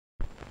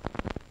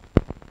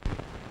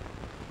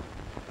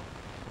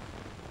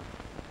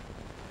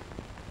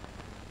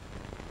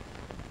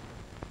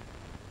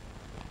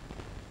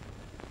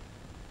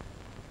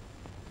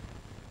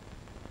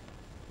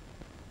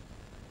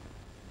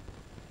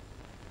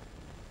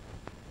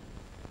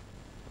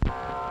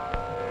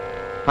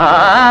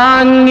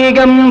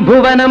ആംഗികം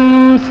ഭുവനം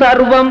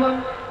സർവം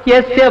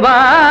യസ്യ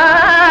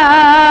വാശികം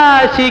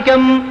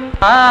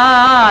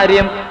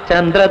ആര്യം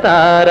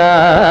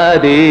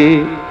ചന്ദ്രതാരാദി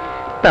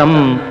തം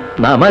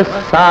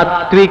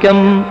നമഃസാത്വികം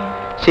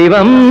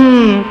ശിവം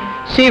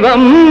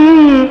ശിവം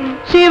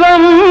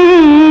ശിവം.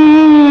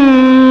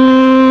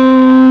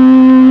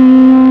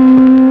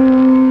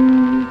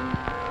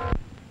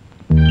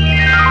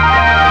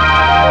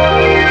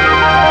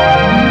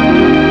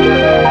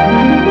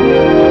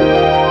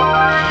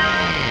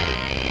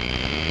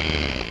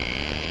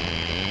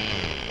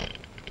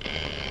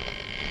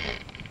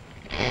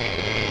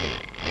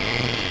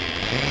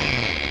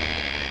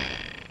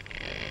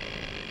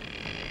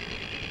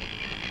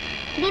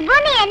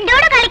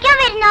 എന്നോട് കളിക്കാൻ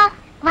വരുന്നോ?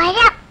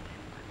 വരാം.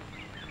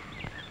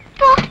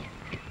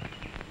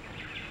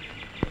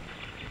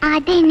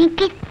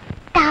 അതെനിക്ക്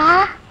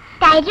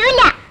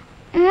തരൂല.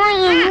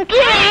 എനിക്ക്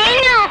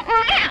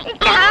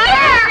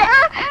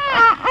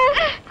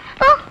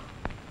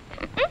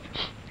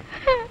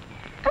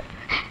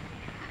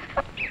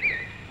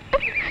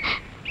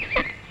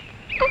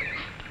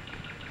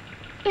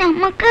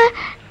നമുക്ക്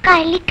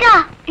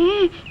കളിക്കാം.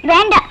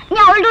 വേണ്ട,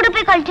 ഞാൻ അവളുടെ കൂടെ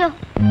പോയി കളിച്ചോ.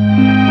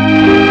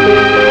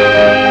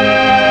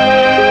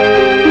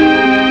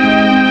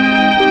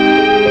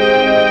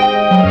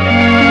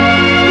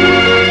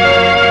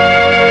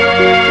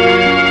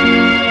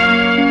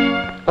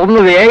 ഒന്ന്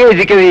വേഗം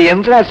ഇരിക്കണേ.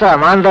 എന്താ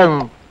സമാന്തം?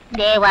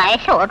 ദയവായി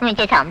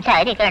ഓർമ്മിച്ച്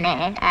സംസാരിക്കണേ.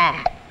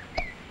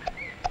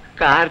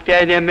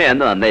 കാർത്യായനിയമ്മ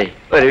എന്ന് വന്നേ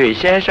ഒരു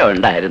വിശേഷം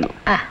ഉണ്ടായിരുന്നു.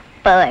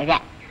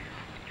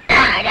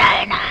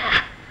 നാരായണ.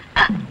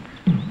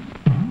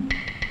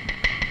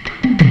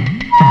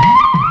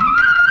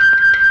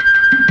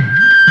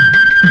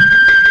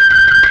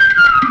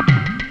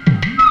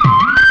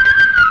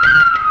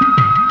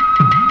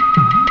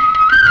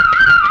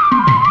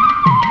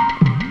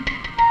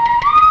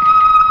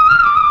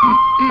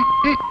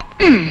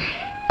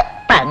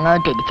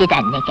 അങ്ങോട്ടിരിച്ച്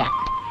തന്നേക്കാം.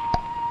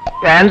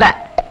 വേണ്ട,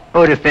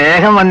 ഒരു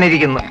സ്നേഹം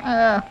വന്നിരിക്കുന്നു.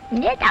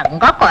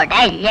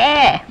 തങ്കക്കൊടല്ലേ?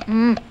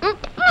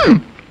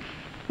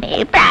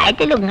 ഈ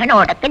പ്രായത്തിൽ ഇങ്ങനെ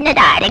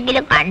ഉടക്കുന്നത്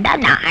ആരെങ്കിലും കണ്ട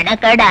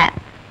നാണക്കേട്.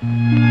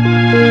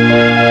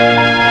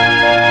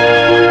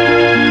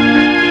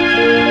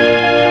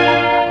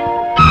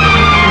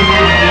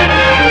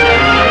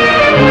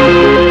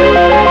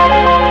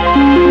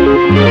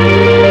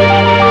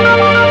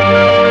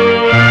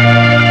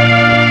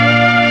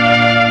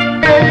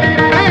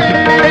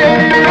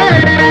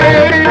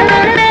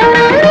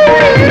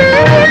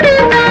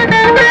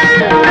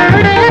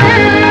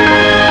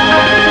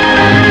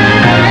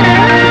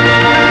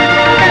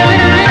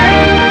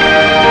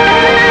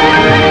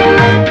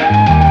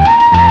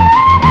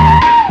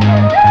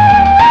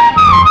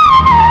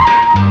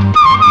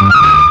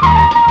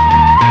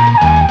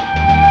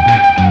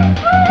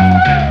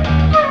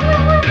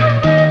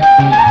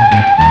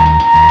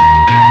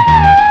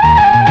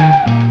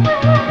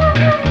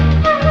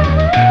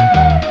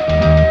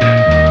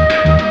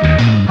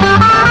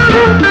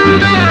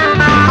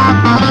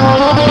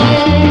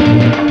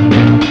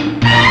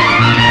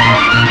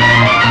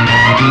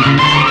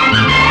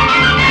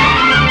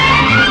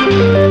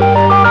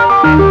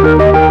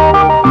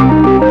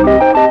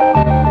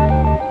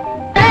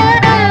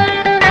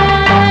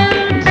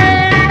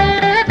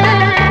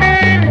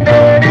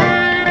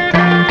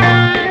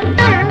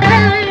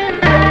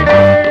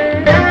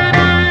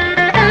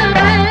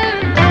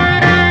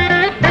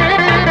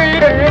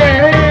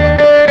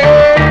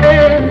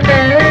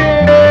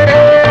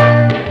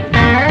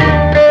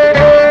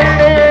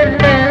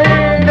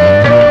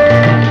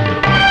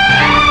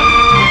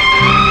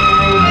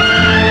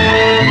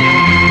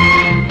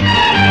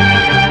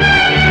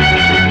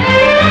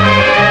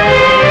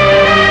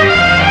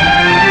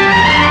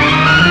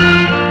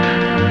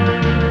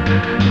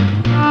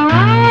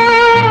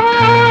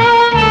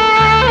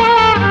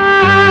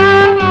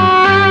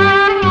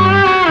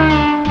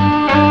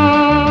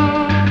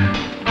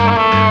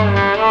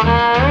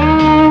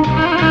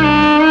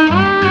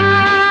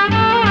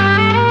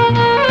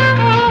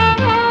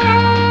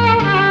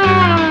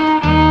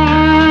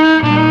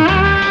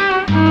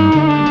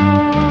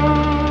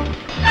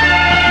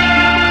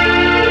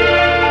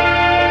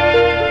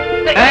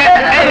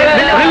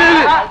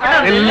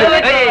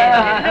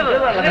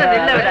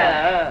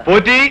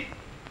 പോറ്റി,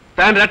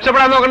 താൻ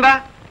രക്ഷപ്പെടാൻ നോക്കണ്ട.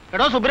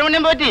 എടോ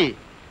സുബ്രഹ്മണ്യം പോറ്റി,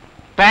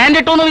 പാന്റ്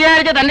ഇട്ടൂന്ന്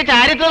വിചാരിച്ച തന്റെ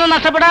ചാരിത്രമൊന്നും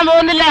നഷ്ടപ്പെടാൻ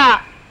പോകുന്നില്ല.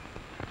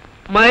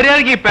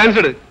 മര്യാദക്ക് ഈ പാൻസ്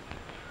ഇട്.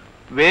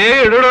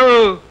 വേഗം ഇടടോ,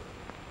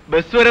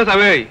 ബസ് വരാൻ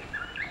സമയമായി.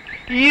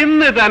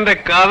 ഇന്ന് തന്റെ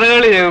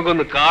കഥകളി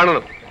ഞങ്ങൾക്കൊന്ന്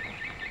കാണണം.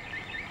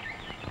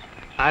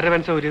 ആരെ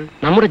പാൻസാ ഒരു?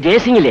 നമ്മുടെ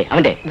ജയസിംഗില്ലേ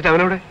അവന്റെ.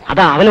 അവനോടെ?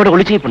 അതാ അവനോട്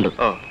ഒളിച്ചിരിപ്പുണ്ട്.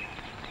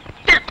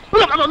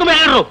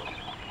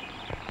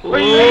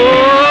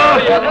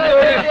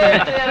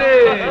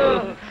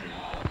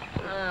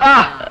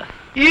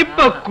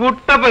 ഇപ്പൊ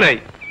കുട്ടപ്പനായി.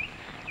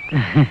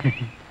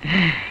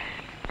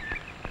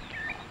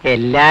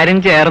 എല്ലാരും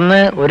ചേർന്ന്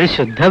ഒരു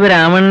ശുദ്ധ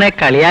ബ്രാഹ്മണനെ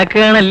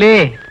കളിയാക്കുകയാണല്ലേ?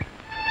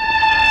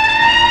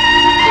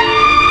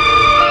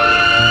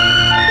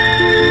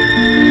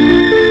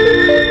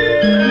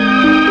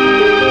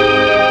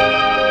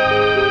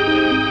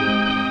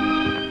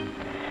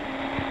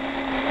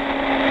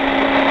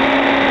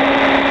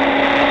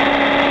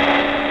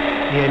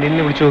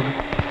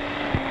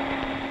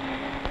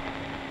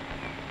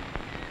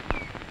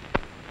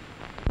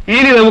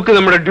 ഇനി നമുക്ക്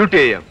നമ്മുടെ ഡ്യൂട്ടി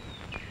ചെയ്യാം.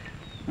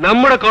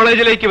 നമ്മുടെ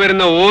കോളേജിലേക്ക്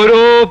വരുന്ന ഓരോ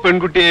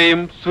പെൺകുട്ടിയെയും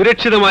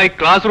സുരക്ഷിതമായി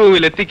ക്ലാസ്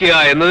റൂമിൽ എത്തിക്കുക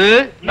എന്നത്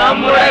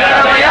നമ്മുടെ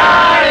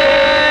കടമയാണ്.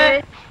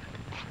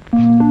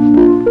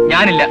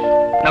 ഞാനില്ല,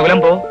 നകുലം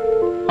പോ.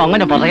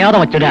 അങ്ങനെ പറയാതെ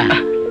പറ്റൂടാ,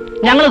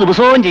 ഞങ്ങൾ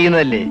ദിവസവും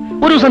ചെയ്യുന്നതല്ലേ.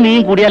 ഒരു ദിവസം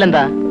നീയും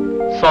കൂടിയാലെന്താ?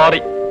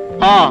 സോറി.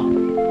 ആ,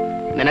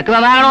 നിനക്ക്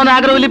നന്നാകണമെന്ന്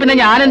ആഗ്രഹമില്ല, പിന്നെ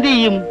ഞാൻ എന്ത്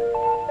ചെയ്യും?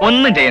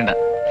 ഒന്നും ചെയ്യണ്ട,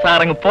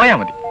 സാറങ്ങ് പോയാ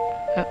മതി.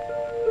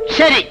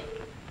 ശരി.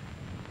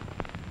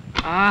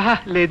 ആഹാ,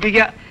 ലതിക,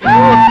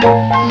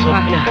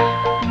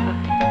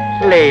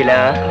 ലൈല,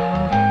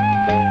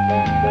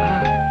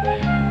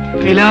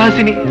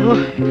 വിലാസിനി,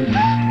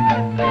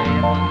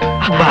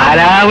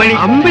 ബാലാമണി,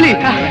 അമ്പിളി,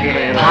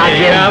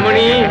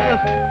 ഭാഗ്യരാമണി.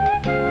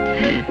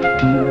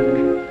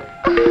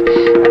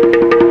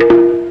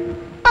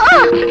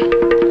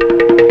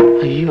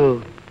 അയ്യോ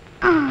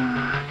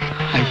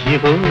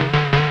അയ്യോ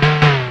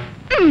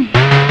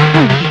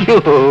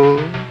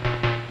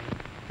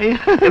അയ്യോ,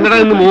 എന്താ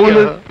ഇന്ന്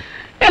പോകുന്നത്?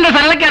 എന്റെ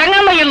സ്ഥലത്തേക്ക്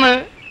ഇറങ്ങാൻ വയ്യുന്നു.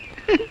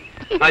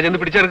 ആ, ചെന്ന്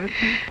പിടിച്ചെടുക്ക്.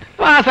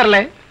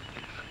 വാസറല്ലേ,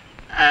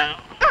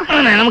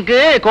 നമുക്ക്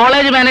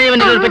കോളേജ്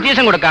മാനേജ്മെന്റിൽ ഒരു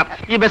പെറ്റീഷൻ കൊടുക്കാം.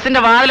 ഈ ബസിന്റെ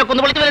വാതിലൊക്കെ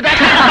ഒന്ന് വിളിച്ചു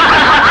വലുതാക്കാം.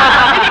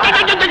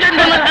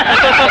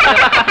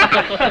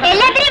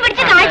 എല്ലാത്തിനെയും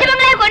പിടിച്ച്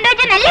കാഴ്ചബംഗ്ലാവ്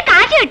കൊണ്ടുവച്ച നല്ല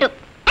കാശ് കിട്ടും.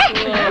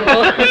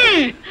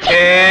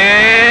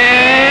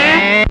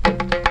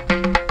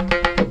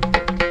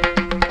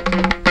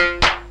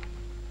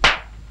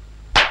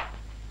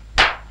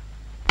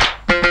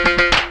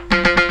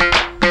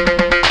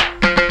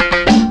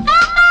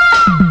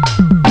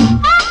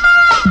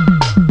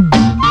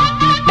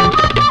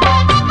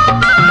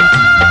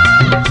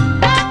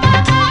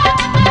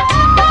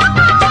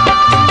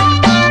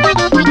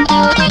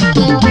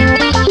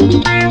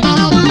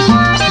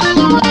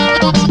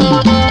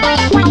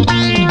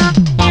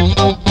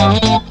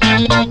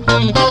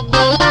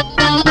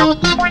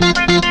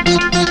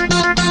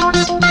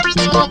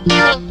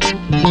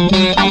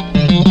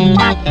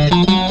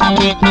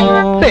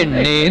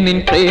 പെണ്ണേ, നിൻ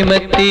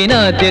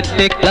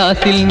പ്രേമത്തിനാദ്യത്തെ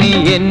ക്ലാസ്സിൽ നീ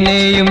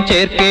എന്നെയും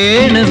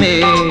ചേർക്കേണമേ,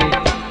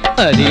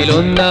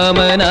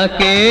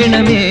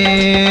 അതിലൊന്നാമനാക്കേണമേ.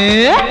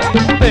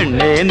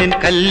 പെണ്ണേ, നിൻ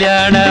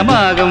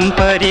കല്യാണമാകും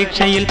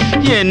പരീക്ഷയിൽ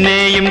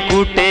എന്നെയും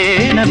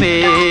കൂട്ടേണമേ,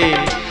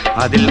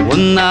 അതിൽ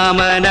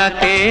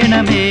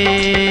ഒന്നാമനാക്കേണമേ.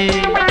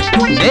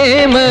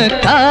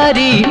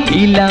 പ്രേമക്കാരി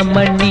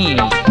ഇലമണി,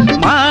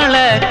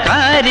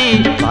 മാളക്കാരി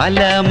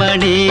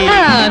പലമണി,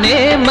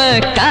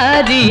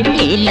 പ്രേമക്കാരി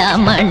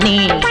ഇലമണി,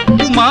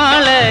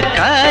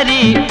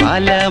 മാളക്കാരി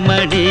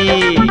പലമണി.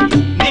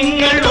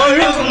 നിങ്ങൾ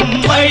ഒഴുകും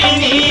വഴി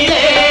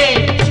നീലേ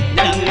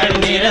ഞങ്ങൾ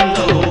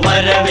നിരന്നു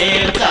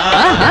വരവേൽക്കാം.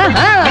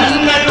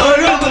 നിങ്ങൾ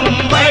ഒഴുകും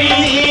വഴി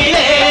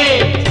നീലേ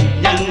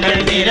ഞങ്ങൾ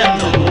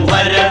നിരന്നു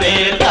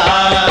വരവേൽക്കാം.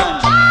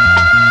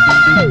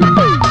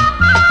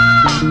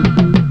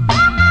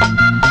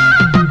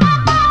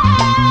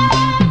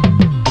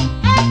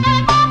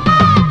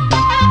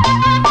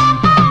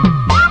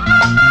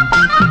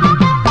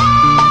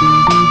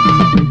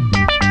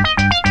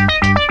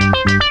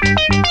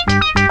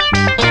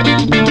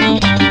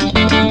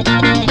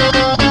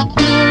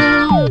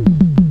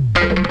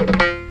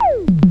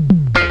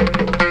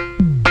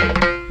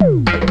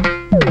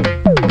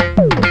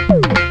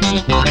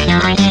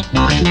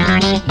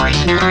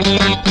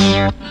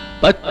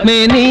 പത്മേ,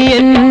 നീ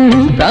എൻ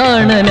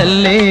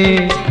പ്രാണനല്ലേ,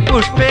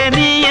 പുഷ്പേ,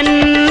 നീ എൻ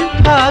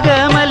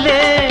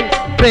ഭാഗമല്ലേ,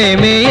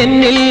 പ്രേമേ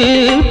എന്നിൽ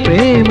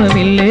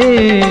പ്രേമമില്ലേ,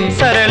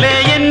 സരളേ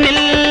എന്നിൽ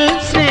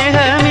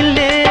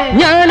സ്നേഹമില്ലേ.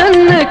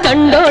 ഞാനൊന്ന്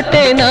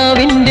കണ്ടോട്ടെ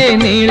നാവിന്റെ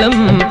നീളം,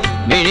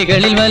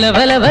 മിഴികളിൽ വല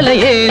വല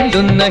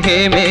വലയേന്തുന്ന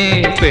ഹേമേ.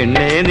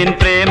 പെണ്ണേ, നിൻ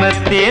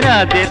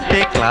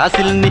പ്രേമത്തിനാദ്യത്തെ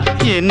ക്ലാസ്സിൽ നീ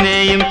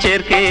എന്നെയും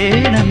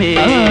ചേർക്കേണമേ,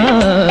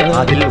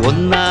 അതിൽ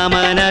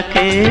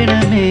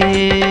ഒന്നാമനാക്കേണമേ.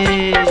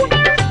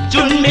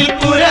 ചുണ്ടിൽ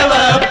കുരവ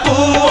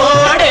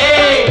പൂവോടെ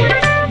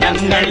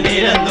ഞങ്ങൾ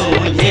നിരന്നു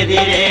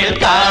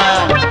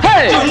എതിരേൽക്കാം.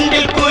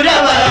 ചുണ്ടിൽ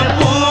കുരവ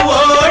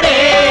പൂവോടെ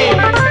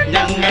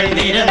ഞങ്ങൾ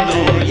നിരന്നു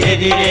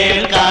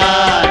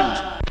എതിരേൽക്കാം.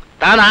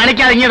 താൻ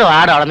നാണിക്കാതിങ്ങോ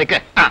ആടോ, അവിടെ നിൽക്ക്.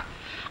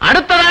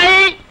 അടുത്തതായി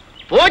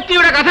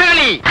പോറ്റിയുടെ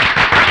കഥകളി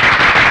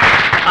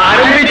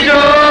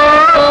ആരംഭിച്ചോ.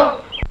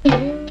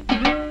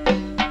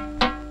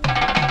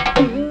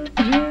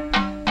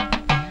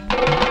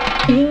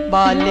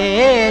 ബാലേ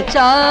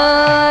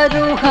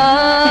ചാരുഹാസിനി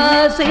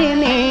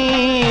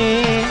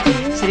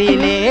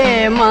ശ്രീലേ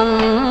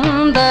മന്ദഗാമിനി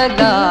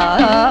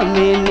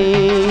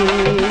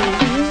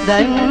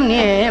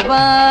ധന്യേ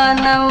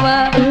വാനവ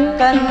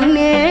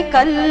കന്യേ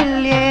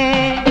കല്യേ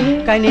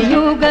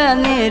കനിയുഗ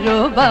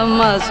നിരുപമ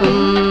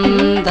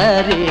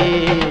സുന്ദരി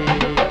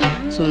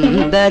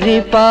സുന്ദരി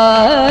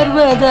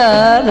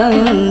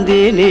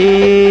പാർവതനന്ദിനി.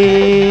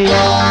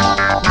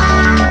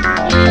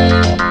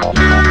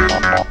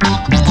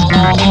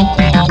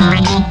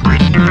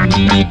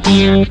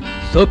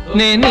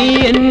 സ്വപ്നെ നീ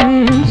എൻ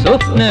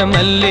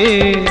സ്വപ്നമല്ലേ,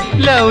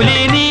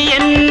 ലൗലി നീ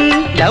എൻ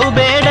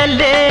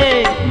ലൗബേഡല്ലേ,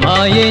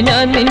 മായെ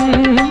ഞാൻ നിൻ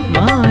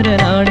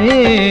മാരനാണേ,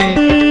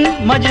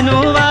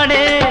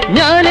 മജ്നുവാടേ.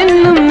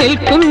 ഞാനെന്നും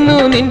നിൽക്കുന്നു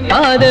നിൻ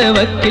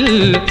പാദവക്കിൽ,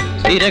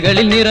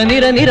 സിരകളിൽ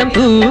നിറം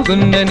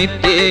തൂകുന്ന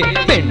നിത്യേ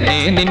പെണ്ണേ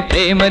നിൻ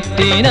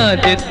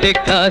പ്രേമത്തിനാദ്യത്തെ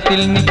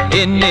ക്ലാസ്സിൽ നീ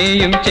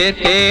എന്നെയും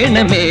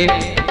ചേർക്കേണമേ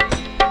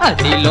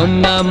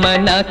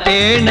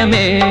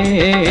അതിലൊന്നാമനാക്കേണമേ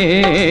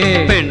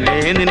പെണ്ണേ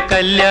നിൻ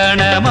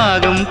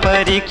കല്യാണമാകും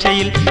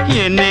പരീക്ഷയിൽ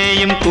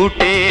എന്നെയും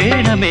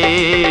കൂട്ടേണമേ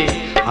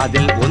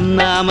അതിൽ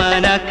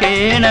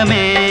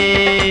ഒന്നാമനാക്കേണമേ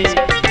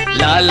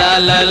ലാ ലാ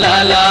ലാ ലാ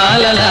ലാ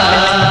ലാ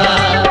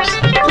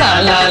ലാ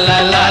ലാ ലാ ലാ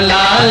ലാ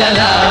ലാ ലാ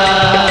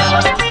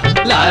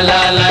ലാ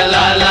ലാ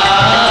ലാ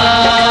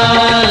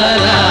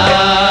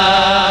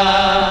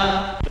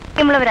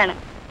ലാ ാണ്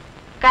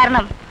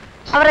കാരണം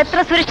അവർ എത്ര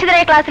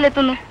സുരക്ഷിതരായ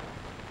ക്ലാസ്സിലെത്തുന്നു.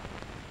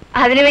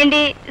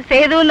 അതിനുവേണ്ടി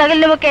സേതുവും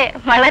നകലിനുമൊക്കെ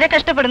വളരെ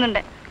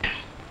കഷ്ടപ്പെടുന്നുണ്ട്.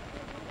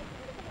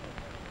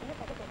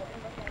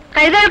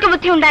 കഴുതകൾക്ക്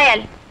ബുദ്ധി ഉണ്ടായാൽ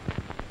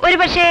ഒരു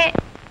പക്ഷേ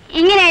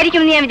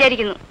ഇങ്ങനെയായിരിക്കും എന്ന് ഞാൻ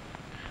വിചാരിക്കുന്നു.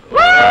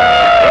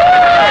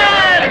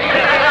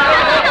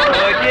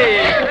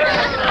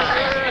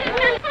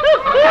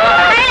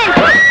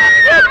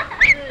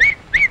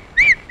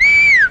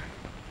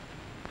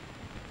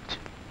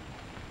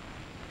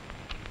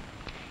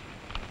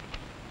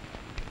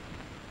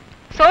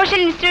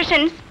 Social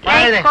institutions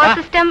like court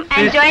system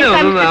and joint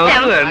family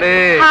system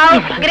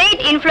have great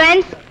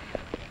influence.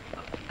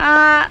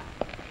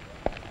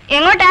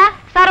 എങ്ങോട്ടാ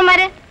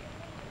സാറുമാര്?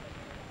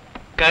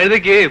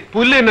 കഴുതയ്ക്ക്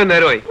പുല്ല് തന്നെ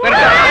നേരമായി.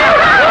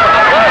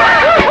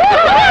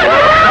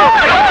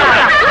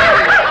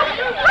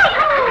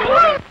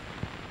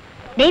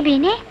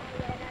 ബീനെ,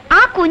 ആ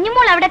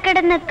കുഞ്ഞുമോൾ അവിടെ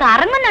കിടന്ന്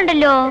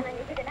കറങ്ങുന്നുണ്ടല്ലോ.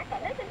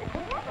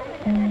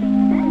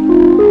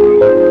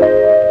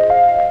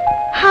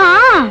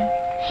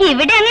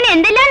 ഇവിടെ അങ്ങനെ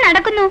എന്തെല്ലാം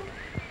നടക്കുന്നു.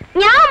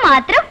 ഞാൻ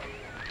മാത്രം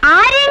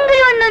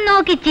ആരെങ്കിലും ഒന്ന്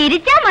നോക്കി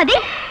ചിരിച്ചാ മതി,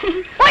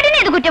 ഉടനെ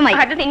ഇത് കുറ്റമായി.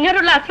 അത്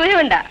നിന്നോടുള്ള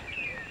അസൂയമുണ്ടാ?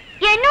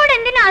 എന്നോട്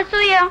എന്തിനാ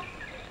അസൂയ?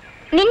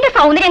 നിന്റെ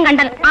സൗന്ദര്യം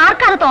കണ്ടാൽ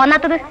ആർക്കത്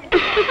തോന്നാത്തത്?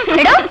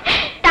 എടോ,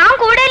 താൻ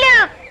കൂടുതൽ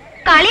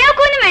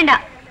കളിയാക്കൊന്നും വേണ്ട.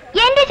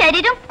 എന്റെ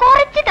ശരീരം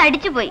കുറച്ച്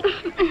തടിച്ചുപോയി.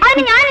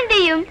 അതിന് ഞാൻ എന്ത്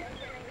ചെയ്യും?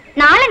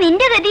 നാളെ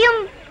നിന്റെ ഗതിയും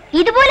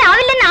ഇതുപോലെ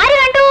ആവില്ലെന്ന് ആര്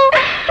കണ്ടു?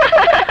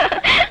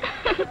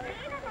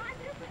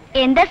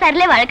 എന്താ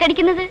സാറിലെ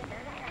വഴക്കടിക്കുന്നത്?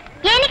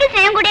 എനിക്ക്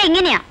സ്നേഹം കൂടെ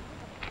എങ്ങനെയാ?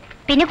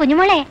 പിന്നെ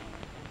കുഞ്ഞുമോളെ,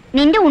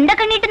 നിന്റെ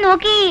ഉണ്ടക്കണ്ണിട്ട്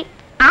നോക്കി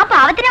ആ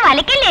പാവത്തിനെ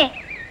വലക്കല്ലേ.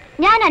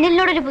 ഞാൻ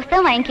അനിലിനോടൊരു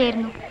പുസ്തകം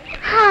വാങ്ങിക്കായിരുന്നു.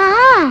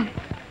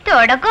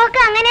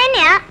 തുടക്കമൊക്കെ അങ്ങനെ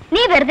തന്നെയാ.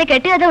 നീ വെറുതെ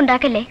കെട്ടുകഥ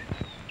ഉണ്ടാക്കല്ലേ.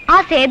 ആ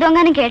സേതു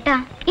എങ്ങാനും കേട്ടാ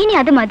ഇനി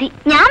അത് മതി.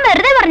 ഞാൻ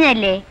വെറുതെ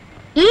പറഞ്ഞല്ലേ.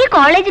 ഈ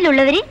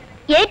കോളേജിലുള്ളവര്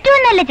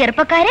ഏറ്റവും നല്ല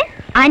ചെറുപ്പക്കാരൻ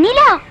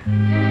അനിലാ.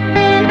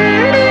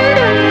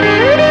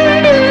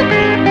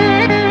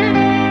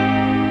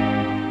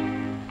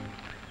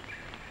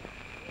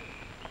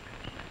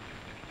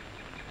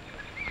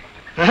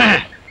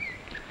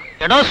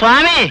 എടോ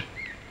സ്വാമി,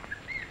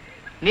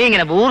 നീ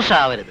ഇങ്ങനെ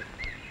ബൂർഷാവരുത്.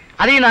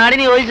 അത് ഈ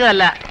നാടിന്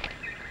യോജിച്ചതല്ല.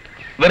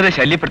 വെറുതെ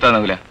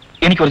ശല്യപ്പെടുത്താനാവില്ല.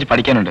 എനിക്ക് കുറച്ച്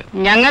പഠിക്കാനുണ്ട്.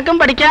 ഞങ്ങൾക്കും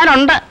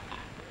പഠിക്കാനുണ്ട്.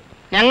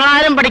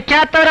 ഞങ്ങളാരും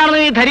പഠിക്കാത്തവരാണെന്ന്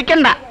നീ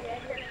ധരിക്കണ്ട.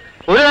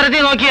 ഒരു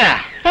തരത്തിൽ നോക്കിയാ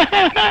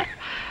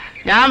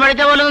ഞാൻ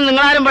പഠിച്ച പോലെ ഒന്നും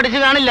നിങ്ങളാരും പഠിച്ചു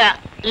കാണില്ല.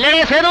 ഇല്ലേ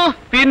സേതു?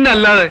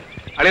 പിന്നല്ലാതെ.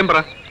 അളിയൻ പറ.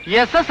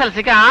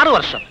 SSLCക്ക് 6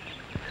 വർഷം,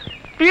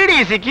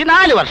 PDCക്ക്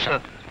 4 വർഷം.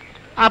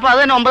 അപ്പൊ അത്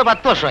തന്നെ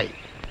 9-10 വർഷമായി.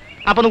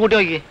 അപ്പൊ ഒന്ന് കൂട്ടി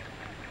നോക്കി.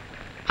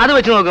 അത്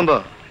വെച്ച് നോക്കുമ്പോ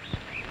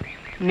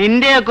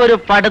നിന്റെയൊക്കെ ഒരു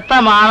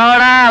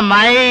പഠിത്തമാണോടാ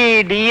മൈ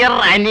ഡിയർ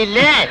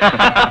അനിലേ.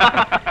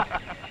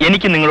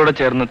 എനിക്ക് നിങ്ങളോട്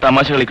ചേർന്ന്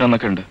തമാശ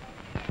കളിക്കണമെന്നൊക്കെ ഉണ്ട്.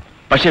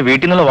 പക്ഷെ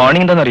വീട്ടിൽ നിന്നുള്ള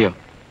വാർണിംഗ് എന്താണെന്നറിയോ?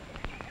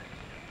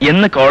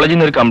 എന്ന് കോളേജിൽ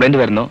നിന്ന് ഒരു കംപ്ലൈന്റ്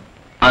വരുന്നോ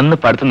അന്ന്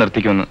പഠിത്തം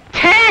നിർത്തിക്കുമെന്ന്.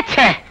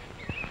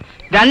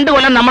 2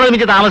 കൊല്ലം നമ്മൾ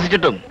ഒരുമിച്ച്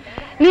താമസിച്ചിട്ടും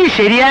നീ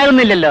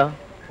ശരിയാകുന്നില്ലല്ലോ.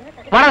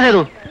 വാടാ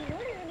സേതു,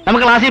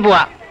 നമുക്ക് ക്ലാസ്സിൽ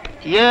പോവാ.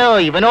 അയ്യോ,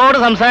 ഇവനോട്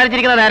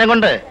സംസാരിച്ചിരിക്കുന്ന നേരം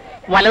കൊണ്ട്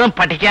വല്ലതും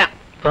പഠിക്കാം.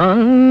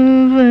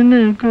 പാവന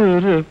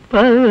ഗുരു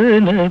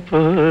പവന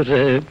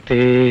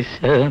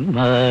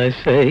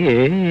പുരദേശമാശയേ.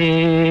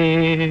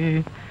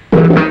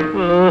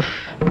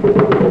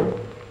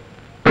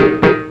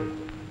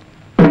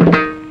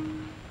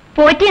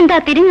 പോറ്റി എന്താ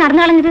തിരിഞ്ഞ്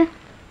നടന്നു കളഞ്ഞത്?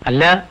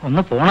 അല്ല,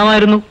 ഒന്ന്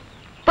പോണമായിരുന്നു.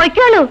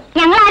 പൊയ്ക്കോളൂ,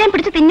 ഞങ്ങൾ ആരെയും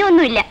പിടിച്ച്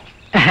തിന്നൊന്നുമില്ല.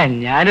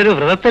 ഞാനൊരു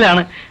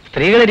വ്രതത്തിലാണ്.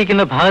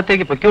 സ്ത്രീകളിരിക്കുന്ന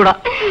ഭാഗത്തേക്ക് പൊയ്ക്കൂടാ.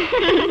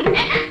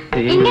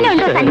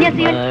 ഇങ്ങനെയുണ്ടോ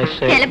സന്യാസികൾ?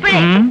 ചിലപ്പോഴേ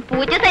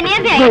പൂച്ച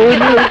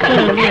സന്യാസിയായിരിക്കും.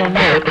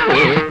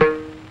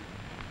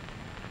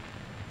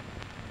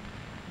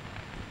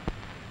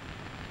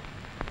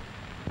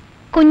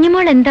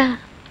 കുഞ്ഞുമോൾ എന്താ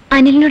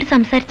അനിലിനോട്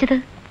സംസാരിച്ചത്?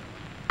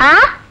 ആ,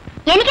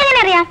 എനിക്കെങ്ങനെ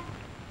അറിയാം?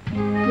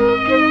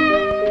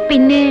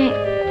 പിന്നെ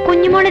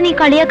കുഞ്ഞുമോളെ നീ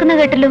കളിയാക്കുന്ന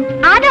കേട്ടല്ലോ.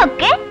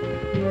 അതൊക്കെ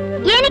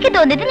എനിക്ക്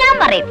തോന്നിട്ട് ഞാൻ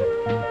പറയും.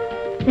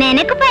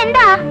 നിനക്കിപ്പോ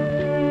എന്താ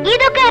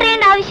ഇതൊക്കെ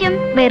അറിയേണ്ട ആവശ്യം?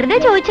 വെറുതെ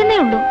ചോദിച്ചെന്നേ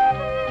ഉള്ളൂ.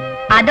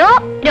 അതോ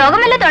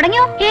രോഗമല്ല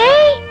തുടങ്ങിയോ?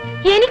 ഏയ്,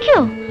 എനിക്കോ?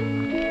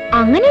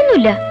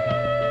 അങ്ങനെയൊന്നുമില്ല.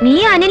 നീ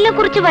അനിലിനെ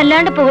കുറിച്ച്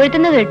വല്ലാണ്ട്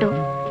പുകഴ്ത്തുന്ന കേട്ടു,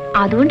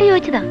 അതുകൊണ്ട്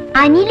ചോദിച്ചതാ.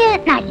 അനില്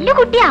നല്ല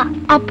കുട്ടിയാ.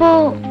 അപ്പോ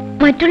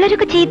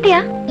മറ്റുള്ളവരൊക്കെ ചീത്തയാ?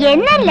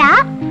 എന്നല്ല,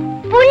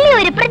 പുള്ളി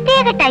ഒരു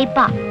പ്രത്യേക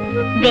ടൈപ്പാ.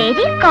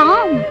 Very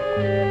calm.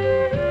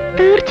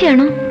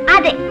 തീർച്ചയാണോ?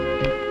 അതെ.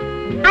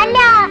 അല്ല,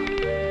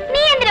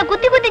 നീ എന്തിനാ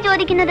കുത്തി കുത്തി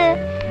ചോദിക്കുന്നത്?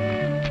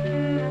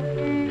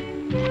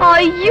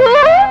 അയ്യോ,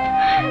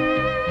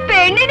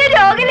 പെണ്ണിന്റെ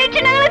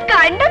രോഗലക്ഷണങ്ങൾ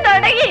കണ്ടു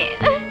തുടങ്ങി.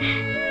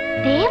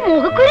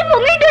 മുഖക്കുരു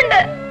പൊങ്ങിയിട്ടുണ്ട്.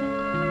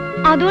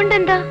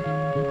 അതുകൊണ്ടെന്താ?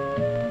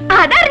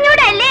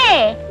 അതറിഞ്ഞൂടല്ലേ?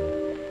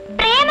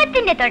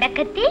 പ്രേമത്തിന്റെ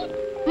തുടക്കത്തിൽ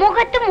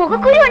മുഖത്ത്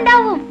മുഖക്കുരു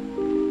ഉണ്ടാവും.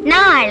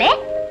 നാളെ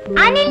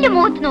അനിലിന്റെ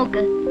മുഖത്ത്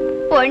നോക്ക്,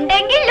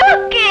 ഉണ്ടെങ്കിൽ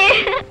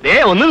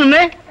ഒന്ന്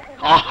നിന്നേ.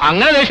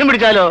 അങ്ങനെ ദേഷ്യം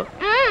പിടിച്ചാലോ?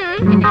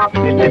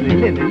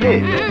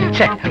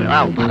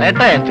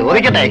 പറയട്ടെ,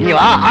 ചോദിക്കട്ടെ.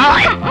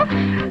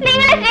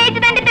 നിങ്ങളെ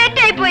സ്നേഹിച്ചത് എന്റെ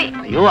തെറ്റായി പോയി.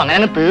 അയ്യോ,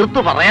 അങ്ങനെ തീർത്തു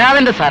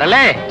പറയാതെ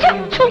സരളേ.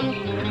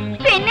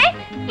 പിന്നെ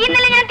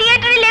ഇന്നലെ ഞാൻ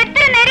തിയേറ്ററിൽ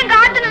എത്ര നേരം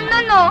കാത്തു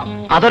നിന്നോ?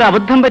 അതൊരു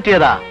അബദ്ധം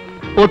പറ്റിയതാ.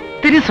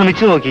 ഒത്തിരി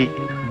ശ്രമിച്ചു നോക്കി,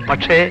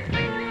 പക്ഷേ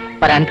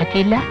വരാൻ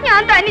പറ്റിയില്ല.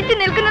 ഞാൻ തനിച്ച്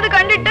നിൽക്കുന്നത്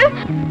കണ്ടിട്ട്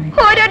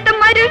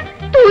ഓരോരുത്തന്മാര്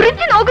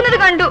തുറിച്ചു നോക്കുന്നത്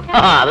കണ്ടു.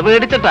 അത്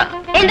പേടിച്ചിട്ടാ.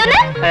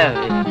 എന്തോന്ന്?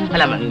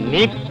 അല്ല,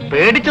 നീ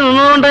പേടിച്ചു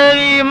നിന്നുകൊണ്ട്.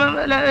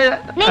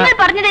 നിങ്ങൾ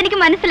പറഞ്ഞത് എനിക്ക്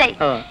മനസ്സിലായി.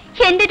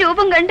 എന്റെ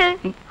രൂപം കണ്ട്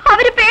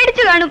അവര്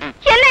പേടിച്ചു കാണും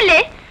എന്നല്ലേ?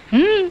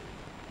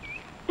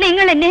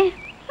 നിങ്ങൾ എന്നെ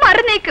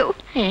മറന്നേക്കൂ.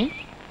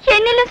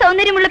 എന്നിലും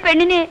സൗന്ദര്യമുള്ള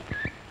പെണ്ണിനെ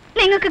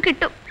നിങ്ങൾക്ക്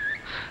കിട്ടും.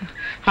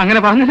 അങ്ങനെ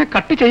പറഞ്ഞ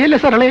കട്ട് ചെയ്യല്ലേ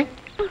സരളെ.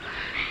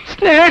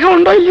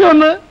 സ്നേഹമുണ്ടോ ഇല്ലയോ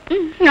എന്ന്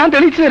ഞാൻ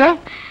തെളിയിച്ചു തരാം.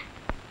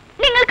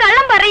 നിങ്ങൾ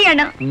കള്ളം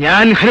പറയാണ്.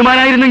 ഞാൻ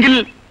ഹനുമാനായിരുന്നെങ്കിൽ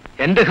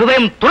എന്റെ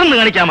ഹൃദയം തുറന്നു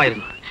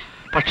കാണിക്കാമായിരുന്നു.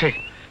 പക്ഷേ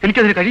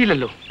എനിക്കതിന്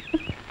കഴിയില്ലല്ലോ.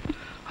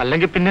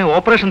 അല്ലെങ്കിൽ പിന്നെ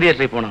ഓപ്പറേഷൻ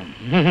തിയേറ്ററിൽ പോണം.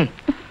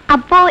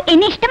 അപ്പോ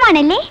എന്നെ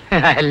ഇഷ്ടമാണല്ലേ?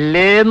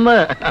 അല്ലേന്ന്.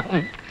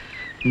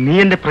 നീ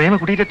എന്റെ പ്രേമ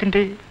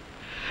കുടീരത്തിന്റെ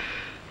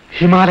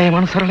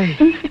ഹിമാലയമാണ് സരളെ.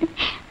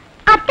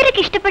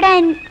 അത്രയ്ക്ക്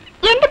ഇഷ്ടപ്പെടാൻ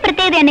എന്ത്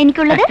പ്രത്യേകതയാണ്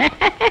എനിക്കുള്ളത്?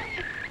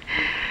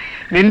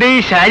 നിന്റെ ഈ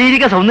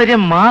ശാരീരിക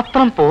സൗന്ദര്യം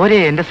മാത്രം പോരെ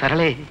എന്റെ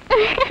സരളെ.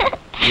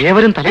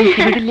 ഏവരും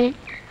തലയില്ലേ.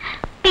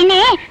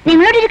 പിന്നെ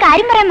നിങ്ങളോടൊരു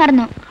കാര്യം പറയാൻ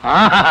മറന്നു.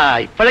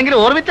 ഇപ്പോഴെങ്കിലും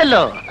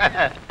ഓർമ്മിച്ചല്ലോ.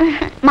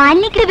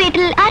 മാലിന്യക്ക്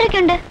വീട്ടിൽ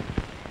ആരൊക്കെയുണ്ട്?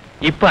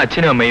 ഇപ്പൊ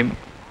അച്ഛനും അമ്മയും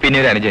പിന്നെ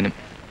ഒരു അനുജനും.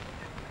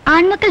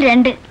 ആൺമക്കൾ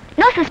 2.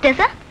 നോ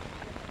സിസ്റ്റേഴ്സാ?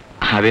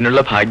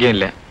 അതിനുള്ള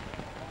ഭാഗ്യമില്ല.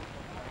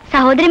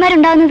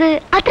 സഹോദരിമാരുണ്ടാവുന്നത്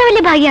അത്ര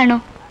വലിയ ഭാഗ്യാണോ?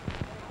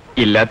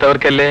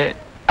 ഇല്ലാത്തവർക്കല്ലേ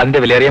അതിന്റെ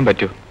വില അറിയാൻ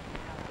പറ്റൂ.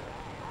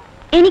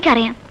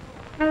 എനിക്കറിയാം.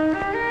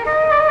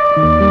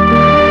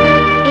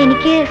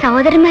 എനിക്ക്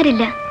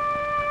സഹോദരന്മാരില്ല.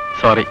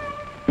 സോറി,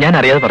 ഞാൻ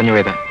അറിയാതെ പറഞ്ഞു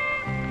പോയതാ.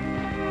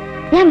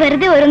 ഞാൻ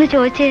വെറുതെ ഓരോന്ന്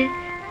ചോദിച്ച്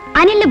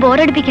അനിലിനെ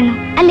ബോറടിപ്പിക്കുന്നു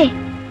അല്ലേ?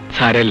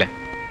 സാരമില്ല.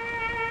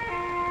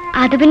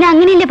 അത് പിന്നെ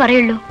അങ്ങനെയല്ലേ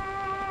പറയുള്ളൂ.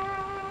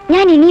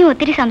 ഞാൻ ഇനിയും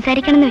ഒത്തിരി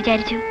സംസാരിക്കണമെന്ന്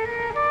വിചാരിച്ചു,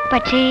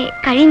 പക്ഷേ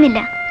കഴിയുന്നില്ല.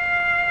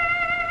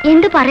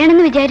 എന്ത്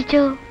പറയണമെന്ന്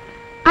വിചാരിച്ചോ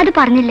അത്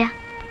പറഞ്ഞില്ല.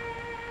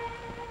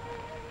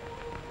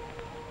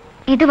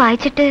 ഇത്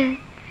വായിച്ചിട്ട്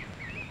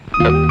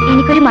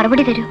എനിക്കൊരു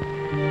മറുപടി തരൂ.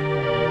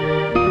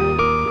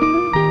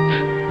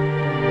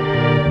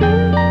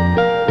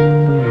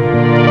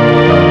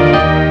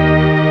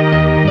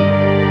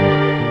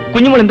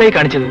 കുഞ്ഞുമോൾ എന്തായി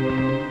കാണിച്ചത്?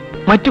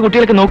 മറ്റു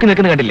കുട്ടികൾക്ക് നോക്കി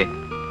നിൽക്കുന്ന കണ്ടില്ലേ?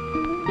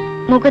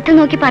 മുഖത്ത്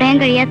നോക്കി പറയാൻ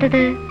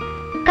കഴിയാത്തത്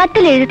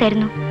കത്തിൽ എഴുതി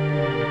തരുന്നു.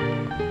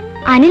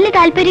 അനിലിന്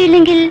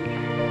താല്പര്യമില്ലെങ്കിൽ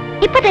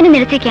ഇപ്പൊ തന്നെ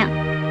നിരസിക്കാം.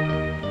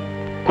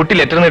 കുട്ടി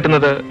ലെറ്റർ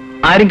നീട്ടുന്നത്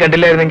ആരും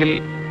കണ്ടില്ലായിരുന്നെങ്കിൽ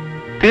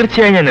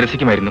തീർച്ചയായും ഞാൻ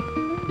നിരസിക്കുമായിരുന്നു.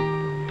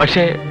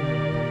 പക്ഷേ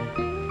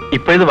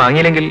ഇപ്പോഴിത്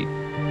വാങ്ങിയില്ലെങ്കിൽ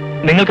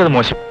നിങ്ങൾക്കത്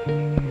മോശം.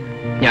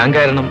 ഞാൻ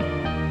കാരണം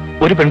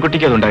ഒരു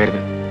പെൺകുട്ടിക്ക് അതുണ്ടാകരുത്.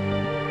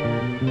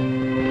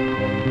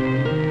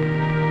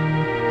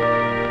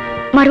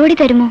 മറുപടി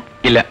തരുമോ?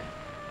 ഇല്ല.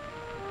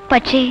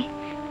 പക്ഷേ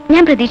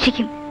ഞാൻ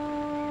പ്രതീക്ഷിക്കും.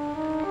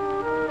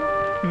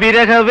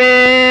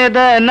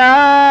 വിരഹവേദന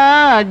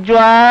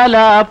ജ്വാല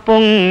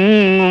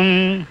പൊങ്ങും.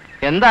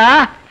 എന്താ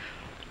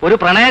ഒരു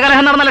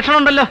പ്രണയകലഹം നടന്ന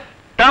ലക്ഷണമുണ്ടല്ലോ.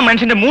 താൻ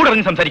മനുഷ്യന്റെ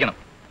മൂടറിഞ്ഞ് സംസാരിക്കണം.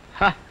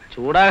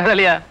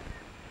 ചൂടാകലിയാ.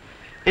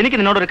 എനിക്ക്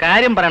നിന്നോടൊരു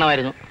കാര്യം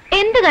പറയണമായിരുന്നു.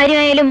 എന്ത്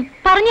കാര്യമായാലും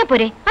പറഞ്ഞ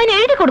പോരെ, അതിന്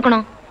എഴുതി കൊടുക്കണോ?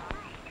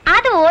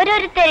 അത്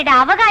ഓരോരുത്തരുടെ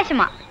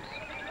അവകാശമാ.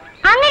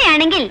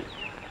 അങ്ങനെയാണെങ്കിൽ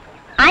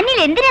അനിൽ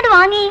എന്തിനത്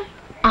വാങ്ങി?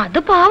 അത്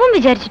പാവം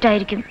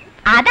വിചാരിച്ചിട്ടായിരിക്കും.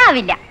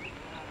 അതാവില്ല.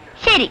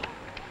 ശരി,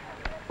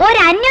 ഒരു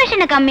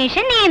അന്വേഷണ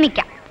കമ്മീഷൻ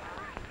നിയമിക്കാം.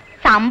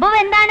 സംഭവം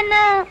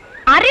എന്താണെന്ന്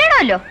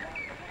അറിയണമല്ലോ.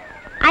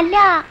 അല്ല,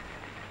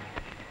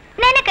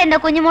 നിനക്കെന്താ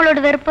കുഞ്ഞുമോളോട്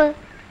വെറുപ്പ്?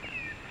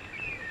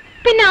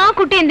 പിന്നെ ആ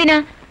കുട്ടി എന്തിനാ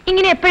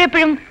ഇങ്ങനെ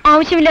എപ്പോഴെപ്പോഴും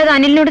ആവശ്യമില്ലാതെ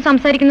അനിലിനോട്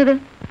സംസാരിക്കുന്നത്?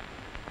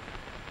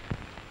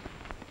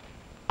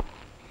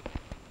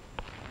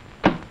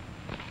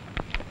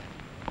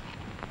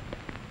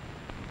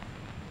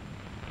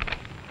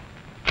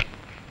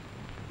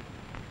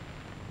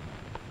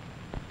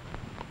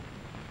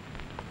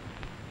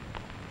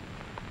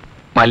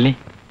 മല്ലി,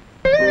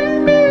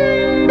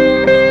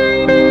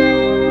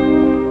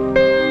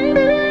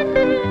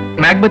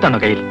 മാക്ബത്ത് ആണോ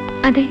കയ്യിൽ?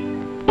 അതെ.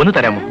 ഒന്ന്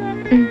തരാമോ?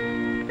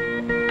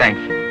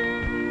 താങ്ക്സ്.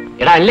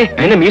 എടാ അല്ലേ,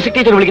 എന്നെ മ്യൂസിക്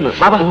ടീച്ചർ വിളിക്കുന്നു.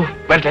 ബാബാ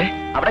വരട്ടെ.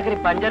 അവിടെ കയറി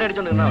പഞ്ചാര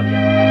അടിച്ചോണ്ട് നിന്നാ മതി.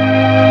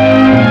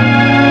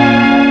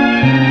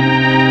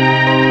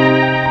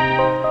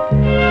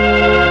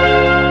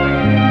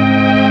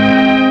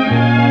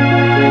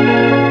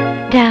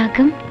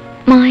 രാഗം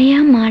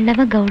മായാ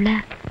മാളവ ഗൗള.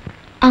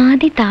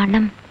 ആദി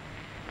താളം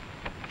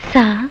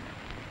സ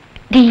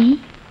രി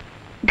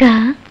ഗ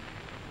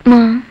മ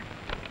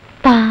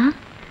പ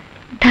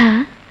ധ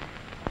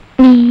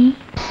നീ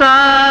സാ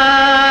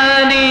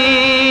നി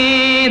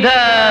ധ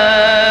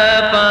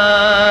പ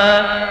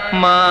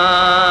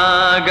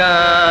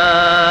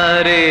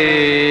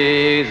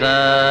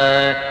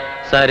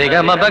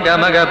Sarigama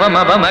Bagama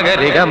Bama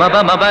Magarigama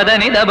Bama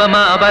Badani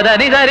Dabama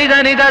Badani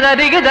Daridani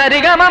Dadiga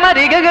Darigama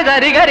Mariga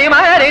Darigari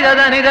Marida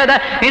Danida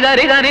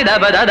Nidaridani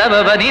Dabada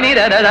Babani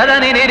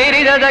Dadani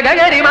Nirida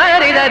Gagari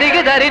Marida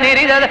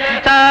Darinida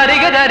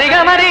Sariga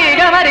Dariga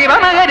Mariga Mariba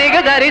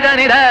Magariga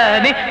Daridani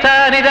Dani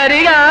Sani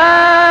Dariga.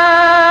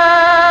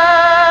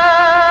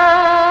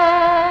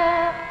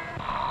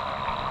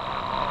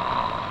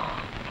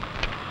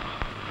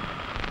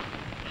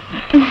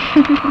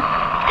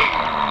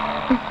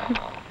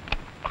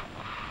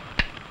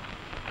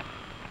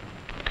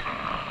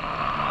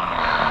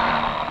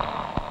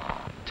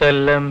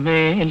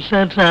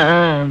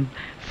 ചലമേലരാം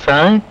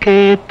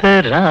Saketa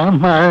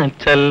Rama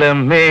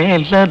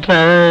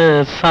ചലമേലരാ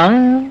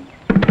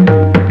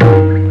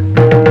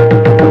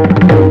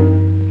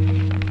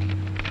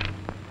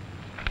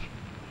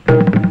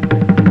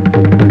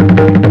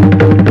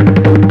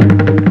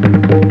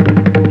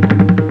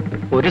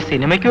ഒരു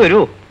സിനിമയ്ക്ക്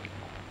വരുമോ?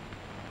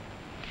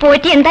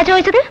 പോറ്റി എന്താ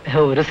ചോദിച്ചത്?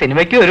 ഒരു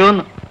സിനിമയ്ക്ക്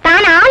വരുമോന്ന്.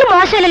 താൻ ആള്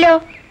മോശമല്ലല്ലോ,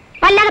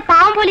 വല്ലാതെ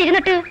പാവം പോലെ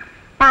ഇരുന്നിട്ട്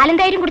പാലും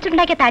തൈരും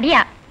കുടിച്ചിട്ടുണ്ടാക്കിയ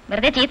തടിയാ,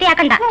 വെറുതെ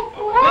ചീത്തയാക്കണ്ട.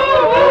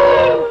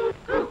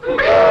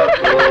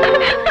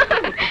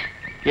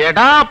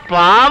 എടാ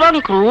പാവം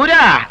ക്രൂര,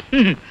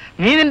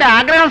 നീ നിന്റെ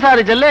ആഗ്രഹം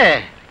സാധിച്ചല്ലേ?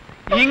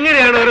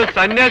 ഇങ്ങനെയാണ് ഓരോ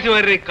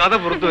സന്യാസിമാരുടെ കഥ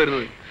പുറത്തു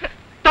വരുന്നത്.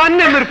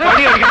 തന്നെ എന്നൊരു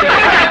പണി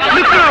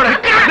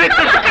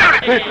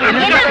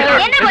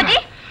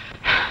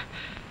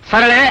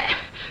സരളെ,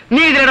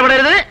 നീ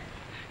ഇതിലിടപെടരുത്,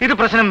 ഇത്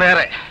പ്രശ്നം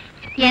വേറെ.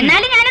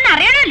 എന്നാലും ഞാനൊന്ന്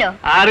അറിയണമല്ലോ.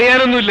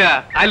 അറിയാനൊന്നുമില്ല,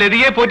 ആ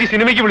ലതികയെ പോറ്റി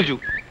സിനിമയ്ക്ക് വിളിച്ചു.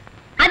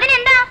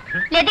 അതിനെന്താ,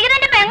 ലതിക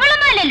തന്റെ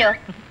പെങ്ങളൊന്നും അല്ലല്ലോ.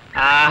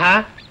 ആഹാ,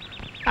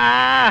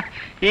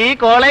 ഈ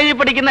കോളേജിൽ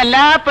പഠിക്കുന്ന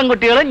എല്ലാ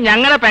പെൺകുട്ടികളും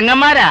ഞങ്ങളുടെ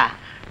പെങ്ങന്മാരാ.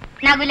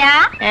 നകുല,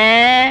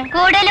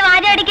 കൂടുതൽ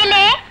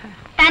വാചടിക്കല്ലേ,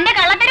 തന്റെ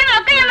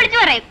കള്ളത്തരങ്ങളൊക്കെ ഞാൻ വിളിച്ചു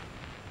പറയും.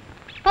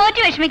 പോറ്റി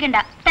വിഷമിക്കണ്ട,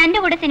 തന്റെ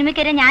കൂടെ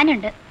സിനിമയ്ക്ക് വരാൻ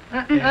ഞാനുണ്ട്.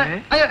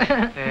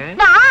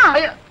 വാ.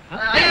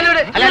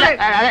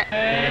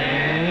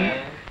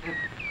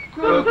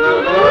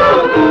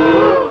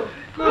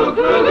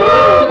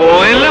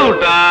 പോയല്ലോ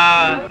കൂട്ടാ.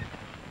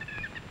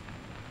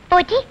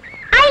 Potti,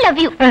 I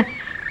love you.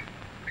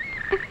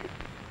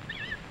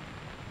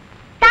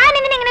 താൻ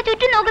എന്തിനെങ്ങനെ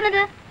ചുറ്റും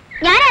നോക്കുന്നത്?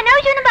 ഞാൻ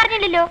അനാവശ്യമൊന്നും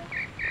പറഞ്ഞില്ലല്ലോ,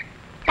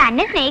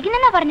 തന്നെ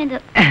സ്നേഹിക്കുന്നെന്നാ പറഞ്ഞത്.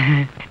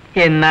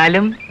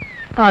 എന്നാലും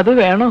അത്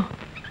വേണോ?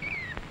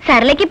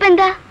 സരളയ്ക്കിപ്പ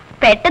എന്താ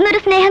പെട്ടെന്നൊരു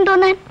സ്നേഹം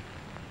തോന്നാൻ?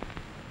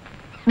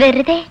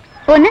 വെറുതെ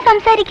ഒന്ന്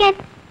സംസാരിക്കാൻ.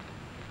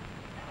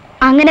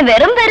 അങ്ങനെ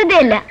വെറും വെറുതെ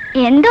അല്ല,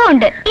 എന്തോ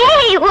ഉണ്ട്.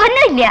 ഏയ്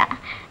ഒന്നുമില്ല.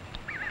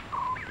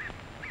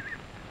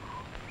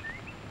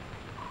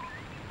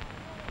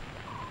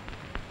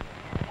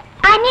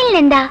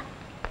 അനിലിനെന്താ,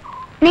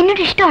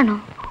 നിന്നോട് ഇഷ്ടമാണോ?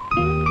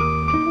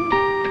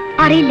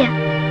 അറിയില്ല,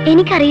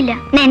 എനിക്കറിയില്ല.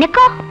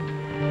 നിനക്കോ?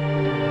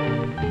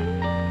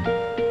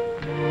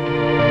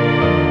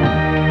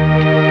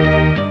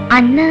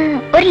 അന്ന്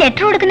ഒരു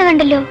ലെറ്റർ കൊടുക്കുന്ന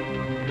കണ്ടല്ലോ,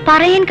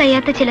 പറയാൻ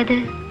കഴിയാത്ത ചിലത്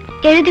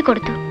എഴുതി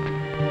കൊടുത്തു.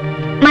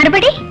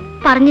 മറുപടി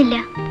പറഞ്ഞില്ല.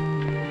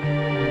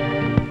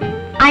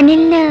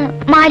 അനിലിന്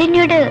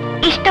മാലിന്യോട്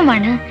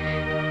ഇഷ്ടമാണ്,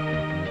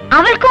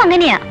 അവൾക്കും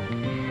അങ്ങനെയാ.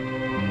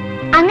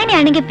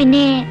 അങ്ങനെയാണെങ്കിൽ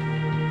പിന്നെ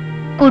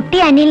കുട്ടി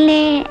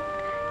അനിലിനെ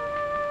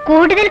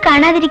കൂടുതൽ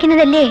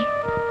കാണാതിരിക്കുന്നതല്ലേ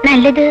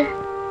നല്ലത്.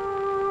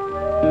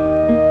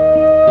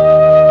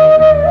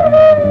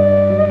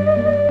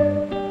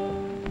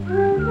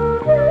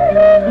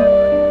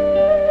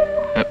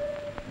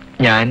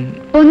 ഞാൻ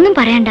ഒന്നും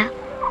പറയണ്ട.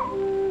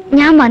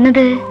 ഞാൻ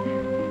വന്നത്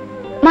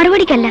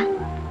മറുപടിക്കല്ല,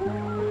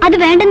 അത്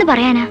വേണ്ടെന്ന്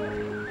പറയാനാ.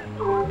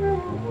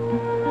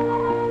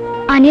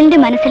 അനിലിന്റെ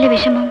മനസ്സിലെ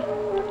വിഷമം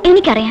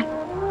എനിക്കറിയാം.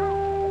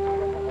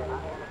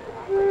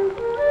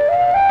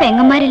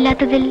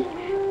 പെങ്ങന്മാരില്ലാത്തതിൽ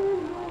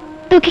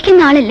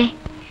ദുഃഖിക്കുന്ന ആളല്ലേ,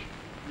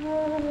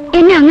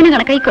 എന്നെ അങ്ങനെ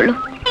കണക്കായിക്കൊള്ളൂ.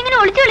 ഇങ്ങനെ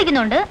ഒളിച്ചു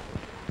കളിക്കുന്നുണ്ട്,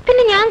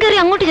 പിന്നെ ഞാൻ കയറി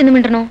അങ്ങോട്ട് ചെന്ന്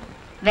മിണ്ടണോ?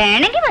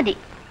 വേണമെങ്കിൽ മതി.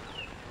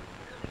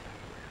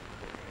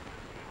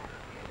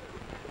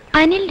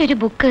 അനിലിന്റെ ഒരു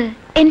ബുക്ക്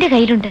എന്റെ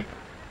കയ്യിലുണ്ട്.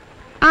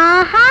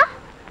 ആഹാ,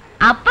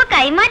 അപ്പൊ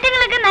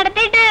കൈമാറ്റങ്ങളൊക്കെ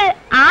നടത്തിയിട്ട്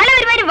ആളെ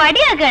ഒരുമാതിരി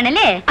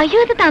വടിയാക്കുകയാണല്ലേ? അയ്യോ,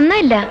 ഇത്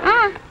തന്നല്ല,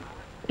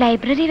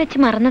 ലൈബ്രറി വെച്ച്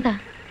മറന്നതാ.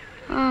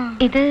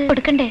 ഇത്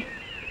കൊടുക്കണ്ടേ?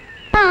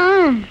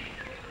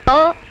 ഓ,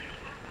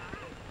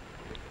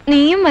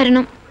 നീയും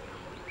വരണം.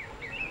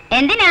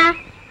 എന്തിനാ?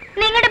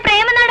 നിങ്ങളുടെ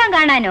പ്രേമനാടകം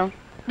കാണാനോ?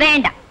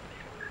 വേണ്ട,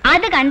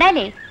 അത്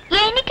കണ്ടാലേ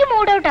എനിക്ക്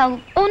മൂഡ് ഔട്ട് ആവും.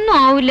 ഒന്നും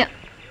ആവില്ല.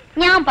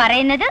 ഞാൻ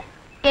പറയുന്നത്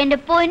എന്റെ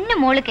പൊന്നു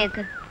മോള്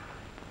കേക്ക്.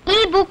 ഈ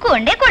ബുക്ക്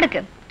കൊണ്ടേ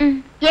കൊടുക്കും,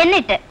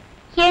 എന്നിട്ട്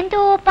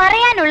എന്തോ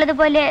പറയാനുള്ളത്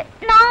പോലെ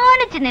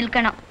നാണിച്ചു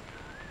നിൽക്കണം.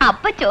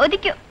 അപ്പൊ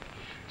ചോദിക്കും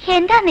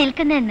എന്താ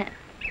നിൽക്കുന്നെന്ന്,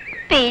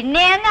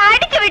 പിന്നെ അങ്ങ്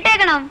അടിച്ചു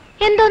വിട്ടേക്കണം.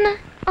 എന്തോന്ന്?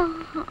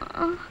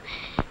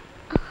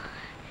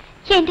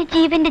 എന്റെ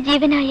ജീവന്റെ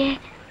ജീവനായ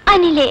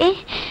അനിലേ,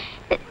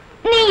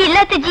 നീ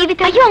ഇല്ലാത്ത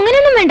ജീവിതം. അയ്യോ,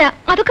 അങ്ങനെയൊന്നും വേണ്ട,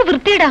 അതൊക്കെ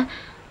വൃത്തിയിടാ.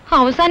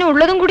 അവസാനം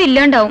ഉള്ളതും കൂടി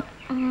ഇല്ലാണ്ടാവും.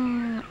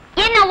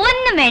 എന്നാ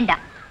ഒന്നും വേണ്ട,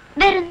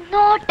 വെറും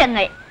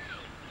നോട്ടങ്ങൾ.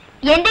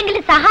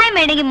 എന്തെങ്കിലും സഹായം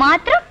വേണമെങ്കിൽ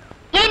മാത്രം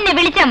എന്നെ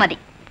വിളിച്ചാ മതി.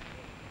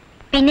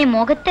 പിന്നെ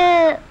മുഖത്ത്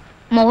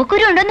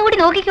മുഖക്കുരു ഉണ്ടോന്ന് കൂടി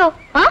നോക്കിക്കോ.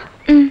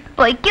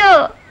 പൊയ്ക്കോ.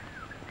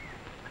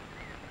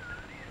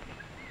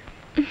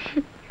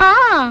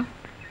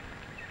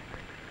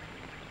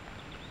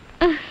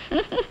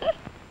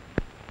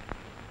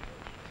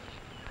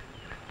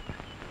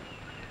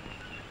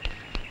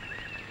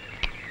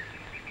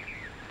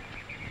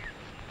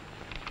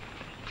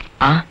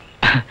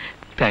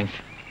 താങ്ക്സ്.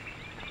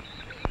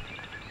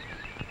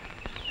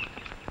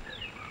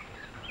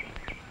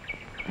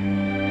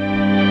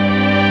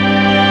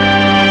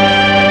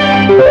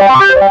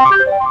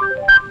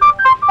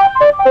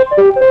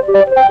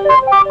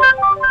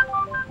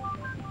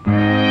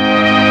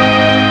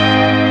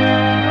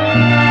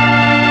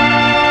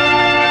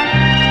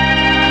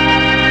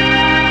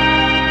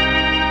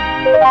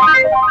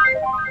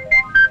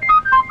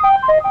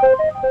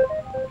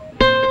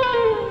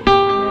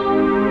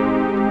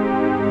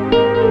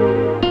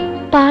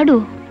 പാടൂ.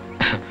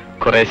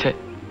 കുറേശ്ശെ.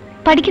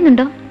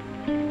 പഠിക്കുന്നുണ്ടോ?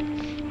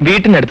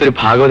 വീട്ടിനടുത്തൊരു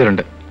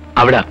ഭാഗവതരുണ്ട്,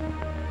 അവിടെ.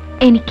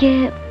 എനിക്ക്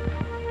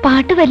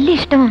പാട്ട് വലിയ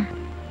ഇഷ്ടമാണ്.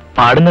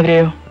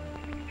 പാടുന്നവരെയോ?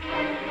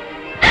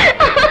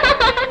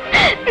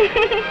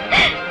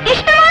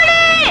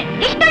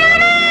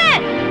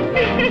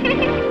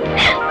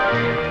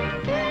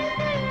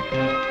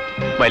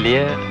 വലിയ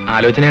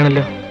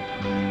ആലോചനയാണല്ലോ.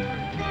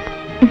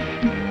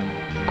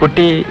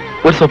 കുട്ടി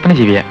ഒരു സ്വപ്ന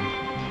ജീവിയാ.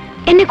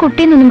 എന്നെ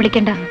കുട്ടിയെന്നൊന്നും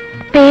വിളിക്കണ്ട,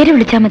 പേര്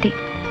വിളിച്ചാ മതി.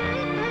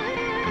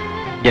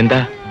 എന്താ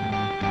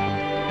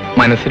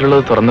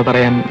മനസ്സിലുള്ളത് തുറന്നു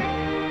പറയാൻ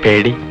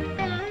പേടി?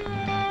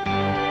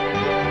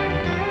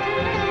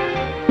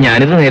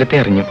 ഞാനിത് നേരത്തെ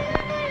അറിഞ്ഞു.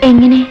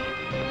 എങ്ങനെ?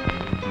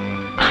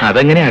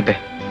 അതെങ്ങനെയാട്ടെ.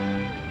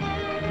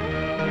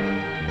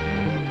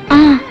 ആ,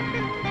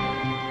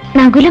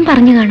 നകുലം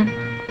പറഞ്ഞു കാണും.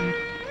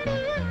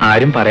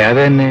 ആരും പറയാതെ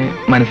തന്നെ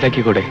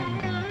മനസ്സിലാക്കിക്കൂടെ?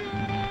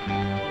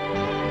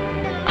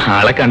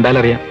 ആളെ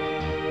കണ്ടാലറിയാം.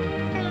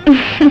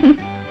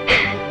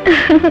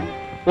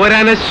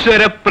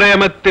 ഒരനശ്വര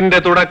പ്രേമത്തിന്റെ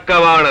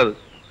തുടക്കമാണത്.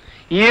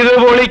 ഇത്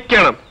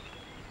പൊളിക്കണം.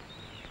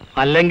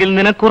 അല്ലെങ്കിൽ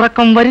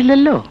നിനക്കുറക്കം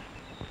വരില്ലല്ലോ.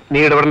 നീ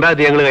ഇടപെടേണ്ട,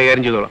 അത് ഞങ്ങൾ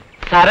കൈകാര്യം ചെയ്തോളാം.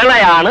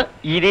 സരളയാണ്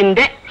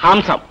ഇതിന്റെ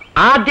ഹംസം.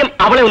 ആദ്യം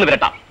അവളെ ഒന്ന്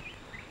വിരട്ടാം.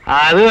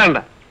 അത് വേണ്ട,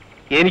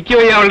 എനിക്ക്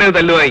പോയി അവളുടെ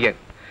തല്ലു വാങ്ങിക്കാൻ.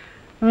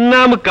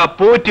 നമുക്ക് ആ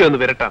പോറ്റി ഒന്ന്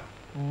വിരട്ടാം.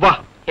 വാ.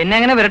 എന്നെ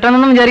അങ്ങനെ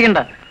വിരട്ടാനൊന്നും വിചാരിക്കണ്ട,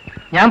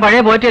 ഞാൻ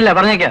പഴയ പോറ്റിയല്ല,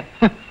 പറഞ്ഞേക്കാം.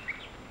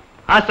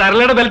 ആ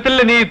സരളയുടെ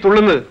ബലത്തിലല്ലേ നീ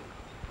തുള്ളുന്നത്?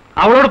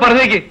 അവളോട്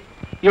പറഞ്ഞേക്ക്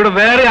ഇവിടെ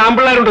വേറെ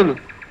ആമ്പിള്ളേരുണ്ടെന്ന്.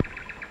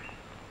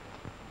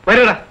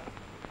 വരടാ,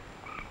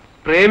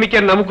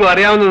 പ്രേമിക്കാൻ നമുക്കും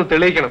അറിയാവുന്ന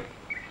തെളിയിക്കണം.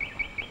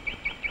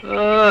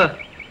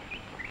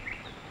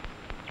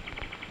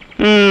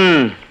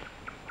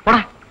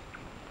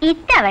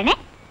 ഇത്തവണ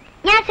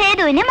ഞാൻ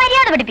സേതുവിനെ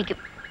മര്യാദ പഠിപ്പിക്കും.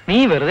 നീ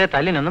വെറുതെ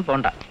തല്ലിനൊന്നും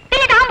പോണ്ട.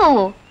 പിന്നെ താൻ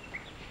പോവോ?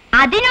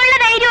 അതിനുള്ള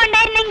ധൈര്യം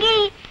ഉണ്ടായിരുന്നെങ്കിൽ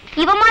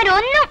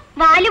ഇവന്മാരൊന്നും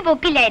വാലു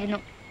പൊക്കില്ലായിരുന്നു.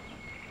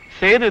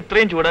 സേതു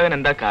ഇത്രയും ചൂടാകാൻ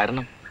എന്താ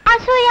കാരണം?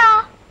 അസൂയ.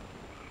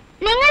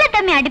 നിങ്ങളെ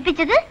തമ്മി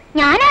അടുപ്പിച്ചത്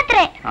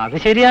ഞാനാത്രേ. അത്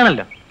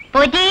ശരിയാണല്ലോ.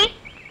 പോറ്റി,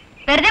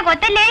 വെറുതെ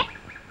കൊത്തല്ലേ.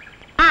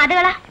 ആ, അത്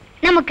കള.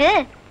 നമുക്ക്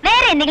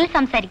വേറെ എന്തെങ്കിലും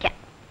സംസാരിക്കാം.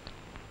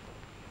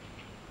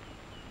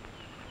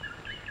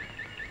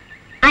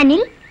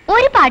 അനിൽ,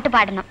 ഒരു പാട്ട്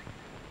പാടണം.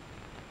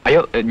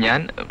 അയ്യോ, ഞാൻ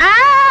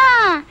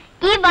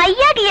ഈ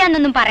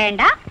വയ്യാകിയാന്നൊന്നും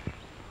പറയണ്ട.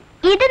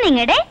 ഇത്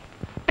നിങ്ങളുടെ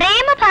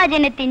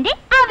പ്രേമഭാജനത്തിന്റെ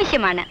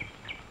ആവശ്യമാണ്.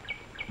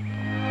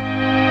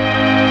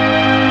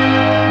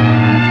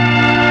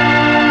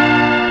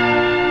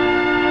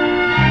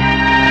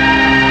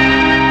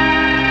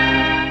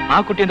 ആ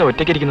കുട്ടി എന്താ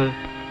ഒറ്റയ്ക്കിരിക്കുന്നത്?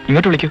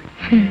 ഇങ്ങോട്ട് വിളിക്കൂ.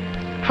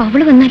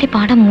 അവള് വന്നാലേ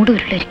പാടാൻ മൂട്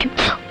വരുള്ളായിരിക്കും.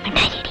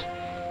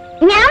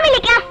 ഞാൻ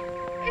വിളിക്കാം.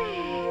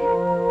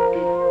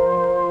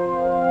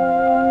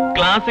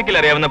 ക്ലാസിക്കൽ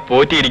അറിയാവുന്ന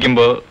പോറ്റി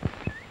ഇരിക്കുമ്പോ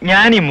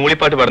ഞാൻ ഈ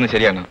മൂളിപ്പാട്ട് പാടുന്നത്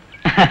ശരിയാണോ?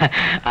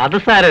 അത്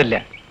സാരമില്ല,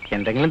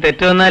 എന്തെങ്കിലും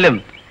തെറ്റ് വന്നാലും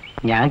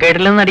ഞാൻ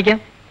കേട്ടില്ലെന്ന് നടിക്കാം.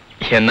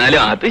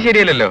 എന്നാലും അത്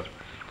ശരിയല്ലല്ലോ.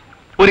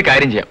 ഒരു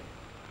കാര്യം ചെയ്യാം,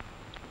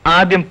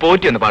 ആദ്യം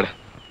പോറ്റി ഒന്ന് പാട്.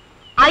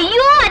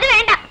 അയ്യോ, അത്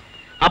വേണ്ട.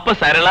 അപ്പൊ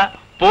സരള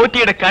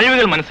പോറ്റിയുടെ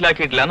കഴിവുകൾ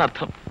മനസ്സിലാക്കിയിട്ടില്ല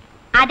എന്നർത്ഥം.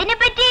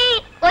 അതിനെപ്പറ്റി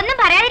ഒന്നും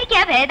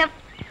പറയാതിരിക്കാ ഭേദം.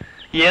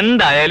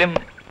 എന്തായാലും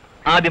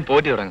ആദ്യം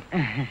പോറ്റി തുടങ്ങും.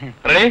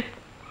 റെഡി?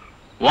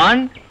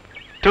 1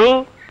 2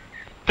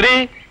 3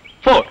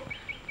 4.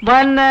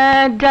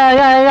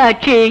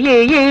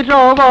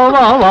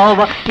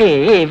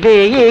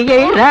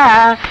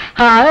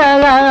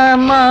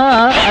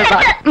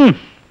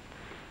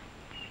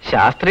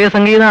 ശാസ്ത്രീയ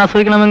സംഗീതം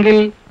ആസ്വദിക്കണമെങ്കിൽ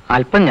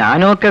അല്പം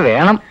ജ്ഞാനവും ഒക്കെ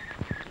വേണം.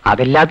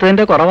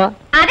 അതില്ലാത്തതിന്റെ കുറവാ.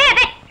 അതെ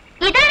അതെ,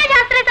 ഇതാണ്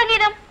ശാസ്ത്രീയ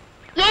സംഗീതം.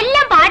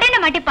 എല്ലാം പാടേണ്ട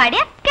മട്ടി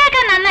പാടിയ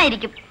കേൾക്കാൻ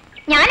നന്നായിരിക്കും.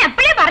 ഞാൻ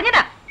അപ്പോഴേ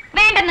പറഞ്ഞതാ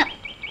വേണ്ടെന്ന്.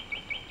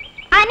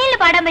 അനിൽ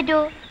പാടാൻ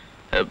പറ്റുമോ?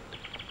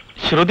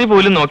 ശ്രുതി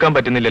പോലും നോക്കാൻ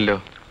പറ്റുന്നില്ലല്ലോ.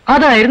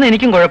 അതായിരുന്നു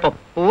എനിക്കും കുഴപ്പം.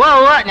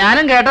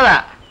 ഞാനും കേട്ടതാ.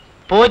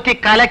 പോറ്റി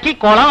കലക്കി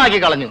കുളമാക്കി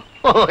കളഞ്ഞു.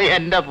 ഓ,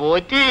 എന്റെ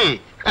പോറ്റി.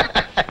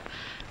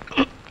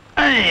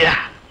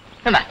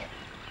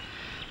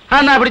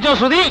 എന്നാ പിടിച്ചോ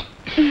ശ്രുതി.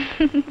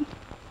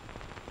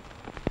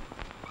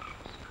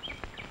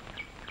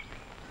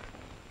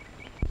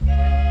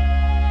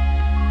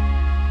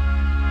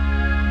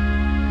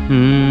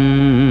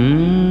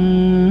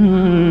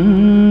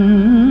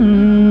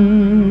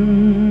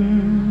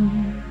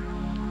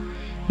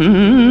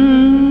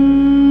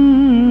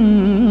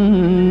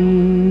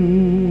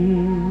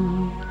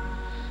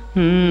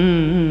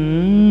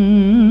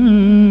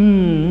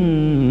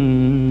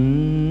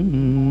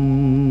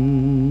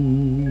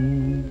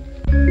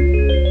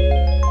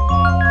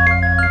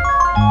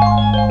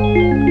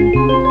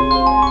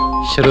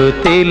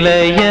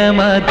 ശ്രുതിലയ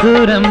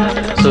മധുരം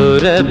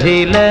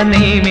സുരഭില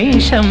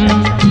നിമിഷം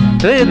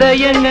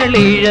ഹൃദയങ്ങൾ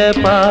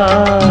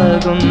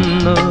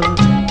ഇഴപാകുന്നു,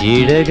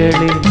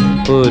 ഇഴകളിൽ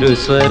ഒരു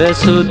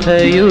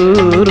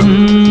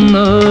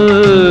സ്വരസുധയൂറുന്നു,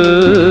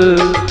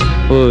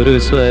 ഒരു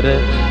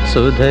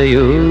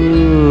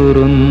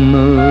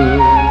സ്വരസുധയൂറുന്നു.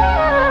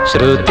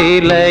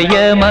 ശ്രുതിലയ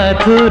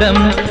മധുരം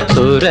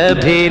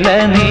സുരഭില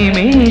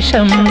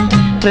നിമിഷം,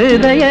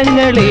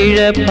 ഹൃദയങ്ങൾ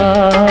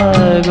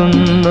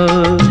ഇഴപാകുന്നു,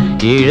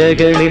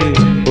 ഇഴകളിൽ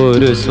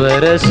ഒരു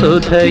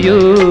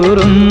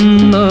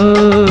സ്വരസുധയൂറുന്നു,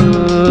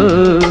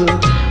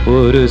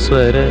 ഒരു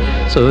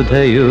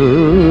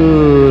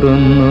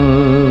സ്വരസുധയൂറുന്നു.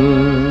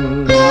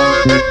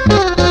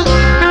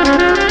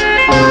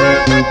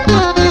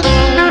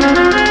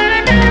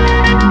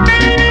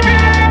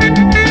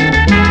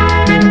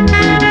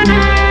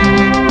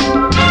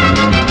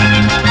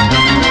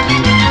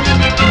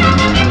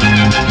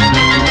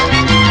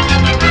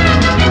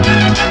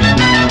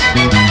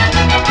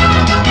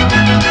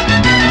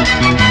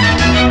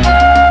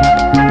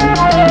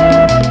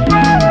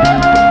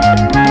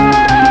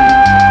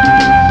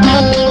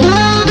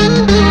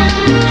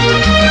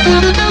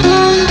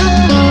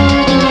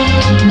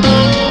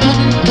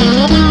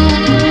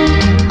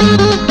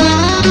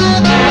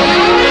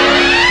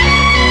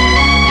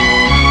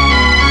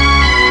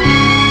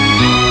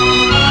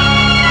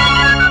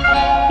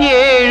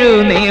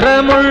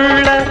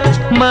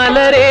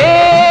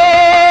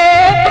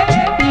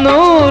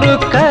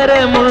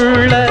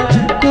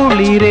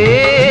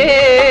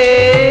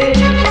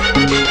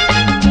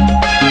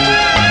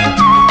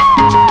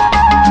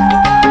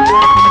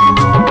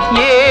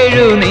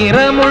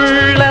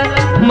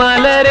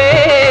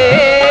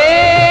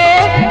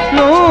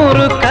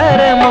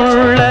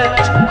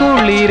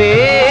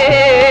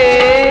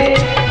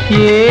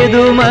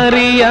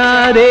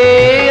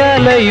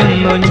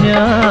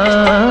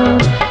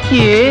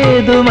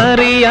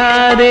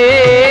 ഏതുമറിയാതെ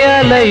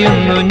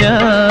അലയുന്നു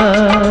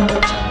ഞാൻ,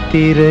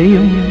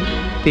 തിരയും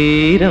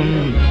തീരം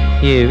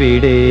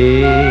എവിടെ?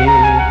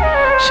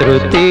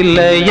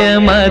 ശ്രുതിലയ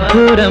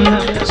മധുരം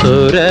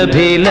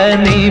സുരഭില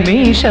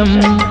നിമിഷം,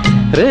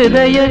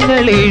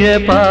 ഹൃദയങ്ങൾ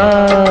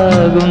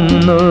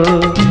ഇഴപാകുന്നു,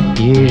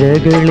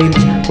 ഇഴകളിൽ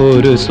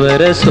ഒരു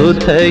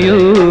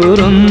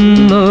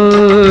സ്വരസുധയൂറുന്നു,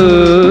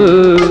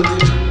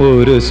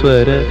 ഒരു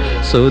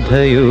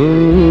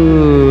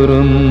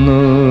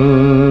സ്വരസുധയൂറുന്നു.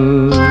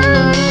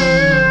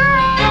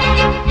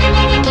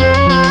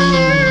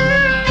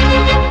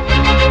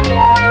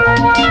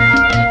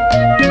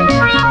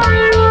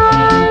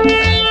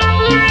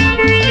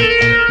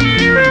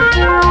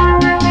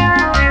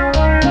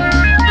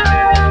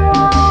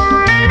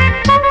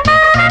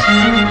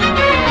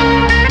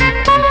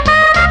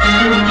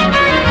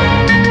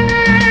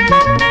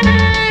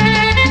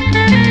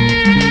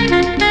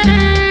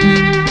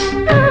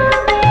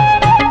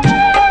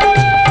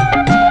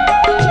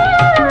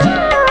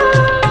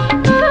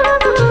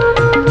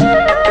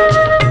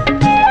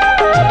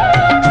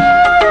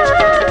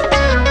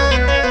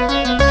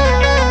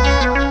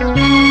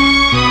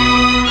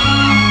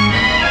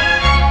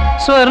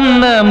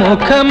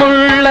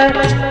 സ്വർണമുഖമുള്ള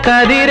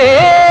കതിരേ,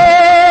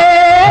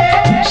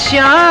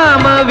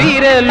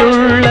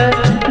 ശ്യാമവിരലുള്ള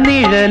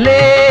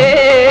നിഴലേ,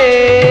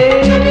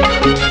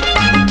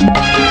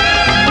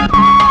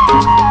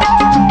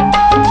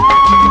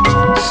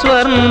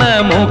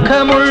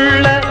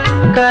 സ്വർണമുഖമുള്ള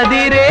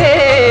കതിരേ,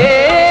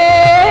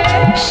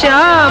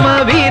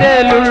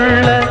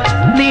 ശ്യാമവിരലുള്ള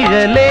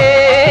നിഴലേ,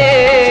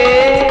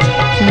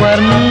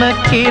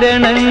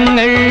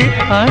 വർണ്ണക്കിരണങ്ങൾ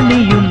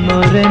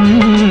അണിയുന്നൊരൻ,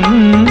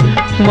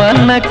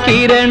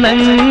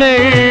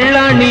 വർണ്ണക്കിരണങ്ങൾ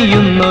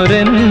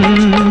അണിയുന്നൊരൻ,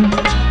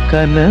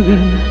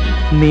 കനവിൻ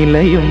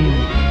നിലയും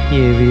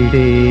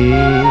എവിടെ?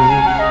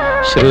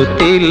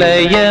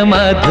 ശ്രുതിലയ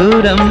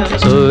മധുരം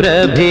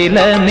സുരഭില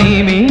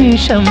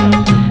നിമിഷം,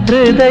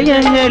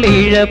 ഹൃദയങ്ങൾ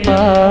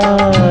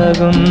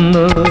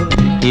ഇഴപാകുന്നു,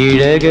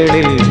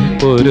 ഇഴകളിൽ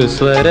ഒരു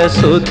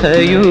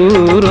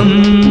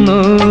സ്വരസുധയൂറുന്നു,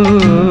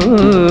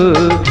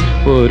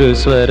 ഒരു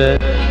സ്വരസുധയൂറുന്നു.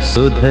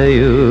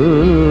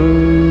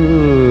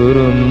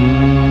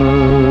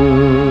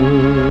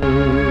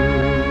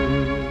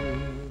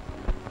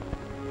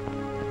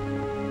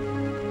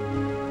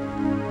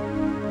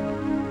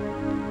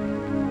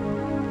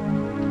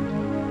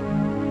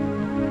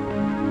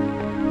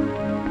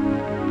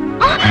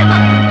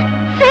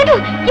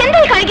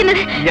 എന്തായി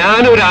കാണിക്കുന്നത്?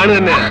 ഞാനൊരാണ്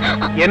തന്നെ,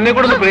 എന്നെ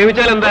കൂടെ ഒന്ന്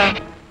പ്രേമിച്ചാൽ എന്താ?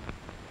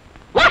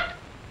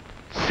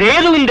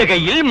 സേതുവിന്റെ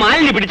കയ്യിൽ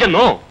മാലിന്യ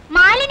പിടിച്ചെന്നോ?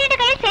 മാലിന്യയുടെ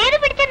കയ്യിൽ Sethu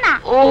പിടിച്ചെന്നാ?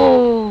 Oh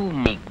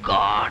my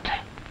God,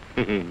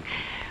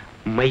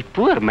 my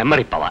poor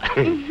memory power.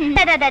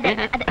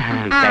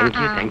 Thank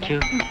you, thank you.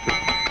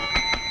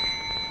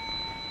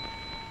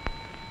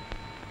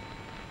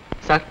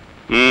 Sir,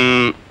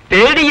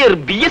 third year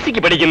BSc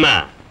പഠിക്കുന്ന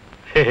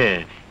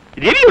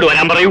രവിയോട്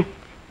വരാൻ പറയൂ.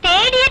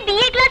 തേർഡ് ഇയർ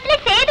BA ക്ലാസ്സിലെ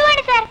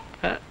സേതുവാണ് sir.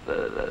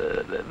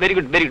 Very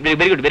good, very good,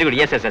 very good, very good.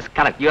 Yes yes yes,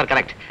 correct, you are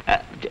correct.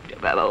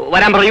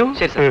 വരാൻ പറയൂ.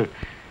 ശരി sir.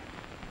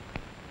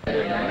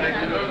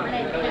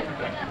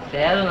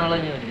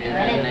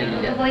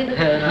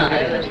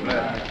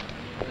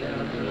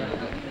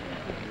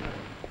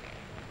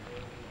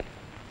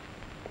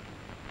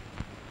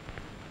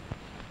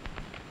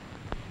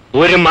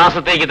 1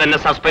 മാസത്തേക്ക് തന്നെ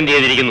suspend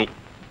ചെയ്തിരിക്കുന്നു.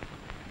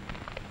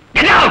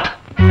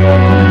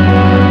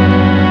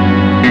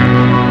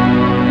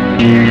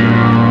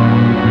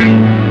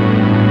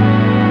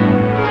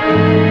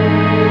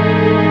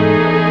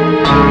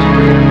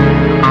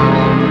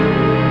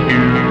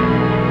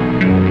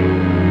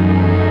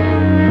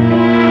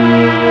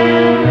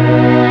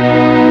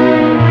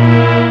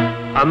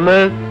 അന്ന്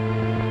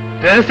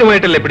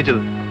രഹസ്യമായിട്ടല്ലേ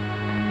പിടിച്ചത്,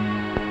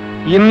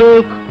 ഇന്ന്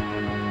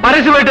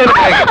പരസ്യമായിട്ട്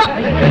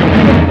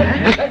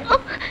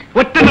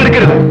ഒറ്റ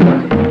നടക്കരുത്.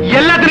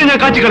 എല്ലാത്തിനും ഞാൻ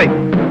കാച്ചിക്കളെ.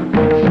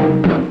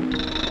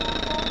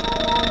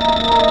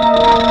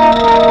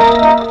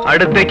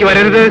 അടുത്തേക്ക്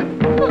വരരുത്.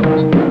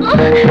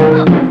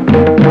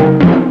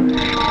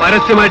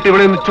 പരസ്യമായിട്ട്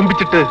ഇവിടെ നിന്ന്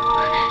ചുംബിച്ചിട്ട്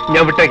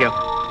ഞാൻ വിട്ടേക്കാം.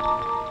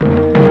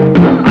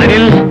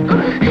 അനിൽ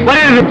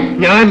വരരുത്.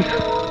 ഞാൻ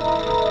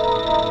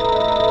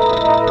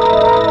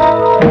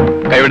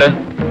കൈവിട്.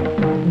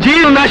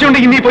 ജീവൻ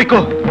നാശമുണ്ടെങ്കിൽ നീ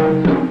പോയിക്കോ.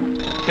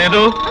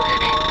 സേതു,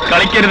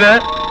 കളിക്കരുത്.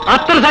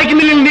 അത്ര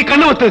സഹിക്കുന്നില്ലെങ്കിൽ നീ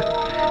കണ്ണുവത്ത്.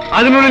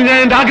 അതിനുള്ളിൽ ഞാൻ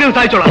എന്റെ ആഗ്രഹം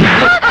സഹായിച്ചോളാം.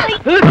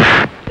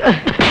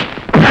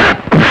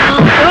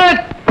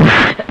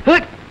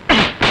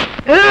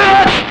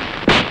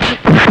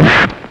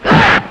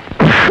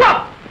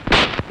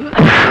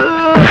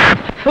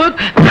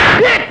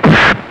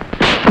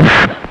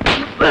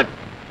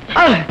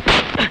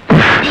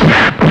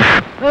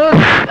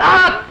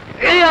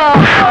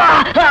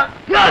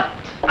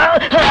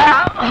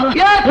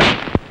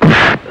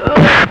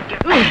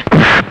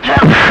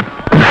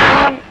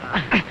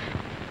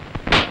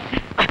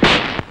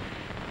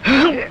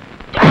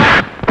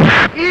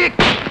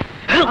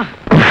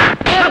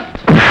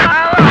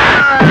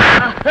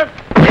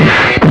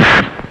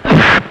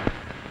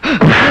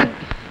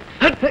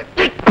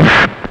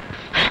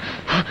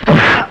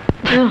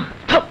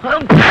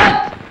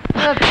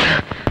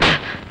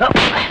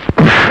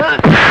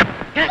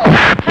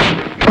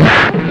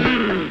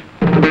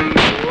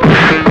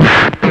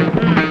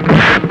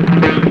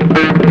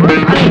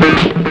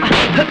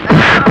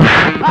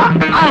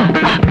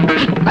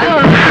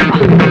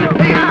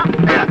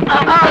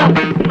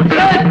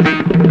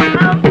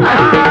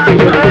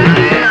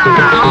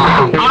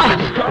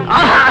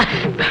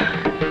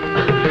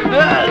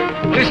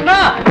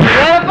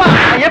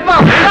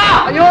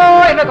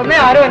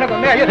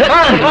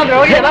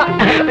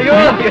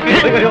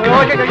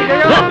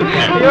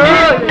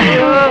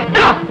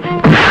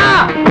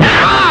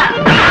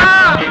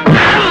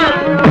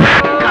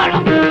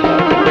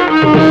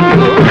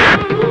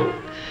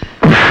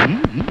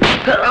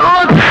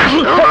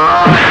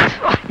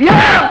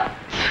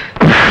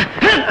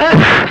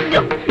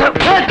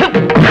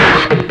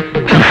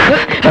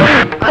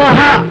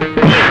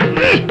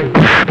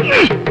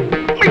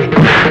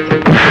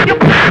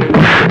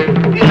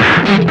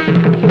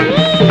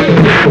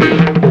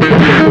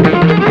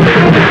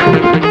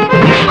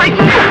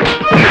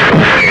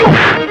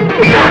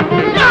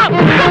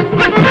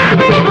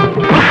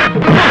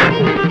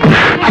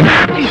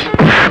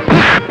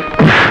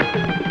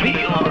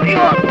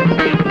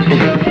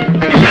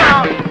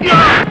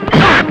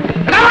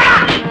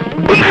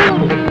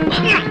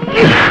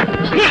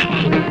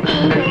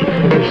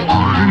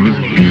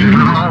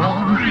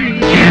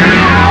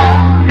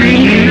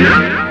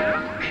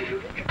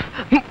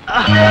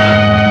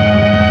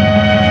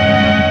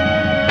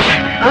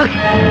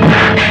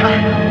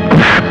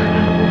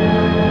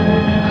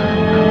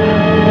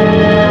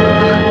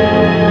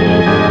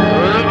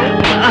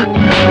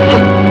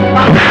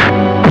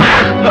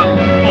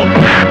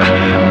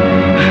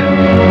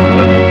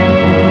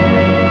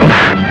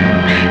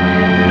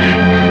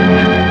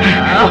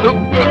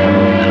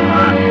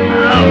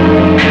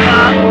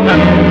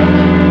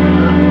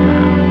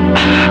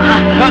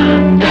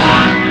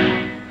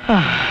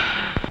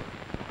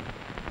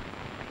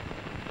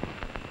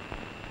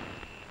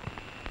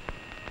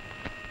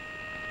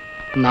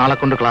 നാളെ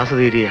കൊണ്ട് ക്ലാസ്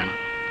തീരുകയാണ്.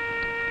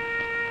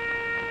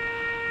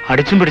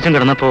 അടിച്ചും പിടിച്ചും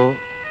കിടന്നപ്പോ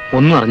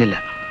ഒന്നും അറിഞ്ഞില്ല.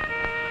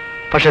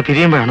 പക്ഷെ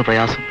പിരിയുമ്പോഴാണ്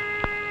പ്രയാസം.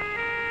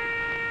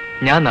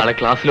 ഞാൻ നാളെ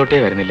ക്ലാസ്സിലോട്ടേ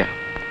വരുന്നില്ല.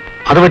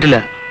 അത് പറ്റില്ല.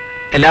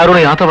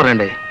 എല്ലാവരോടും യാത്ര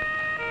പറയണ്ടേ?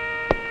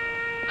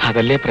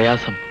 അതല്ലേ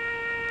പ്രയാസം.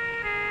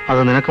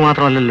 അത് നിനക്ക്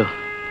മാത്രമല്ലല്ലോ.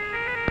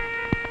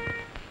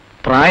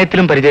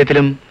 പ്രായത്തിലും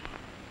പരിചയത്തിലും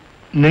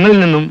നിങ്ങളിൽ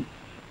നിന്നും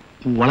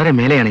വളരെ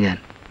മേലെയാണ് ഞാൻ.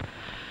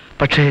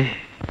 പക്ഷേ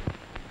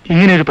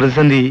ഇങ്ങനെയൊരു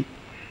പ്രതിസന്ധി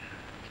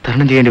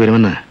തരണം ചെയ്യേണ്ടി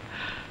വരുമെന്ന്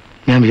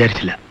ഞാൻ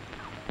വിചാരിച്ചില്ല.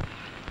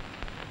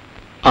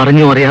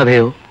 അറിഞ്ഞോ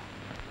അറിയാതെയോ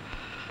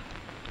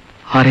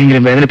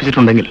ആരെങ്കിലും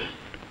വേദനിപ്പിച്ചിട്ടുണ്ടെങ്കിൽ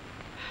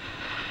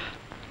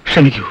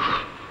ക്ഷമിക്കൂ.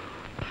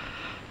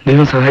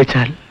 ദൈവം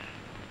സഹായിച്ചാൽ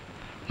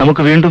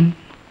നമുക്ക് വീണ്ടും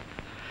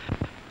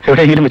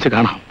എവിടെയെങ്കിലും വെച്ച്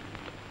കാണാം.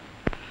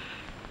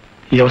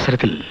 ഈ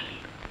അവസരത്തിൽ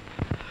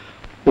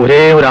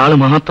ഒരേ ഒരാൾ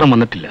മാത്രം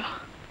വന്നിട്ടില്ല.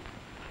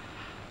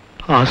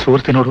 ആ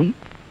സുഹൃത്തിനോടും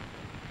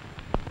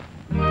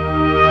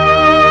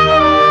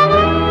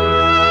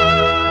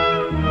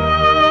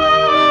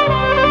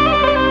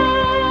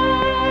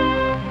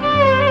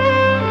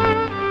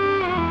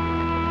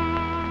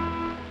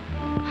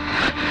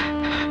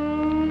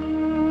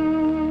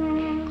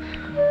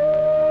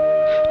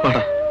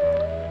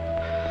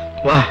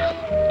വാ.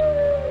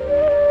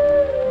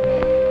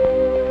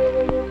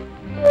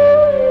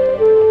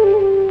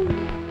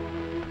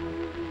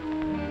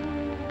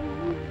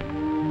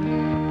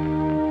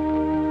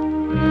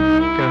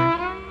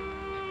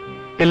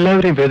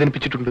 എല്ലാവരെയും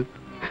വേദനിപ്പിച്ചിട്ടുണ്ട്,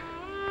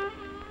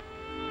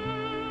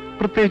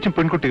 പ്രത്യേകിച്ചും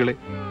പെൺകുട്ടികളെ.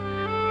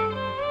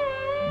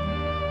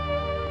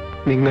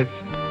 നിങ്ങൾ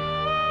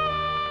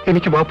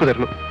എനിക്ക് മാപ്പ്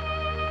തരണം.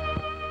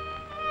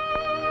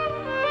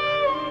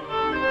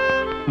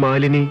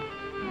 മാലിനി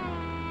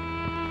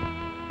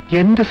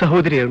എന്റെ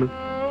സഹോദരിയാണ്.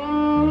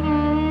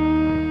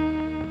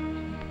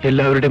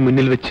 എല്ലാവരുടെ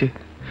മുന്നിൽ വെച്ച്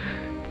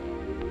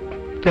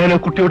ഞാൻ ആ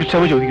കുട്ടിയോട്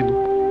ക്ഷമ ചോദിക്കുന്നു.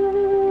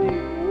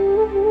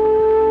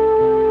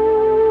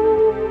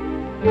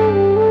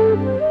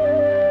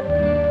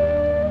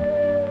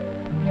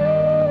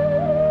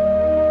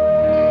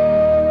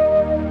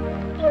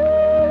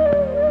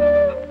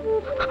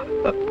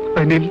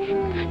 അനിൽ,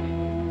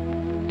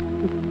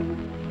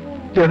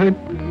 ഞാൻ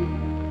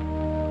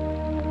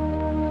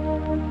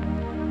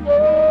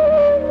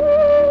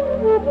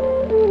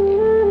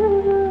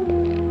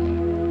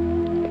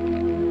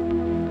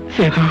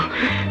സേതു,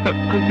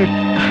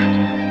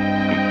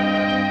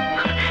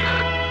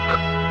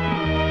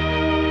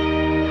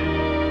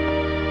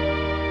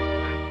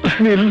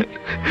 അനിൽ,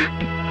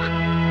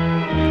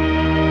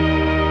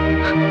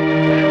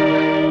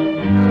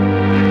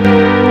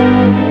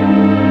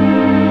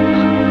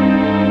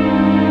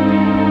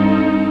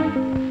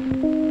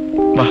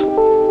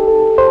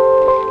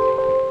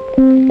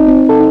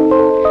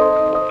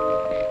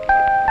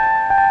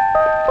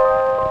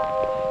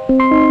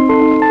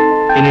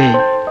 ഇനി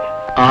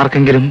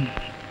ആർക്കെങ്കിലും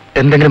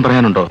എന്തെങ്കിലും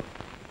പറയാനുണ്ടോ?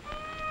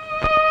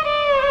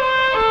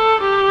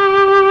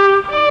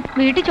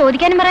 വീട്ടിൽ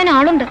ചോദിക്കാനും പറയാൻ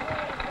ആളുണ്ട്.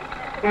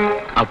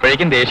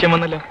 അപ്പോഴേക്കും ദേഷ്യം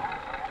വന്നല്ലോ.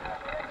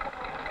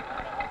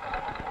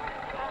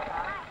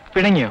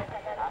 പിണങ്ങിയോ?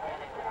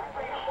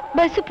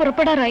 ബസ്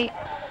പുറപ്പെടാറായി.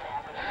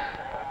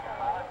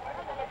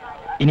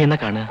 ഇനി എന്നാ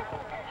കാണുക?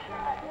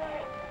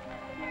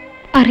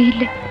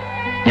 അറിയില്ല.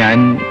 ഞാൻ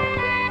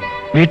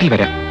വീട്ടിൽ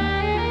വരാം.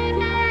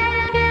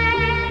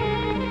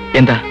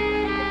 എന്താ,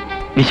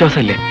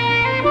 വിശ്വാസമില്ലേ?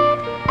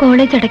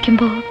 കോളേജ്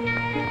അടയ്ക്കുമ്പോ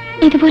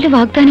ഇതുപോലെ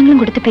വാഗ്ദാനങ്ങളും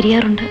കൊടുത്ത്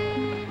പിരിയാറുണ്ട്.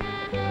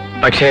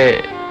 പക്ഷേ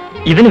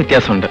ഇതിന്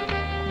വ്യത്യാസമുണ്ട്.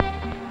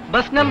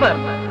 Bus number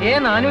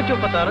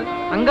A436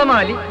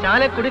 Angamaly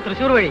Chalakudy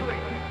Thrissur വഴി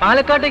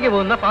പാലക്കാട്ടേക്ക്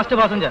പോകുന്ന ഫാസ്റ്റ്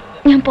പാസഞ്ചർ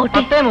ഞാൻ പോട്ടെ.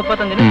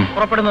 10:35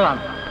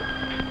 പുറപ്പെടുന്നതാണ്.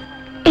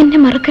 എന്നെ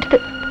മറക്കരുത്.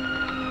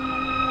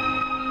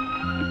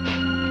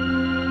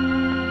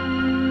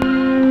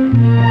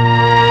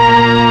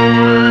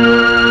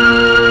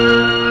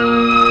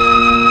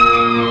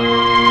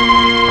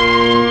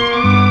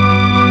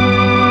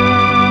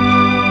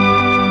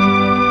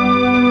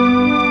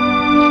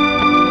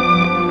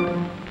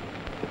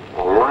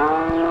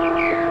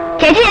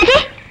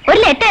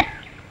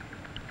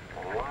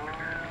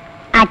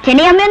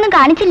 അച്ഛനെയും അമ്മയൊന്നും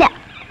കാണിച്ചില്ല.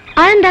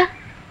 അതെന്താ?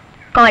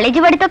 കോളേജ്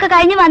പഠിത്തമൊക്കെ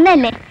കഴിഞ്ഞ്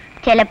വന്നല്ലേ,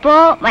 ചിലപ്പോ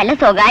വല്ല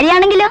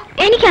സ്വകാര്യാണെങ്കിലോ.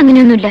 എനിക്ക്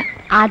അങ്ങനെയൊന്നുമില്ല.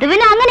 അത്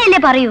പിന്നെ അങ്ങനെയല്ലേ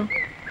പറയൂ.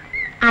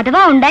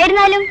 അഥവാ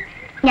ഉണ്ടായിരുന്നാലും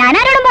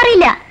ഞാനാരോടും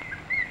പറയില്ല.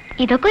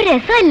 ഇതൊക്കെ ഒരു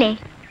രസമല്ലേ.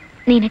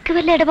 നിനക്ക്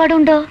വല്ല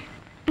ഇടപാടുണ്ടോ?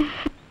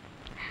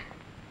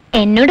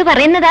 എന്നോട്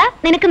പറയുന്നതാ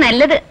നിനക്ക്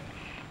നല്ലത്.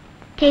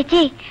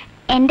 ചേച്ചി,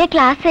 എന്റെ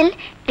ക്ലാസ്സിൽ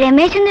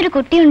രമേശ് എന്നൊരു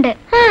കുട്ടിയുണ്ട്.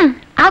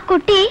 ആ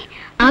കുട്ടി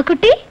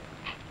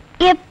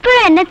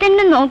എപ്പോഴും എന്നെ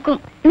തന്നെ നോക്കും.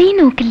 നീ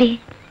നോക്കില്ലേ?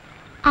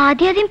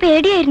 ആദ്യം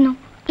പേടിയായിരുന്നു,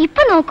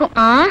 ഇപ്പൊ നോക്കും.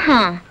 ആഹാ,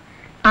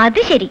 അത്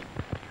ശരി.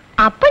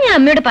 അപ്പൊ ഞാൻ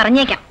അമ്മയോട്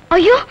പറഞ്ഞേക്കാം.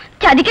 അയ്യോ,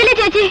 ചതിക്കല്ലേ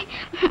ചേച്ചി.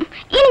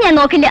 ഇനി ഞാൻ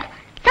നോക്കില്ല,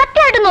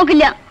 സത്യമായിട്ട്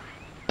നോക്കില്ല.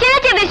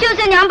 ചേച്ചി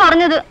വിശ്വസിച്ച ഞാൻ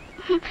പറഞ്ഞത്.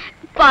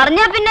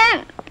 പറഞ്ഞാ പിന്നെ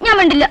ഞാൻ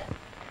വേണ്ടില്ല.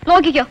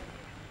 നോക്കിക്കോ.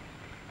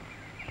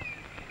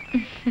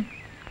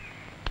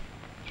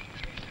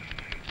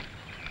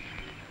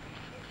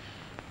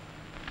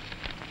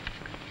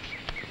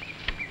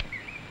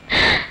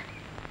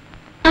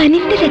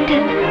 അനിന്റെ ലെറ്റർ.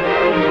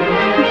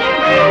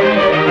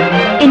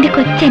 എന്റെ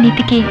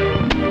കൊച്ചനിയത്തിക്ക്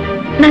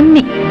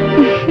നന്ദി.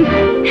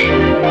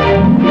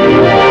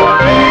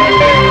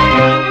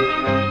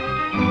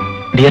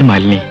 ഡിയർ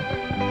മാലിനി,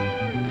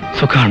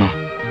 സുഖാണോ?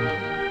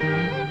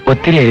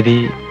 ഒത്തിരി എഴുതി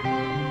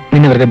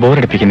നിന്നെ വെറുതെ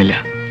ബോറടിപ്പിക്കുന്നില്ല.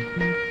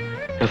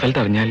 റിസൾട്ട്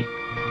അറിഞ്ഞാൽ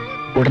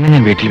ഉടനെ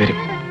ഞാൻ വീട്ടിൽ വരും.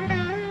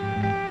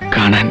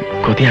 കാണാൻ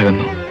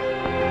കൊതിയാകുന്നു.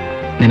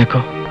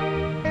 നിനക്കോ?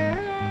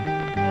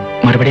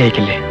 മറുപടി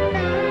അയക്കില്ലേ?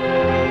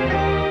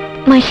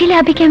 മഷി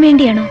ലാഭിക്കാൻ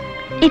വേണ്ടിയാണോ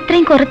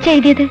ഇത്രയും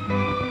കുറച്ചെഴുതിയത്?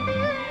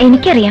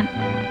 എനിക്കറിയാം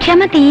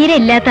ക്ഷമ തീരെ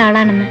ഇല്ലാത്ത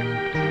ആളാണെന്ന്.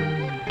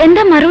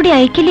 എന്താ മറുപടി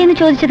അയക്കില്ലേ എന്ന്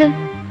ചോദിച്ചത്?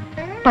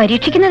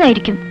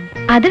 പരീക്ഷിക്കുന്നതായിരിക്കും.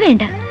 അത്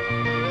വേണ്ട.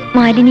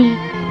 മാലിനി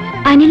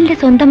അനിലിന്റെ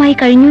സ്വന്തമായി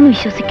കഴിഞ്ഞു എന്ന്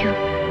വിശ്വസിക്കൂ.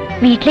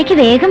 വീട്ടിലേക്ക്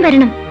വേഗം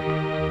വരണം.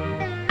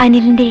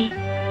 അനിലിന്റെ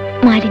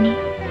മാലിനി.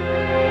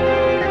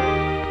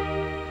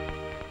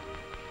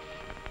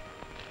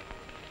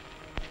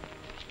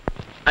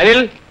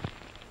 അനിൽ,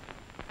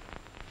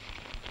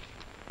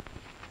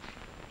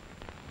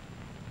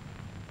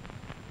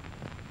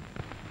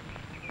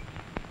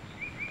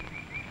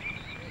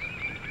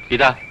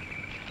 ഇതാ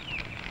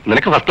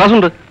നിനക്ക് ഫസ്റ്റ് ക്ലാസ്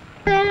ഉണ്ട്.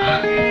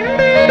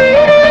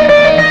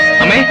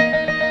 അമ്മേ,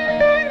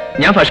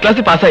 ഞാൻ ഫസ്റ്റ്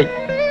ക്ലാസ്സിൽ പാസ്സായി.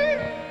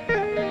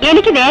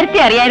 എനിക്ക് നേരത്തെ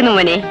അറിയായിരുന്നു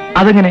മോനെ.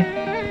 അതെങ്ങനെ?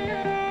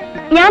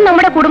 ഞാൻ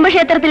നമ്മുടെ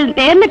കുടുംബക്ഷേത്രത്തിൽ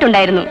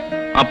നേർന്നിട്ടുണ്ടായിരുന്നു.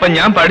 അപ്പൊ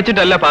ഞാൻ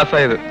പഠിച്ചിട്ടല്ല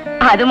പാസ്സായത്.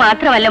 അത്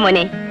മാത്രമല്ല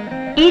മോനെ,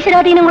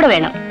 ഈശ്വരാധീനം കൂടെ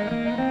വേണം.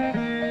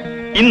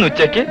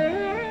 ഇന്നുച്ചയ്ക്ക്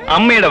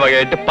അമ്മയുടെ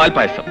വകയായിട്ട്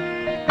പാൽപ്പായസം.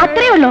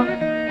 അത്രേ ഉള്ളൂ?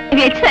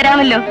 വെച്ച്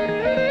തരാമല്ലോ.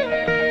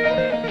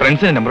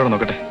 ഫ്രണ്ട്സിന്റെ നമ്പറോട്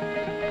നോക്കട്ടെ.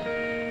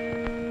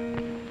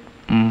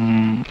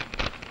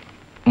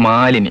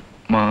 മാലിനി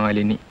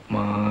മാലിനി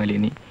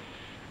മാലിനി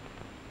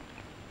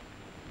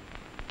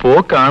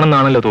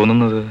പോക്കാണെന്നാണല്ലോ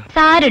തോന്നുന്നത്.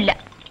 സാരില്ല,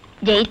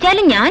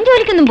 ജയിച്ചാലും ഞാൻ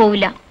ജോലിക്കൊന്നും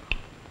പോവില്ല.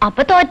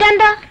 അപ്പൊ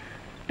തോറ്റാന്താ?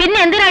 പിന്നെ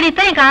എന്തിനാണ്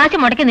ഇത്രയും കാശ്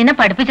മുടക്കി നിന്നെ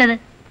പഠിപ്പിച്ചത്?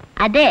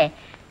 അതെ,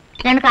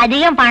 നിനക്ക്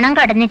അധികം പണം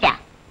കടന്നിട്ടാ.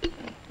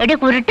 എടി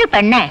കുരുട്ടി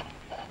പെണ്ണേ,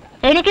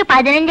 എനിക്ക്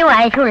 15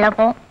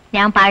 വയസ്സുള്ളപ്പോ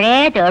ഞാൻ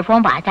പഴയ തേർഡ്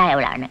ഫോം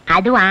പാസ്സായവളാണ്.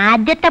 അതും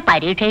ആദ്യത്തെ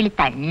പരീക്ഷയിൽ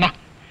തന്നെ.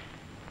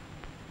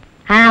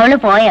 അവള്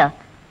പോയോ?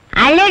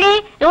 അല്ലടി,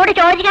 ഇവിടെ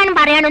ചോദിക്കാനും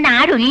പറയാനൊന്നും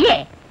ആരുമില്ലേ?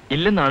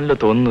 ഇല്ലെന്നാണല്ലോ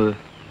തോന്നുന്നത്.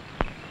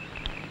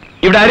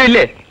 ഇവിടെ ആരും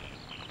ഇല്ലേ?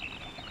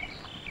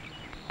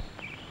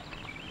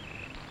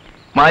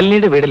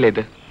 മാലിനിയുടെ വീടല്ലേ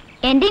ഇത്?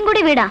 എന്റെയും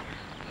കൂടി വീടാ.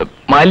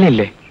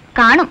 മാലിനിയല്ലേ?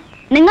 കാണും.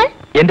 നിങ്ങൾ?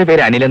 എന്റെ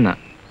പേര് അനിലെന്നാ.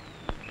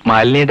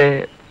 മാലിനിയുടെ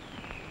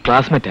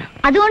ക്ലാസ്മേറ്റാ.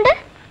 അതുകൊണ്ട്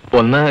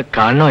ഒന്ന്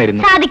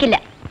കാണണമായിരുന്നു. സാധിക്കില്ല.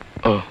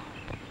 ഓ,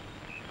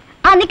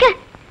 നിക്ക്,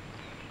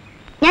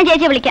 ഞാൻ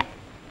ചേച്ചിയെ വിളിക്കാം.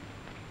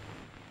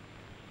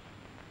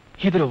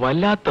 ഇതൊരു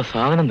വല്ലാത്ത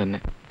സാധനം തന്നെ.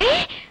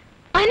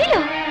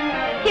 അനിലോ?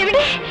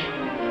 എവിടെ?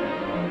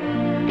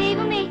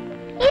 ദൈവമേ,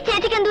 ഈ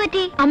ചേച്ചിക്ക് എന്തു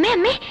പറ്റി?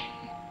 അമ്മേ,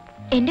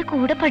 എന്റെ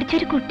കൂടെ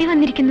പഠിച്ചൊരു കുട്ടി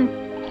വന്നിരിക്കുന്നു.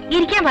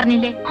 ഇരിക്കാൻ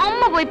പറഞ്ഞില്ലേ?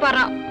 അമ്മ പോയി പറ.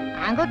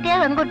 ആൺകുട്ടിയാ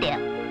പെൺകുട്ടിയാ?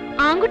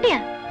 ആൺകുട്ടിയാ.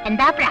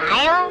 എന്താ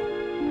പ്രായോ?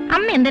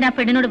 അമ്മ എന്തിനാ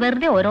പെണ്ണിനോട്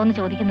വെറുതെ ഓരോന്ന്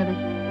ചോദിക്കുന്നത്?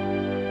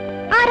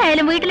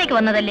 ആരായാലും വീട്ടിലേക്ക്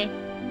വന്നതല്ലേ.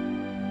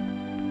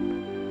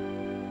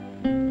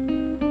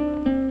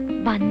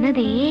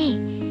 വന്നതേ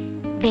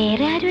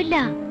വേറെ ആരുമല്ല,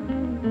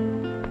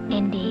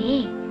 എന്റെ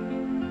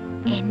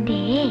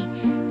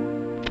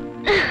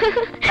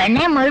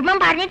പെണ്ണെ മുഴുവൻ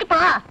പറഞ്ഞിട്ട് പോ.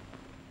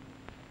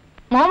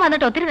 മോൻ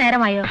വന്നിട്ട് ഒത്തിരി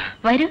നേരമായോ?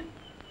 വരൂ,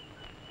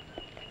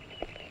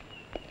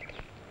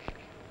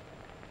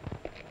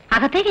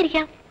 അകത്തേക്ക്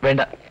ഇരിക്കാം.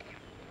 വേണ്ട,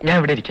 ഞാൻ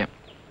ഇവിടെ ഇരിക്കാം.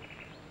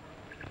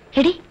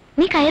 എടി,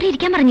 നീ കയറി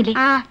ഇരിക്കാൻ പറഞ്ഞില്ലേ?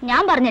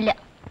 ഞാൻ പറഞ്ഞില്ല.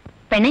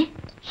 പെണ്ണെ,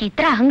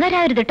 ഇത്ര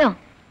അഹങ്കാരാവരുത് കേട്ടോ.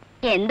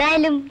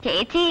 എന്തായാലും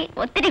ചേച്ചി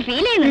ഒത്തിരി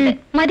ഫീൽ ചെയ്യുന്നുണ്ട്.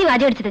 മതി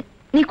വാചടിച്ചത്.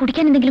 നീ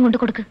കുടിക്കാൻ എന്തെങ്കിലും കൊണ്ടു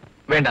കൊടുക്ക്.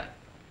 വേണ്ട,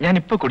 ഞാൻ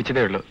ഇപ്പൊ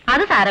കുടിച്ചതേ ഉള്ളൂ.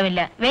 അത്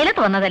സാരമില്ല,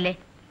 വെയിലത്ത് വന്നതല്ലേ.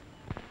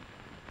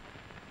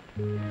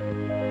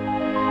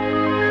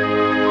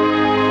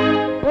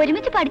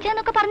 ഒരുമിച്ച്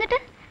പഠിച്ചാന്നൊക്കെ പറഞ്ഞിട്ട്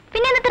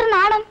പിന്നെ എന്നിത്ര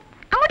നാണം.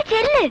 അങ്ങോട്ട്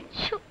ചെല്ല്.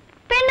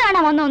 പെണ്ണ്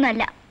കാണാൻ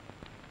വന്നൊന്നുമല്ല.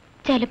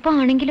 ചെലപ്പോ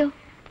ആണെങ്കിലോ?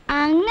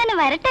 അങ്ങനെ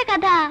വരട്ടെ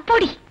കഥ.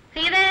 പൊടി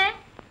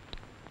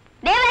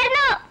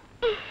വരുന്നു.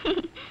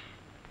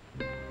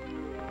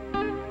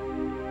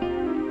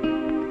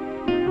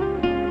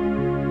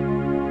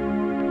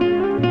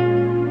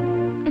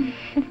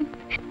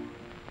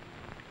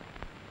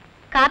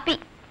 കാപ്പി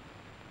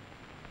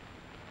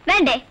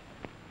വേണ്ടേ?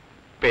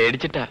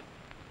 പേടിച്ചിട്ടാ.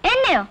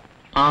 എന്നെയോ?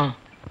 ആ,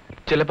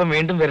 ചിലപ്പോ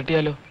വീണ്ടും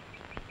വരട്ടിയാലോ?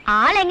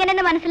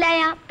 ആളെങ്ങനെന്ന്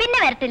മനസ്സിലായ പിന്നെ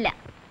വരട്ടില്ല.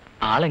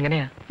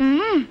 ആളെങ്ങനെയാ?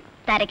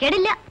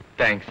 തരക്കേടില്ല.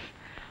 താങ്ക്സ്.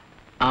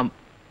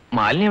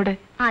 മാലിനി എവിടെ?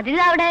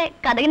 അതിവിടെ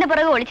കഥകിന്റെ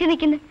പുറകെ ഒളിച്ചു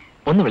നിൽക്കുന്നു.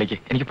 ഒന്ന് വിളിക്ക്,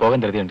 എനിക്ക്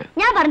പോകാൻ ധൃതിയുണ്ട്.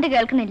 ഞാൻ പറഞ്ഞിട്ട്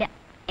കേൾക്കുന്നില്ല.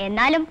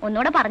 എന്നാലും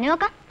ഒന്നുകൂടെ പറഞ്ഞു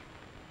നോക്കാം.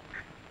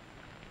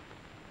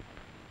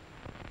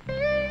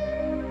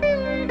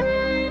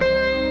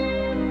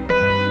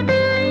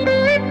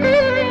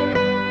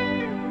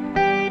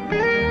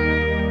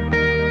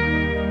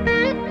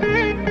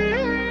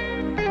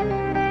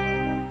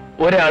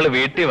 ഒരാള്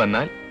വീട്ടിൽ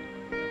വന്നാൽ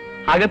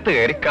അകത്ത്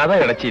കയറി കഥ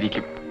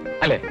അടച്ചിരിക്കും,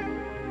 അല്ലെ?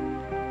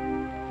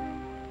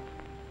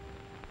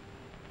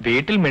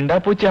 വീട്ടിൽ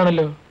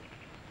മിണ്ടാപ്പൂച്ചയാണല്ലോ.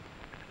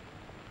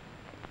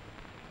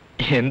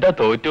 എന്താ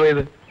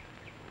തോറ്റുപോയത്?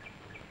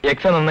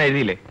 എക്സാം നന്നായി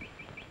എഴുതിയില്ലേ?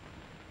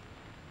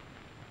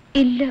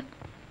 ഇല്ല.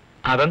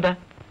 അതെന്താ?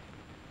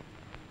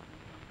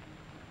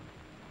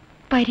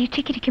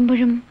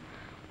 പരീക്ഷയ്ക്കിരിക്കുമ്പോഴും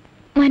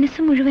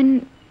മനസ്സ് മുഴുവൻ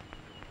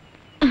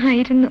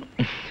ആയിരുന്നു.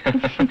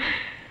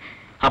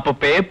 അപ്പൊ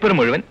പേപ്പർ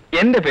മുഴുവൻ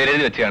എന്റെ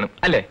പേരെഴുതി വെച്ച് കാണും,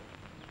 അല്ലേ?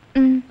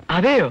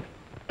 അതെയോ?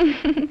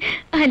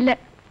 അല്ല,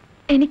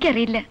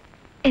 എനിക്കറിയില്ല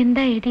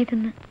എന്താ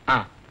എഴുതിയതെന്ന്.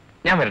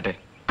 ഞാൻ വരട്ടെ.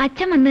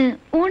 അച്ഛൻ വന്ന്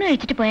ഊണ്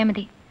കഴിച്ചിട്ട് പോയാ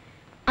മതി.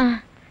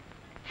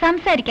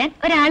 സംസാരിക്കാൻ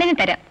ഒരാളിനെ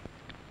തരാം.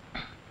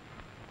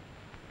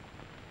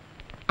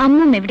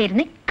 അമ്മൂമ്മ എവിടെ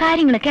ഇരുന്ന്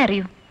കാര്യങ്ങളൊക്കെ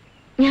അറിയൂ.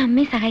 ഞാൻ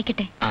അമ്മയെ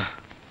സഹായിക്കട്ടെ.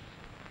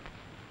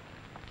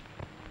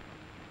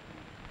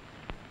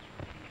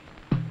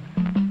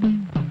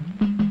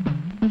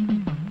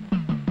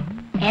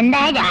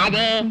 എന്താ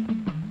രാധേ?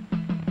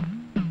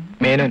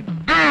 മേനോൻ.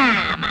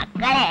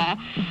 മക്കളെ,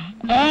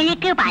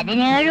 എനിക്ക്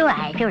 17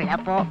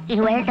 വയസ്സുള്ളപ്പോ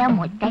ഇവളുടെ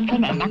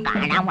മുത്തച്ഛൻ എന്നെ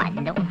കാണാൻ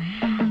വന്നു.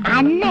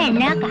 അന്ന്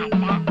എന്നെ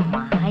കണ്ട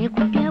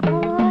മായക്കുട്ടിയെ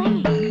പോയി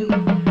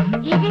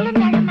ഇതിലും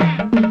നടന്ന.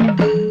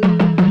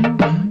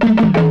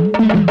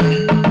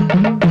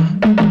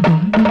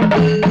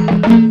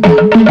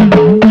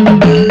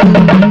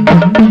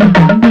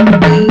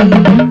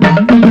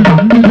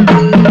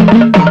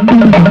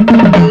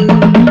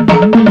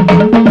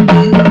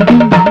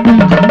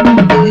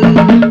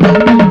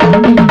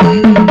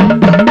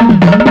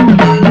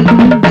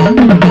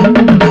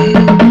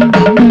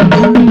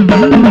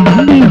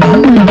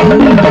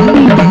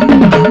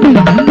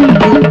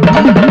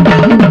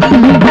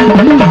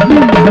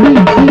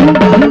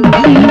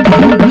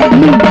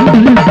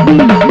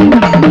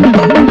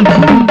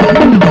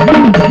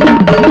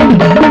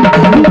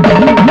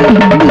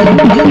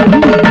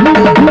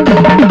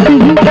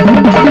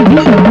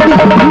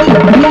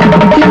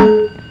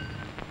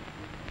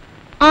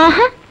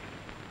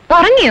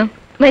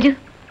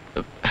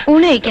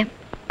 ഊണ് കഴിക്കാം.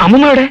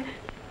 അമ്മൂമ്മയുടെ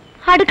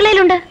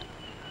അടുക്കളയിലുണ്ട്.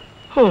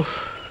 ഓ,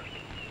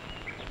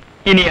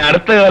 ഇനി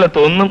അടുത്ത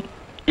കാലത്തൊന്നും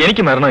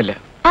എനിക്ക് മരണമില്ല.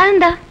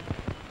 അതെന്താ?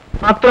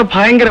 അത്ര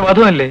ഭയങ്കര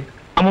വധമല്ലേ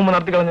അമ്മൂമ്മ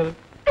നടത്തി കളഞ്ഞത്?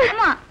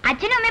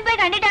 അച്ഛനും അമ്മയും പോയി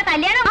കണ്ടിട്ട് ആ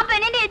കല്യാണം ആ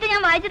പെണ്ണിന്റെ എഴുത്ത്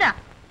ഞാൻ വായിച്ചതാ.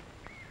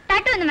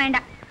 തട്ടൊന്നും വേണ്ട.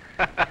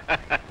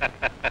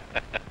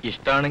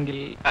 ഇഷ്ടാണെങ്കിൽ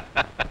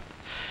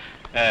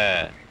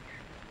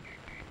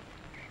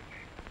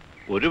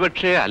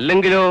ഒരുപക്ഷെ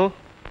അല്ലെങ്കിലോ?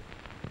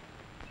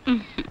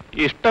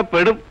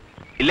 ഇഷ്ടപ്പെടും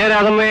ഇല്ലേ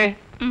രാധമ്മേ?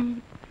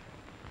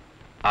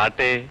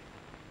 ആട്ടെ,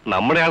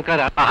 നമ്മുടെ ആൾക്കാർ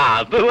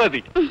അത്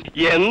മതി.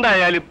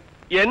 എന്തായാലും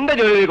എന്റെ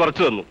ജോലി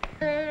കുറച്ചു തന്നു.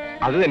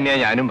 അത് തന്നെയാ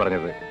ഞാനും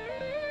പറഞ്ഞത്.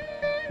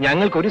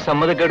 ഞങ്ങൾക്കൊരു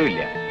സമ്മതക്കേടും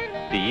ഇല്ല.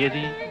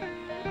 തീയതി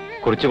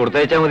കുറിച്ച്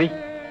കൊടുത്തയച്ചാ മതി.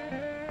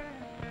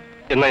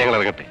 എന്നാ ഞങ്ങൾ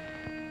ഇറങ്ങട്ടെ.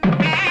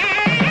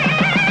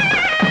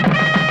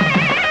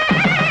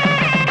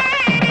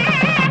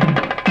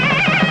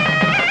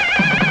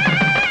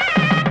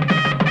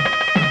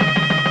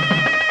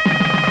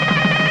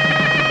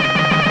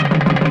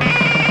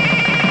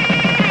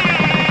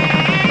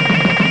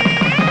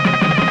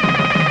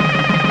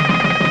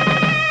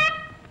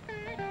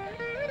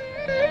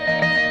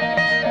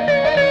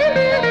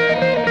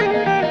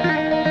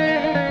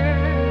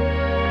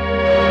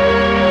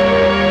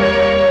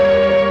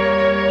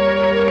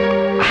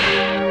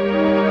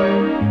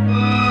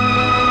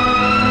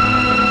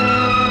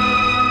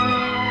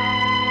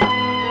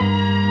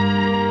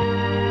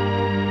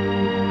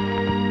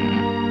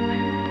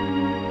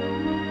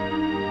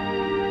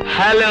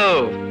 ഹലോ,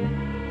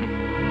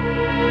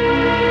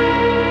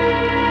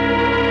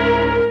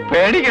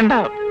 പേടിക്കണ്ട,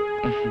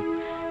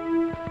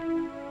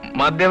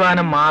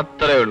 മദ്യപാനം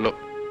മാത്രമേ ഉള്ളൂ,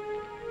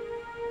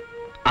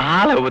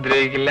 ആളെ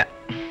ഉപദ്രവിക്കില്ല.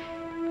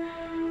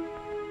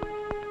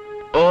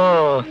 ഓ,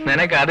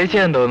 നിനക്ക്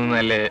അതിശയം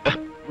തോന്നുന്നല്ലേ?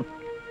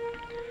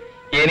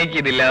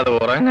 എനിക്കിതില്ലാതെ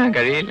ഉറങ്ങാൻ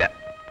കഴിയില്ല.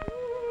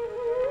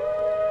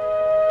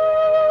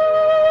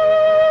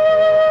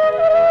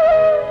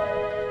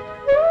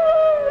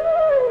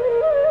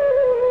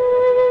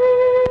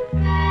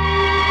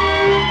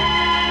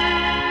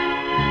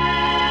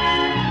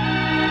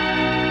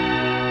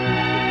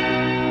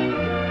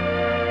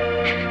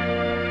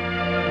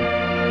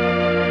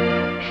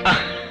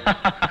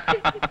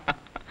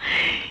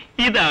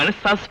 ഇതാണ്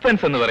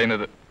സസ്പെൻസ് എന്ന്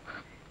പറയുന്നത്.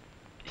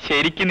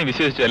 ശരിക്കും നീ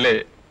വിശ്വസിച്ചു അല്ലേ?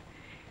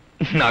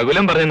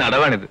 നകുലം പറഞ്ഞ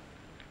നടവാണിത്.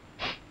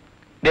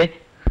 ദേ,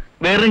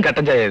 വേറൊരു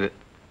കട്ടൻ ചായ ഇത്.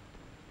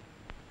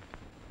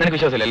 നിനക്ക്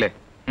വിശ്വാസമില്ലല്ലേ?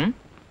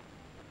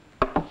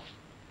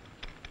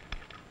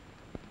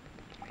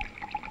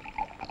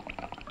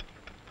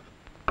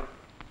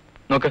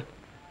 നോക്ക്,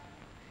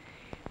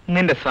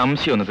 നിന്റെ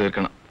സംശയം ഒന്ന്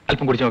തീർക്കണം.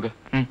 അല്പം കുടിച്ചു നോക്ക്.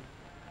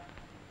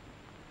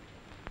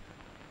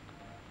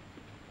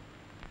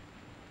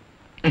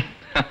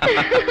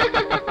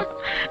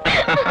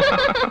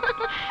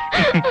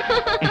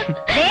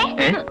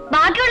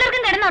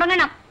 ബാക്കിയുള്ളവർക്കും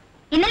കിടന്നുറങ്ങണം.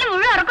 ഇന്നലെ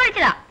മുഴുവൻ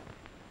ഉറക്കൊഴിച്ചതാ.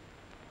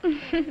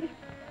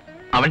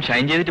 അവൻ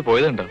ഷൈൻ ചെയ്തിട്ട്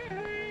പോയതുണ്ടോ?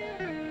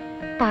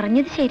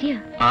 പറഞ്ഞത് ശരിയാ.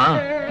 ആ,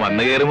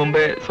 വന്നു കയറി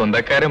മുമ്പേ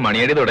സ്വന്തക്കാരെ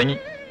മണിയടി തുടങ്ങി.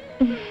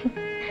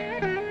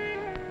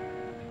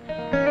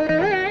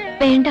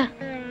 വേണ്ട,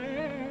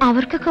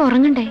 അവർക്കൊക്കെ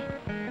ഉറങ്ങണ്ടേ?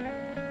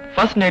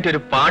 ഫസ്റ്റ് നൈറ്റ്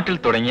ഒരു പാട്ടിൽ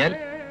തുടങ്ങിയാൽ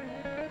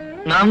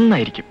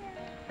നന്നായിരിക്കും.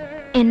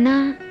 എന്നാ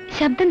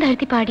ശബ്ദം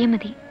താഴ്ത്തി പാടിയാ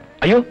മതി.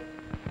 അയ്യോ,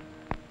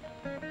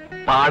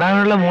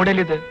 പാടാനുള്ള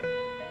മൂടലിത്.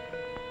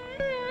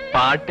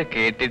 പാട്ട്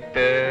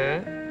കേട്ടിട്ട്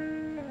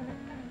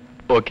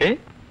ഓക്കെ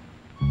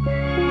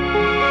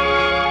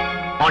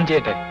ഓൺ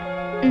ചെയ്യട്ടെ?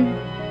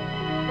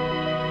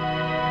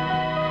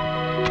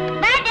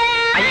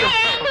 അയ്യോ,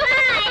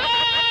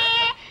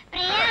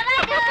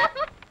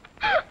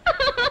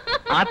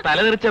 ആ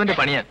തലതെറിച്ചവന്റെ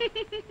പണിയാ.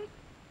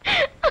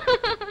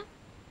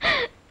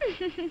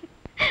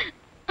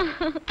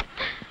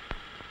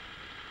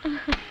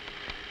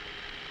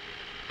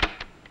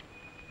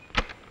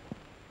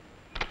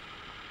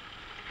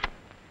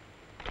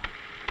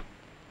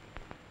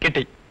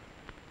 കിട്ടി.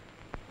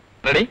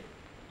 റെഡി?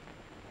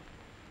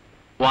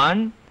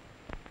 1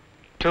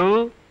 2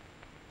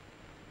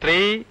 3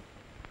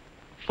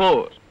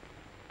 4.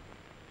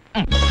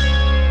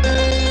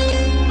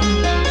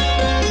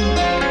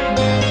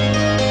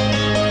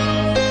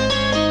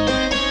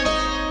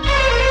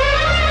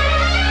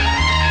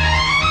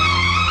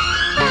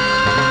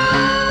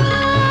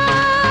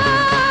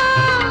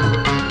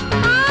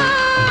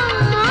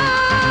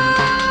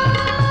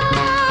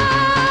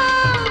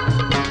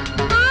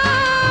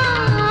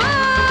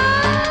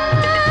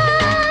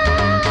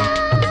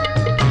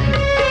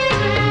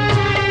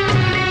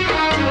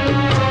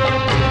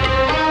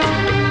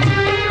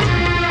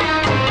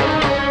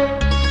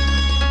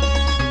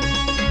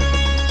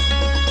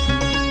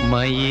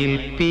 മയിൽ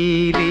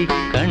പീലി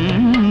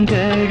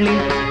കൺകളിൽ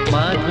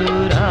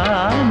മധുരാനുഭൂതി,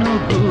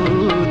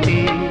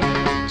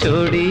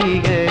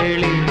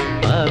 ചൊടികളിൽ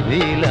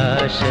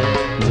അഭിലാഷ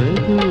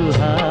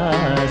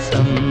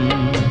മൃദുഹാസം,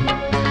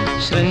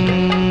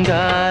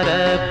 ശൃംഗാര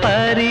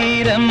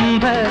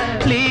പരിരംഭ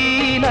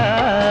ലീലാ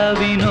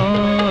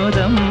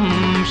വിനോദം,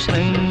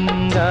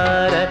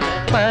 ശൃംഗാര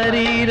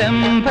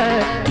പരിരംഭ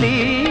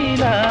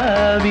ലീലാ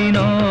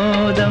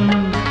വിനോദം.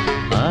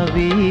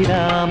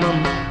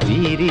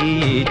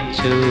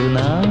 വച്ചു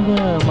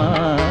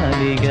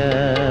നവമാലിക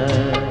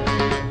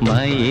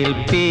മയിൽ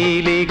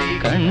പീലി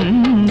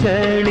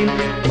കണ്ണുകളിൽ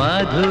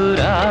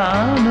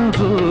മധുരാനുഭൂതി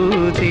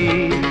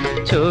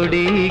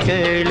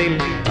ചൊടികളിൽ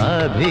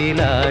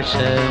അഭിലാഷ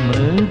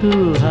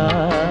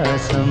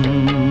മൃദുഹാസം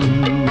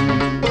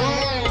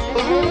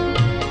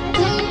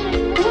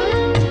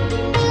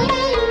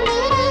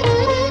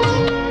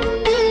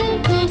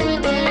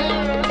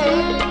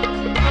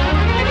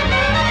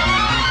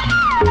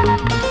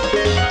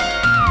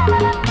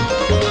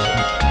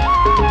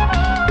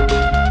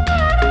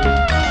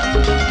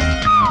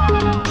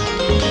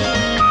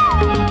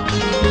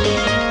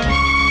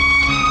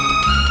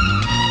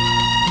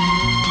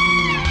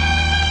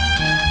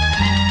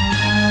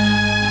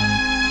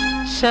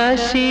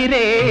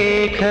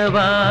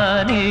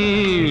ശശിരേഖവാനിൽ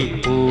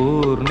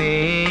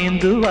പൂർണേന്ദുവായി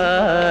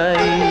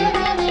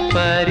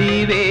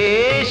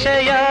പരിവേശയായി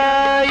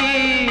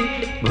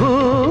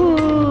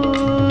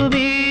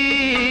ഭൂമി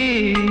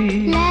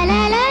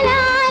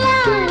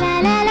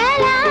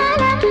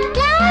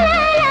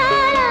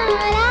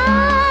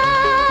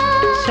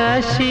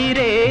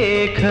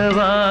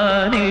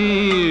ശശിരേഖവാനിൽ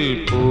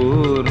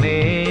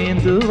പൂർണേന്ദുവായി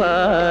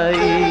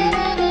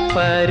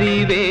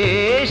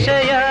പരിവേശയായി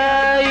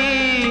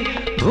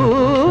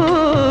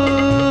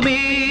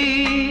ഭൂമി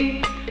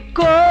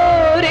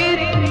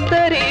കോരിത്തരിച്ചു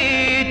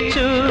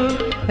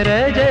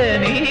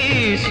രജനീ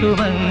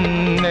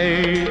സുമങ്ങൾ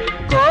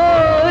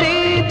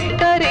കോരിത്തരിച്ചു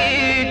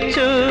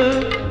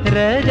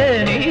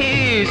രജനീ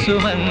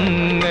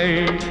സുമങ്ങൾ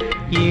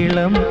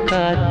ഇളം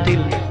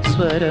കാറ്റിൽ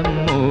സ്വരം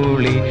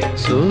മൂളി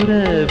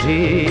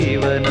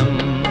സുരഭീവനം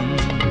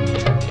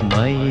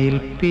മയിൽ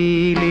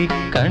പീലി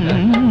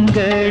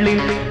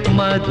കണ്ണുകളിൽ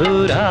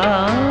മധുരാനുഭൂതി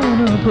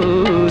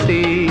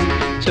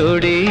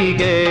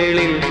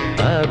ചൊടികളിൽ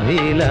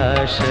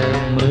അഭിലാഷ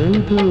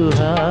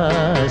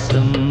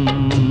മൃദുഹാസം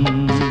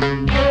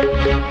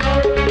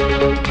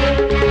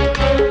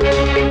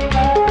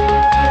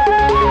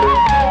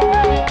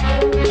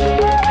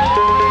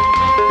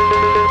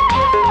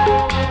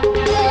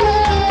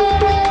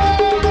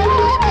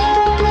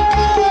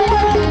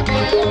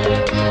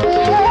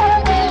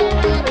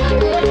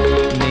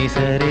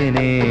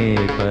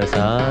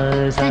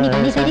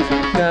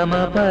గమ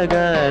పగ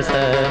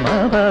సమ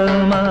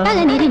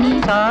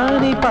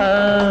సాని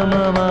పమ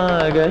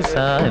మగ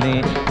సాని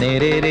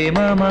నిరే రే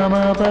మమ మ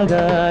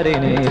పగారి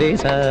నిరే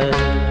స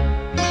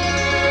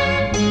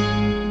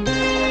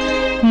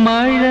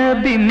മഴ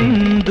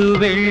ബിന്ദു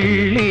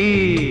വെള്ളി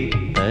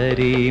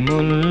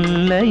തരിമുല്ലയായി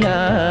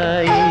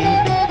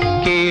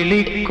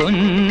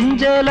കിളിക്കൊഞ്ചലായി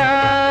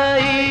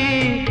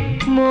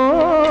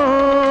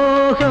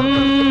മോഹം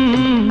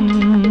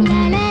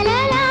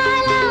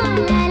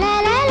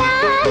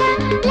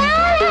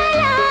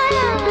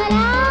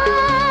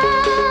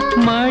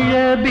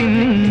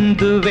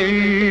ബിന്ദു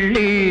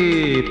വെള്ളി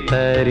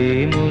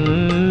തരിമുല്ലയായി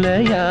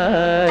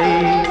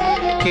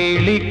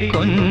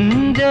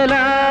കിളിക്കൊഞ്ചലായി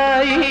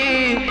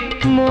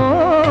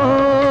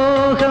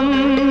മോഹം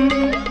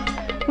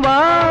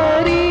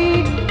വാരി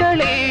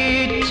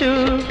കളിച്ചു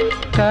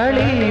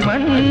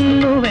കളിമണ്ണുവെണ്ണ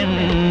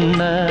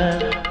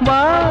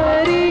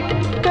വാരി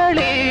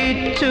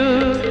കളിച്ചു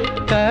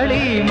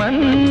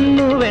കളിമണ്ണുവെണ്ണ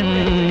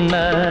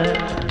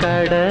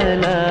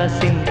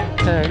കടലാസിൻ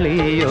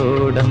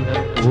കളിയോടം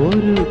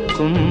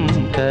ഒരുക്കും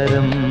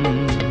കരം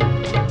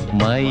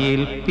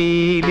മയിൽ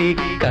പീലി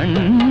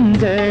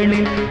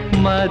കണ്ണുകളിൽ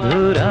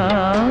മധുരാനുഭൂതി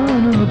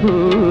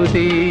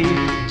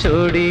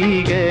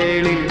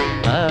ചൊടികളിൽ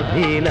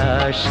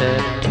അഭിലാഷ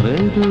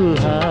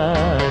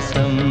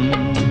മൃദുഹാസം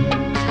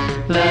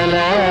ലല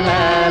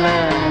ലല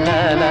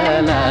ലല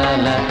ലല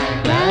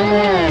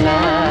ലല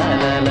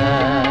ലല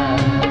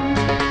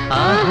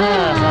ആഹാ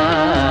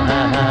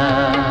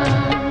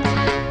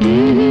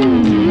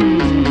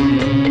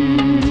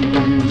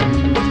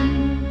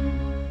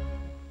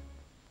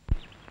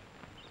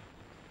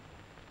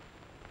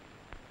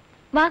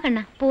വാ കണ്ണ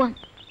പോവാം.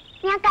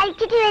 ഞാൻ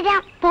കഴിച്ചിട്ട്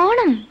വരാം.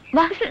 പോണം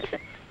വാ.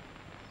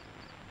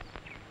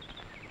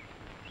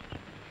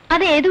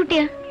 അത് ഏത്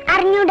കുട്ടിയാ?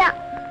 അറിഞ്ഞൂടാ.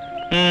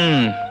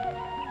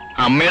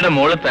 അമ്മയുടെ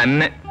മോള്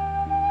തന്നെ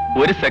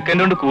ഒരു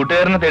സെക്കൻഡ് കൊണ്ട്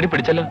കൂട്ടുകാരനെ തേടി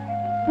പിടിച്ചല്ലോ.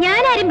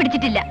 ഞാൻ ആരും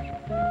പിടിച്ചിട്ടില്ല.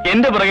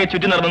 എന്റെ പുറകെ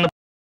ചുറ്റി നടന്നു.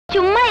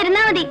 ചുമ്മാ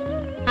ഇരുന്നാ മതി,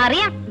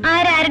 അറിയാം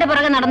ആരാരുടെ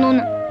പുറകെ നടന്നു.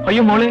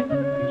 അയ്യോ മോളെ,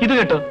 ഇത്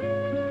കേട്ടോ,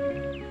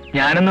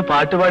 ഞാനൊന്ന്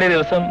പാട്ടുപാടിയ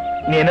ദിവസം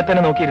നീ എന്നെ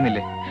തന്നെ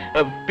നോക്കിയിരുന്നില്ലേ?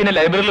 പിന്നെ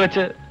ലൈബ്രറിയിൽ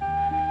വെച്ച്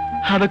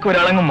അതൊക്കെ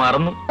ഒരാളങ്ങ്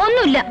മറന്നു.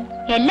 ഒന്നുമില്ല,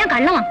 എല്ലാം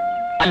കള്ളമാ.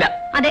 അല്ല.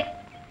 അതെ.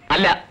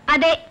 അല്ല.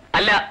 അതെ.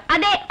 അല്ല.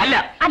 അതെ. അല്ല.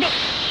 അതെ.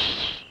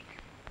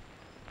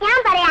 ഞാൻ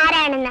പറയാം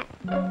ആരാണെന്ന്.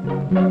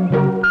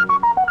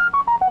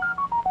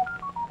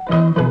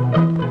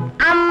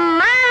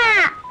 അമ്മ.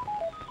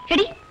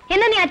 എടി,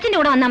 എന്നാ നീ അച്ഛന്റെ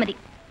കൂടെ വന്നാ മതി.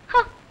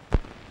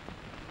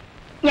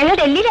 ഞങ്ങൾ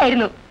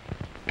ഡൽഹിയിലായിരുന്നു.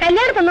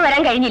 കല്യാണത്തൊന്നും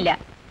വരാൻ കഴിഞ്ഞില്ല.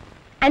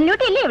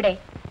 അന്നൂട്ടിയല്ലേ ഇവിടെ?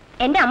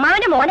 എന്റെ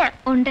അമ്മാവന്റെ മോനാ.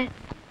 ഉണ്ട്,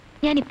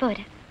 ഞാനിപ്പോ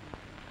വരാം.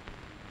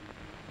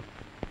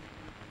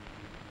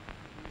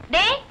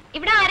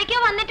 ഇവിടെ ആരൊക്കെയോ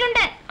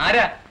വന്നിട്ടുണ്ട്.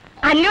 ആരാ?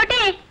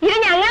 അന്നൂട്ടി, ഇത്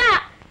ഞങ്ങളാ,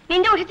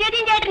 നിന്റെ ഉഷ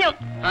ചേച്ചിയും ചേട്ടനും.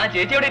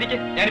 ചേച്ചി അവിടെ ഇരിക്കെ,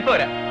 ഞാനിപ്പോ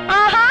വരാം.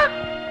 ആഹാ,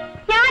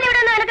 ഞാനിവിടെ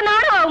പറയുന്ന നിനക്ക്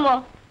നാണമാകുമോ?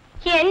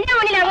 എന്റെ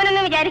മുന്നിൽ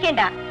അങ്ങനൊന്നും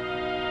വിചാരിക്കണ്ട.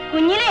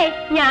 കുഞ്ഞിലെ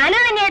ഞാനാ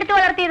തന്നെ എടുത്തു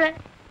വളർത്തിയത്.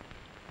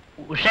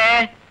 ഉഷേ,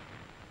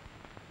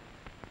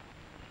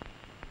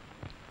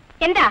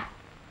 എന്താ?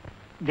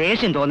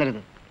 ദേഷ്യം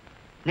തോന്നരുത്.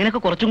 നിനക്ക്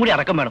കുറച്ചും കൂടി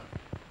അടക്കം വേണം.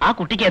 ആ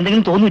കുട്ടിക്ക്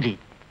എന്തെങ്കിലും തോന്നൂലേ?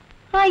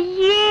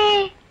 അയ്യേ,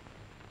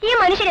 ഈ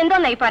മനുഷ്യൻ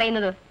എന്തോന്നായി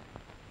പറയുന്നത്?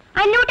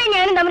 അന്നൂട്ടെ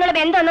ഞാനും തമ്മിലുള്ള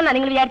ബന്ധം എന്നാ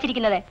നിങ്ങൾ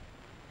വിചാരിച്ചിരിക്കുന്നത്?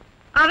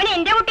 അവന്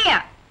എന്റെ കുട്ടിയാ.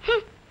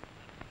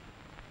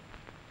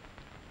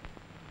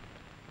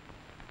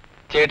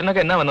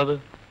 ചേട്ടനൊക്കെ എന്നാ വന്നത്?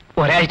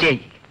 ഒരാഴ്ചയായി.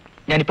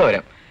 ഞാനിപ്പോ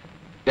വരാം.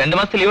 2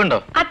 മാസത്തെ ലീവ് ഉണ്ടോ?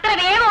 അത്ര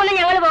വേഗം ഒന്നും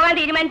ഞങ്ങൾ പോകാൻ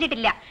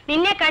തീരുമാനിച്ചിട്ടില്ല.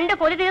 നിന്നെ കണ്ട്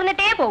കൊതി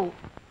തീർന്നിട്ടേ പോവൂ.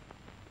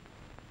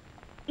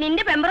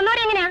 നിന്റെ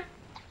പെമ്പറന്നോര് എങ്ങനെയാ?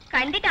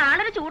 കണ്ടിട്ട്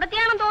ആളൊരു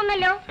ചൂടത്തിയാണെന്ന്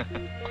തോന്നുന്നല്ലോ.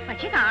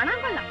 പക്ഷെ കാണാൻ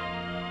കൊള്ളാം.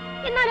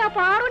 എന്നാലും ആ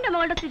പാറുവിന്റെ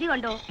മകളുടെ സ്ഥിതി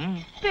കണ്ടോ?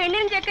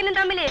 പെണ്ണിനും ചെക്കനും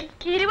തമ്മില്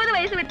 20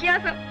 വയസ്സ്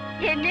വ്യത്യാസം.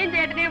 എന്നെയും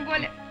ചേട്ടനെയും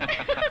പോലെ.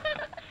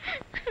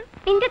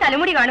 നിന്റെ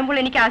തലമുടി കാണുമ്പോൾ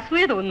എനിക്ക്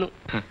അസൂയ തോന്നുന്നു.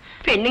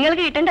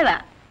 പെണ്ണുങ്ങൾക്ക് കിട്ടേണ്ടതാ.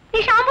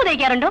 നീ ഷാമ്പു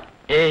തേക്കാറുണ്ടോ?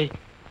 ഏയ്,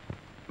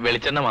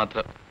 വെളിച്ചെണ്ണ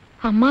മാത്രം.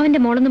 അമ്മാവിന്റെ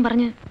മോളെന്നും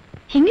പറഞ്ഞ്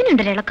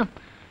ഇങ്ങനെയുണ്ടല്ലോ ഇളക്കം.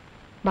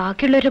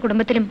 ബാക്കിയുള്ളവരുടെ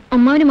കുടുംബത്തിലും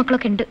അമ്മാവിന്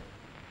മക്കളൊക്കെ ഉണ്ട്.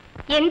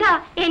 എന്താ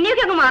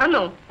എന്നെയൊക്കെ അങ്ങ്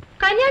മറന്നോ?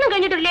 കല്യാണം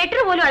കഴിഞ്ഞിട്ട് ഒരു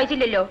ലെറ്റർ പോലും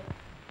അയച്ചില്ലല്ലോ.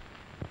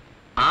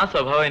 ആ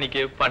സ്വഭാവം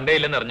എനിക്ക് പണ്ടേ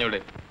ഇല്ലെന്ന് അറിഞ്ഞൂടെ?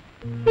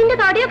 നിന്റെ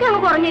തടിയൊക്കെ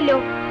അങ്ങ് കുറഞ്ഞല്ലോ.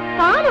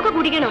 പാലൊക്കെ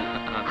കുടിക്കണം.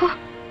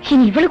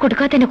 ഇനി ഇവള്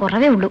കൊടുക്കാത്തതിന്റെ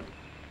കുറവേ ഉള്ളൂ.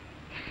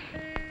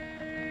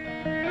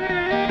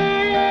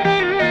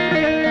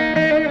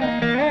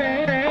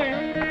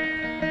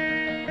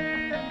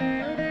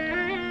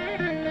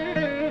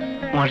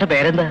 മോളുടെ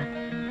പേരെന്താ?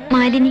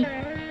 മാലിനി.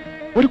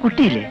 ഒരു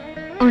കുട്ടിയില്ലേ?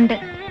 ഉണ്ട്.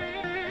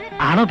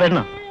 ആണോ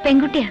പെണ്ണോ?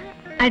 പെൺകുട്ടിയാ.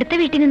 അടുത്ത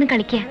വീട്ടിൽ നിന്ന്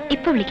കളിക്കാ.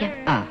 ഇപ്പൊ വിളിക്കാം.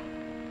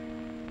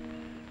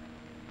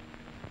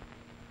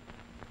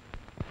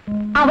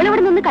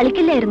 അവളിവിടെ നിന്ന്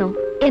കളിക്കില്ലായിരുന്നോ?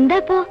 എന്താ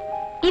ഇപ്പോ?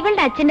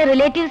 ഇവളുടെ അച്ഛന്റെ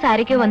റിലേറ്റീവ്സ്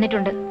ആരൊക്കെയോ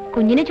വന്നിട്ടുണ്ട്.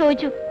 കുഞ്ഞിനെ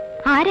ചോദിച്ചു.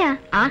 ആരാ?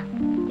 ആ,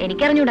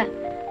 എനിക്കറിഞ്ഞൂടാ.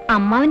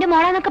 അമ്മാവിന്റെ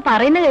മോളാന്നൊക്കെ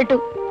പറയുന്നത് കേട്ടു.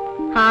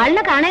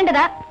 ആളിനെ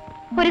കാണേണ്ടതാ.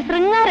 ഒരു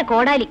ശൃംഗാര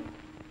കോടാലി.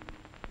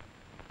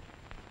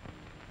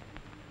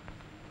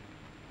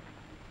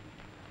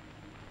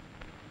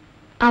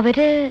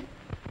 അവര്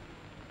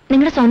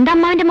നിങ്ങളുടെ സ്വന്തം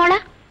അമ്മാവിന്റെ മോളാ?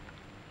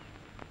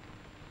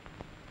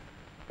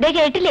 ദേ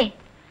കേട്ടില്ലേ?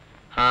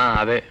 ആ,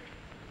 അതെ.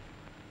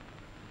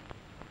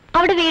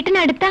 അവിടെ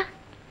വീട്ടിനടുത്താ?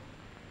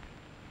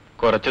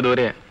 കുറച്ചു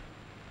ദൂരെയാ.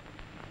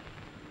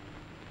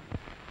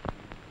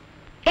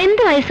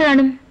 എന്ത് വയസ്സ്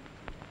കാണും?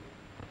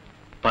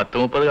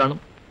 10-30 കാണും.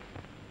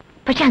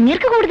 പക്ഷെ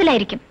അങ്ങേർക്ക്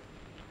കൂടുതലായിരിക്കും.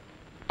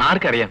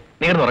 ആർക്കറിയാം?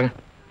 നിങ്ങൾ ഉറങ്ങ.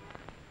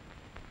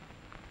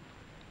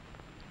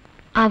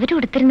 അവര്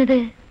കൊടുത്തിരുന്നത്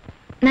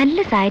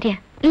നല്ല സാരിയാ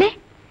അല്ലേ?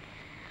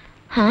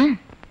 ആ,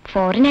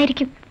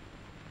 ഫോറിനായിരിക്കും.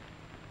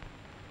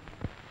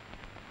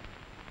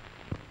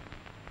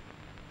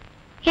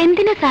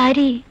 എന്തിനാ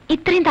സാരി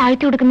ഇത്രയും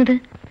താഴ്ത്തി കൊടുക്കുന്നത്?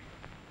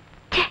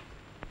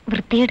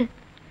 വൃത്തിയേട്.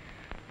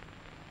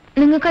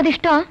 നിങ്ങൾക്കത്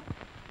ഇഷ്ടമാ?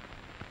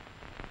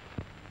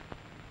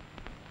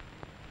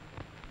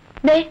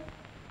 ദേ,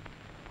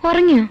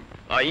 ഉറങ്ങിയോ?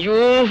 അയ്യോ,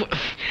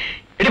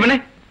 എടി പെണ്ണെ,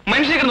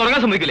 മനുഷ്യനെ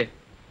ഉറങ്ങാൻ സമ്മതിക്കില്ലേ?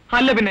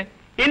 അല്ല പിന്നെ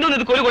എന്തോന്ന്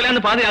ഇത്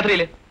കൊല്ലാന്ന് പാതി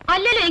രാത്രിയില്?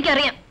 അല്ലല്ലോ,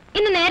 എനിക്കറിയാം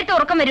ഇന്ന് നേരത്തെ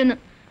ഉറക്കം വരുന്നു.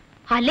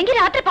 അല്ലെങ്കിൽ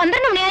രാത്രി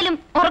 12 മണിയായാലും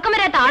ഉറക്കം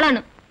വരാത്ത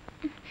ആളാണ്.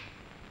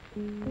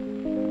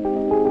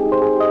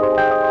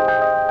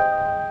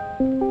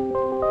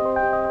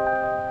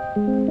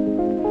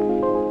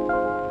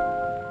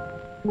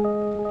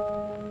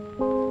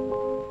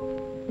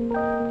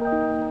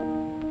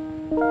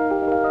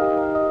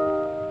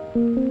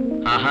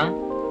 ആഹാ,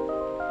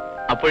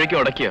 അപ്പോഴേക്കും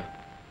ഉടക്കിയോ?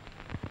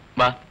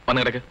 വാ,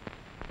 വന്ന് കിടക്ക്.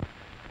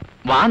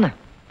 വാന്ന്.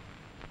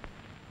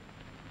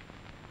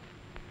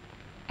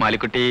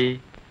 മാലിക്കുട്ടി,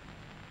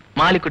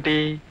 മാലിക്കുട്ടി.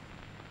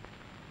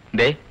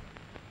 ദേ,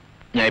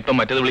 ഞാൻ ഇപ്പം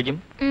മറ്റേത് വിളിക്കും.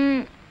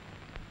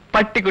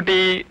 പട്ടിക്കുട്ടി.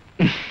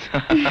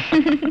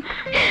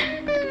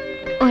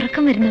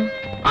 ഉറക്കം വരുന്നു.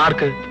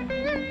 ആർക്ക്?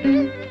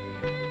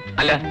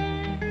 അല്ല,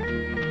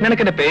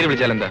 നിനക്കെന്റെ പേര്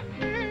വിളിച്ചാലെന്താ?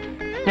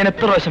 ഞാൻ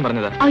എത്ര പ്രാവശ്യം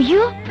പറഞ്ഞതാ?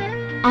 അയ്യോ,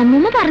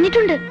 അമ്മൂമ്മ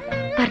പറഞ്ഞിട്ടുണ്ട്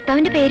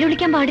ഭർത്താവിന്റെ പേര്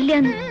വിളിക്കാൻ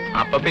പാടില്ലാന്ന്.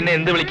 അപ്പൊ പിന്നെ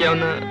എന്ത്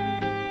വിളിക്കാമെന്ന്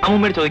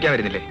അമ്മൂമ്മയോട് ചോദിക്കാൻ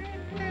വരുന്നില്ലേ?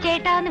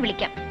 ചേട്ടാന്ന്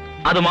വിളിക്കാം.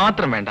 അത്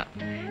മാത്രം വേണ്ട.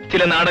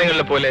 ചില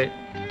നാടകങ്ങളിലെ പോലെ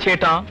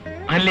ചേട്ടാ,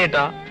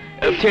 അല്ലേട്ടാ,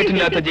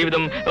 ചേട്ടനില്ലാത്ത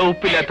ജീവിതം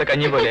ഉപ്പില്ലാത്ത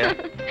കഞ്ഞി പോലെ.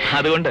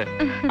 അതുകൊണ്ട്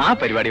ആ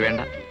പരിപാടി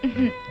വേണ്ട.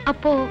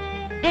 അപ്പോ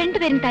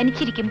രണ്ടുപേരും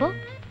തനിച്ചിരിക്കുമ്പോ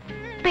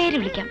പേര്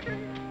വിളിക്കാം.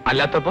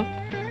 അല്ലാത്തപ്പോ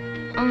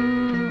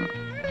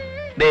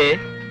ദേ,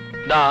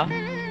 ദാ,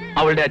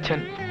 അവളുടെ അച്ഛൻ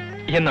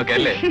എന്നൊക്കെ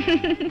അല്ലേ?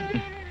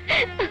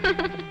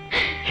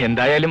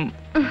 എന്തായാലും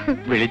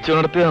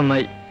വിളിച്ചുണർത്തിയത്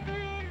നന്നായി.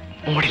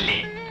 ഓടില്ലേ?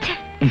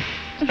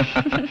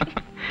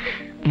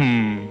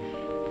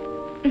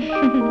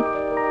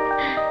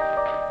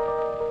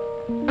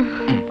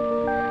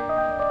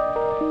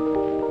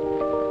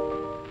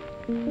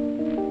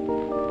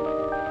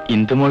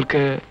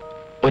 ഇന്ദുമോൾക്ക്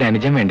ഒരു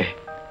അനുജൻ വേണ്ടേ?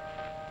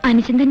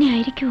 അനുജൻ തന്നെ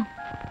ആയിരിക്കുമോ?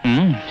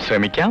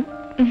 ശ്രമിക്കാം.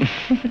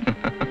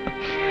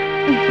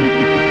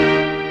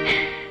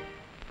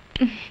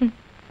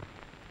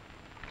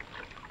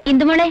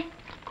 ഇന്ദുമോളെ,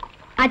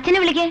 അച്ഛനെ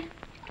വിളിക്കേ.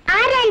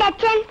 ആരാ എന്റെ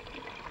അച്ഛൻ?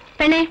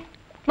 പെണ്ണെ,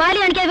 വാല്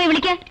കാണിക്കാതെ പോയി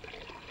വിളിക്കേ.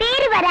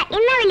 പേര് പറ,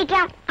 ഇന്ന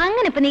വിളിക്കാം.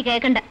 അങ്ങനെ ഇപ്പൊ നീ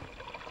കേക്കണ്ട.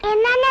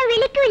 എന്നാ ഞാൻ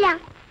വിളിക്കൂല.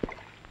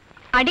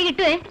 അടി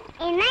കിട്ടുവേ.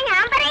 എന്നാ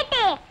ഞാൻ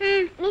പറയട്ടെ,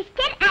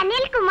 മിസ്റ്റർ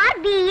അനിൽകുമാർ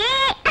BA.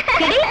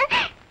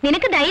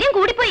 നിനക്ക് ധൈര്യം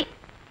കൂടിപ്പോയി.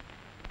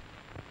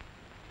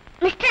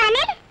 മിസ്റ്റർ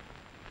അനിൽ.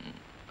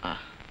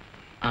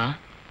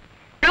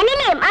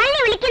 അനിലേ, മാലിനെ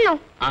വിളിക്കുന്നു.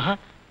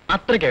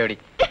 അത്രയ്ക്കോടി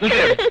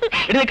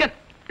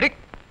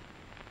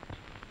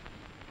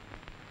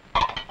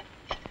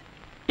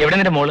എവിടെ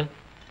നിന്റെ മോള്?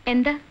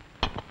 എന്താ?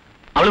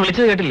 അവള്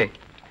വിളിച്ചത് കേട്ടില്ലേ?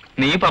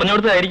 നീ പറഞ്ഞു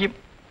കൊടുത്തതായിരിക്കും.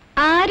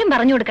 ആരും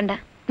പറഞ്ഞു കൊടുക്കണ്ട,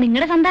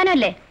 നിങ്ങളുടെ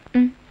സന്താനമല്ലേ.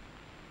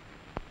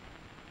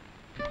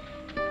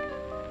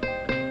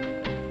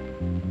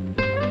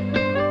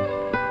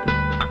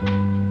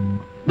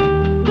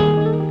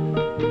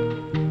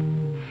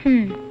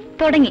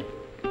 തുടങ്ങി.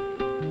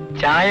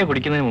 ചായ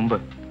കുടിക്കുന്നതിന് മുമ്പ്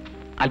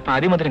അല്പം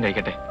അതിമധുരം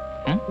കഴിക്കട്ടെ.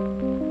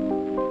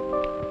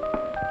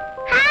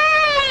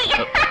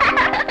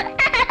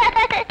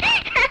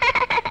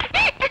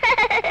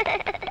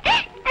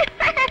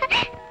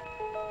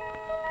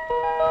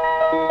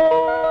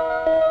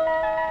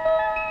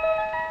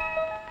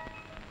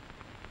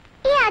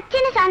 ഈ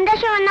അച്ഛന്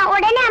സന്തോഷം വന്ന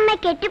ഉടനെ അമ്മ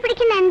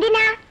കെട്ടിപ്പിടിക്കുന്ന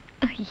എന്തിനാ?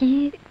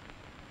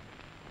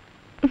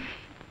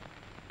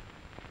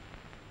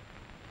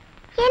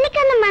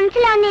 എനിക്കൊന്നും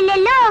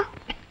മനസ്സിലാവുന്നില്ലല്ലോ.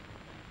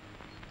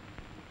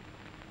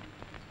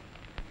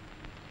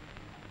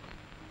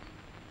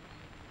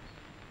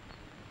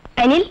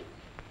 അനിൽ,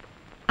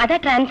 അതാ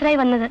ട്രാൻസ്ഫർ ആയി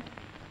വന്നത്.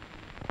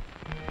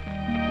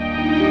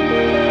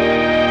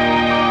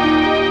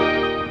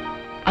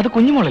 അത്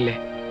കുഞ്ഞുമോളല്ലേ?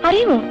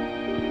 അറിയുമോ?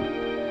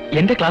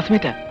 എന്റെ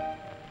ക്ലാസ്മേറ്റാ.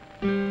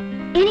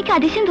 എനിക്ക്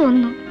അതിശയം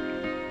തോന്നുന്നു.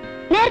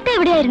 നേരത്തെ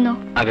എവിടെയായിരുന്നോ?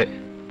 അതെ.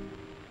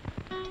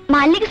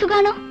 മാലിന്യക്ക്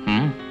സുഖാണോ?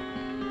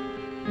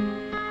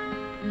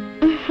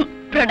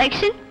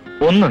 പ്രൊഡക്ഷൻ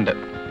ഒന്നുണ്ട്.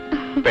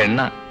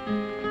 പെണ്ണ.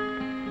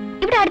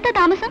 ഇവിടെ അടുത്ത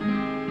താമസം?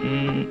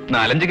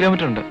 4-5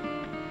 കിലോമീറ്റർ ഉണ്ട്.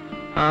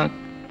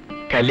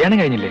 കല്യാണം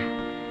കഴിഞ്ഞില്ലേ?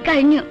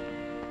 കഴിഞ്ഞു.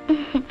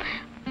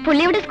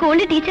 പുള്ളി ഇവിടെ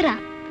സ്കൂളിൽ ടീച്ചറാ.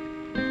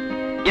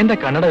 എന്താ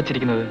കണ്ണട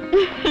വെച്ചിരിക്കുന്നത്?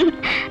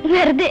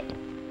 വെറുതെ.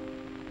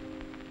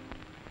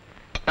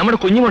 നമ്മുടെ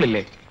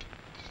കുഞ്ഞുമോളില്ലേ?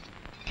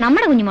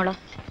 നമ്മുടെ കുഞ്ഞുമോളോ?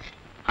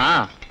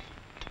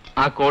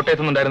 ആ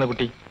കോട്ടയത്തുനിന്നുണ്ടായിരുന്ന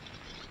കുട്ടി,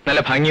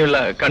 നല്ല ഭംഗിയുള്ള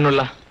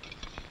കണ്ണുള്ള.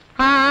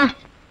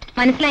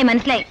 മനസ്സിലായി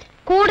മനസ്സിലായി,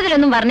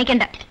 കൂടുതലൊന്നും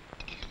വർണ്ണിക്കണ്ട.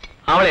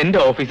 അവൾ എന്റെ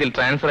ഓഫീസിൽ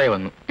ട്രാൻസ്ഫർ ആയി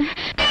വന്നു.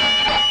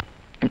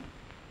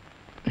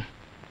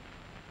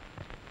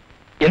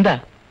 എന്താ?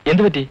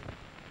 എന്ത് പറ്റി?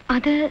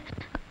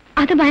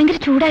 അത് ഭയങ്കര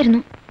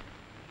ചൂടായിരുന്നു.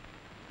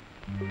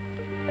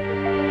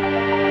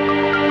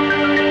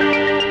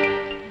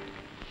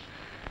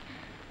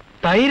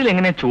 തൈരിൽ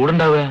എങ്ങനെ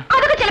ചൂടുണ്ടാവുക?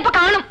 അതൊക്കെ ചിലപ്പോ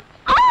കാണും.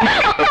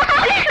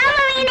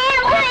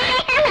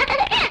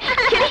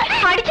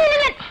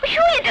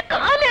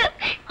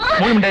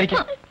 മോളുണ്ടായിരിക്കും.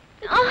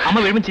 അമ്മ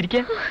വീഴുമ്പോ ചിരിക്ക.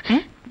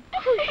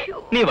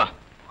 നീ വാ.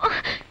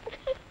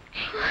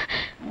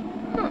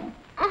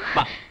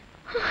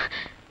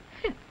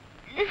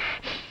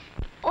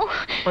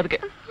 പതുക്കെ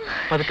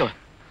പതുക്കെ വാ.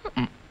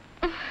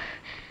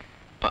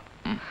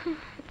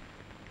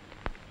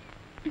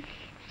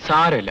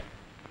 സാരമില്ല,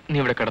 നീ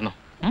ഇവിടെ കിടന്നോ.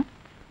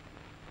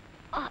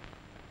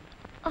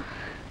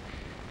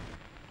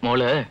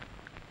 മോള്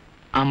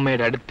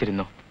അമ്മയുടെ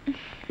അടുത്തിരുന്നോ.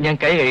 ഞാൻ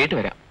കൈ കഴുകിയിട്ട്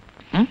വരാം.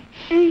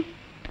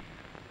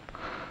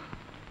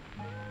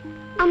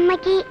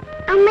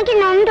 അമ്മക്ക്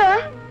നൊന്തോ?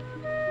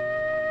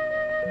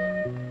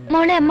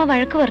 മോളെ അമ്മ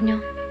വഴക്ക് പറഞ്ഞോ?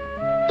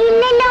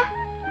 ഇല്ലല്ലോ.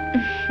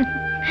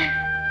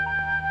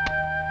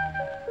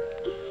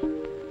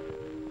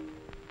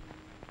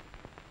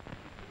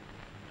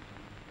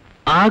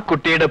 ആ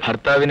കുട്ടിയുടെ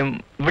ഭർത്താവിനും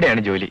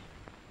ഇവിടെയാണ് ജോലി.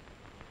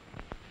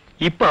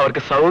 ഇപ്പൊ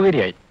അവർക്ക്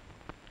സൗകര്യമായി.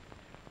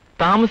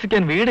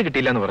 താമസിക്കാൻ വീട്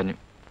കിട്ടിയില്ല എന്ന് പറഞ്ഞു.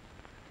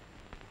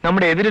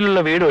 നമ്മുടെ എതിരിലുള്ള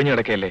വീട് ഒഴിഞ്ഞു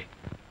കിടക്കല്ലേ,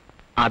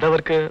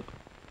 അതവർക്ക്.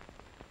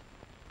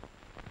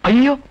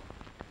 അയ്യോ,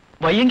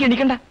 വയ്യെങ്കിൽ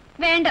എണീക്കണ്ട.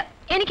 വേണ്ട,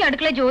 എനിക്ക്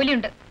അടുക്കള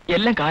ജോലിയുണ്ട്.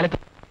 എല്ലാം കാലത്ത്.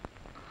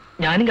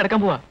 ഞാനും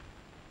കിടക്കാൻ പോവാ.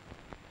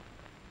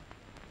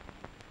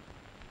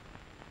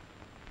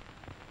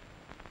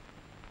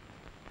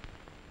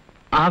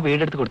 ആ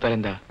വീടെടുത്ത് കൊടുത്താൽ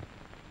എന്താ?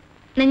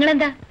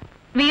 നിങ്ങളെന്താ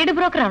വീട്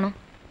ബ്രോക്കറാണോ?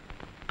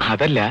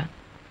 അതല്ല,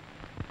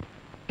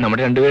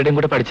 നമ്മുടെ രണ്ടുപേരുടെയും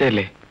കൂടെ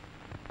പഠിച്ചതല്ലേ,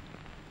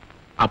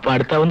 അപ്പൊ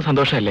അടുത്താവുന്ന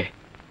സന്തോഷമല്ലേ.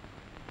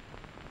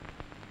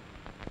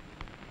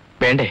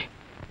 വേണ്ടേ?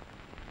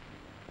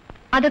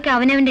 അതൊക്കെ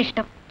അവനവന്റെ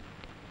ഇഷ്ടം.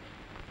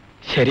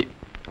 ശരി,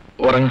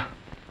 ഉറങ്ങ.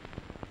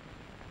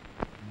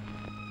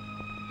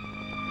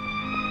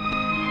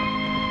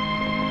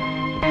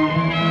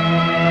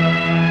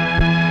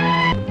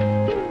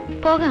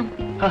 പോകാം.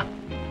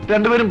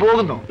 രണ്ടുപേരും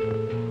പോകുന്നു.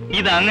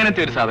 ഇത്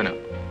അങ്ങനത്തെ ഒരു സാധനം.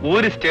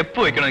 ഒരു സ്റ്റെപ്പ്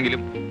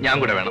വെക്കണമെങ്കിലും ഞാൻ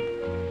കൂടെ വേണം.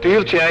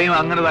 തീർച്ചയായും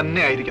അങ്ങനെ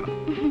തന്നെ ആയിരിക്കണം.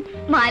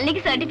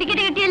 മാലിന്യക്ക്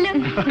സർട്ടിഫിക്കറ്റ് കിട്ടിയല്ലോ.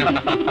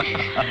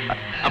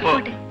 അപ്പോ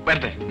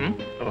വരട്ടെ.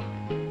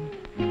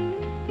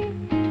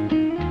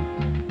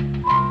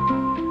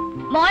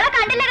 മോളെ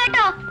കണ്ടില്ല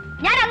കേട്ടോ,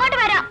 ഞാൻ അങ്ങോട്ട്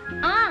വരാം.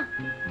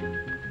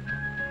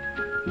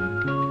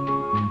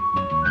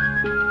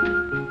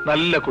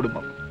 നല്ല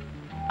കുടുംബം.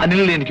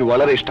 അനിലിനെ എനിക്ക്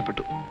വളരെ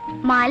ഇഷ്ടപ്പെട്ടു.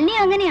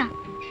 മാലിന്യ അങ്ങനെയാ,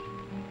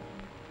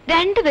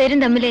 രണ്ടുപേരും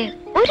തമ്മില്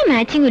ഒരു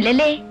മാച്ചിങ്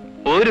ഇല്ലല്ലേ?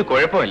 ഒരു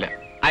കുഴപ്പമില്ല.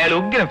 അയാൾ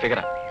ഉഗ്രം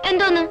ഫിഗറാ.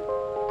 എന്തോന്ന്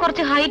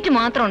കുറച്ച് ഹൈറ്റ്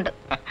മാത്രമുണ്ട്.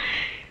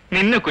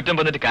 നിന്നെ കുറ്റം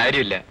പറഞ്ഞിട്ട്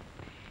കാര്യമില്ല.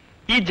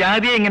 ഈ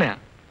ജാതിയെ എങ്ങനെയാ?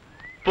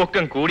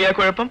 പൊക്കം കൂടിയാ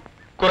കുഴപ്പം,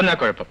 കുറഞ്ഞാ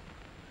കുഴപ്പം.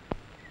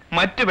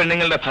 മറ്റു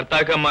പെണ്ണുങ്ങളുടെ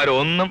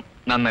ഭർത്താക്കന്മാരൊന്നും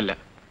നന്നല്ല.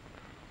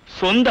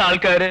 സ്വന്തം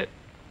ആൾക്കാര്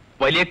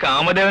വലിയ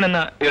കാമദേവൻ എന്ന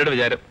ഇവരുടെ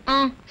വിചാരം. ആ,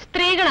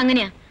 സ്ത്രീകൾ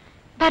അങ്ങനെയാ.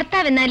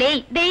 ഭർത്താവ് എന്നാലേ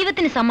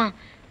ദൈവത്തിന് സമ,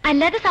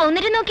 അല്ലാതെ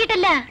സൗന്ദര്യം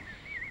നോക്കിയിട്ടല്ല.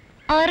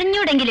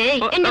 അറിഞ്ഞൂടെങ്കിലേ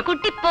എന്റെ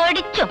കുട്ടി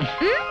പേടിച്ചോ.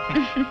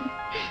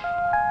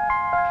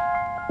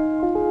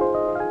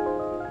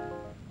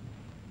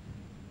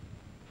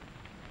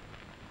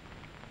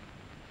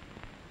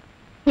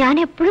 ഞാൻ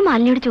എപ്പോഴും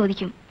മാലിനിയോട്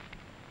ചോദിക്കും,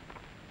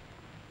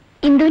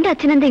 ഇന്ദുവിന്റെ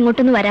അച്ഛനെന്താ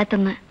ഇങ്ങോട്ടൊന്നും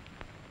വരാത്തെന്ന്.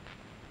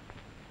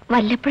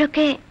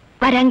 വല്ലപ്പോഴൊക്കെ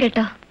വരാൻ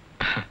കേട്ടോ.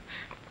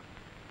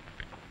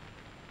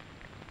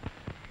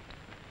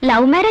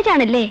 ലവ് മാരേജ്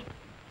ആണല്ലേ?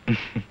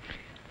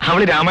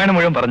 അവള് രാമായണം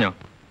മുഴുവൻ പറഞ്ഞോ?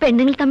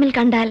 പെണ്ണുങ്ങൾ തമ്മിൽ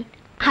കണ്ടാൽ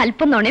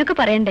അല്പം നുണയൊക്കെ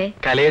പറയണ്ടേ?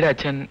 കലയുടെ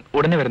അച്ഛൻ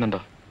ഉടനെ വരുന്നുണ്ടോ?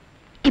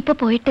 ഇപ്പൊ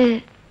പോയിട്ട്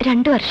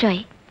 2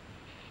 വർഷമായി.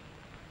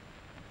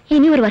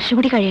 ഇനി 1 വർഷം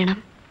കൂടി കഴിയണം.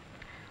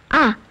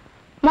 ആ,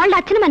 മോളുടെ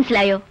അച്ഛന്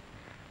മനസ്സിലായോ?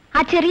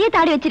 ആ ചെറിയ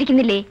താടി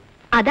വെച്ചിരിക്കുന്നില്ലേ,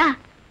 അതാ.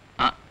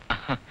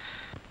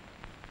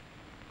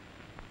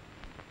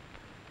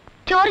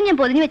 ചോറ് ഞാൻ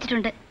പൊതിഞ്ഞു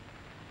വെച്ചിട്ടുണ്ട്.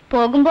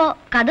 പോകുമ്പോ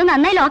കഥ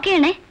നന്നായി ലോക്ക്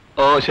ചെയ്യണേ.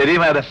 ഓ ശരി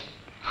മാഡം.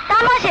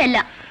 തമാശയല്ല,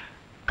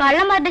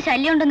 കള്ളന്മാരുടെ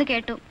ശല്യം ഉണ്ടെന്ന്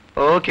കേട്ടു.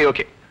 ഓക്കെ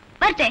ഓക്കെ,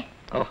 വരട്ടെ.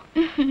 ഓ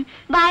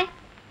ബൈ.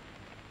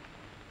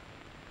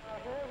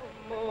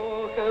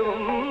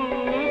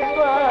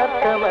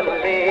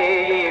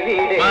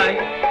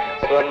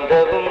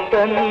 സ്വന്തവും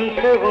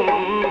ബന്ധവും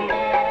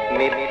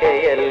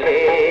മിഥ്യയല്ലേ,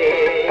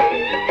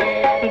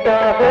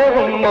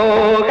 ദാഹവും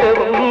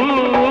മോഹവും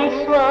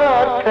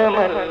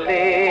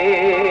സ്വാർത്ഥമല്ലേ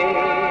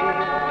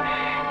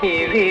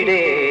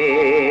ഇവിടെ.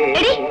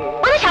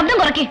 ഒന്ന് ശബ്ദം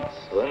കുറയ്ക്ക്.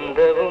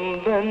 സ്വന്തവും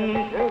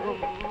ബന്ധവും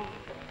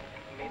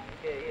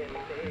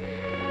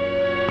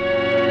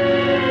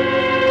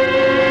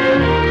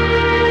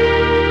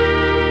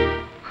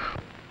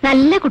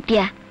നല്ല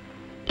കുട്ടിയാ,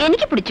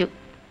 എനിക്ക് പിടിച്ചു.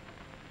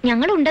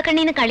 ഞങ്ങൾ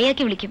ഉണ്ടക്കണ്ണീന്ന്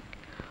കളിയാക്കി വിളിക്കും.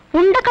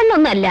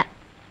 ഉണ്ടക്കണ്ണൊന്നല്ല,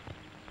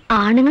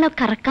 ആണുങ്ങളെ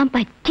കറക്കാൻ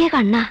പറ്റിയ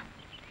കണ്ണാ.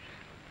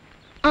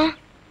 ആ,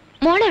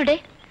 മോളെവിടെ?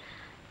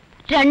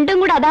 രണ്ടും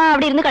കൂടെ അതാ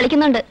അവിടെ ഇരുന്ന്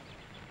കളിക്കുന്നുണ്ട്.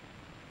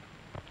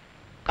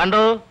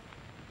 കണ്ടോ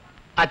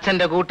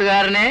അച്ഛന്റെ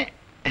കൂട്ടുകാരനെ?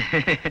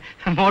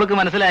 മോൾക്ക്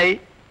മനസ്സിലായി?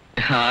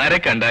 ആരെ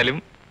കണ്ടാലും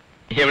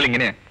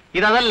ഇവളിങ്ങനെയാ.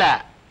 ഇതല്ല,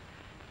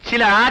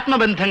 ചില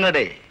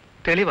ആത്മബന്ധങ്ങളുടെ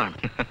തെളിവാണ്.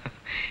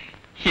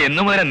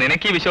 എന്നു മുതലാ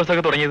നിനക്ക് ഈ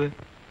വിശ്വാസമൊക്കെ തുടങ്ങിയത്?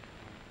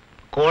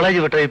 കോളേജ്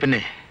വിട്ടേ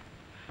പിന്നെ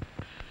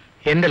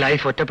എന്റെ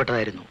ലൈഫ്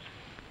ഒറ്റപ്പെട്ടതായിരുന്നു.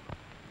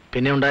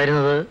 പിന്നെ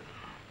ഉണ്ടായിരുന്നത്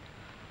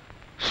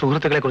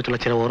സുഹൃത്തുക്കളെ കുറിച്ചുള്ള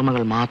ചില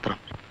ഓർമ്മകൾ മാത്രം.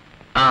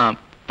 ആ,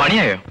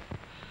 പണിയായോ?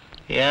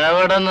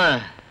 എവിടെന്ന്?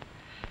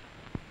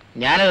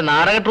 ഞാനൊരു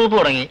നാടക ട്രൂപ്പ്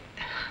തുടങ്ങി.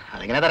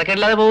 അതിങ്ങനെ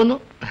തിരക്കില്ലാതെ പോകുന്നു.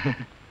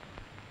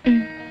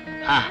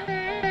 ആ,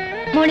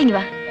 മോളിങ്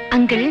വാ,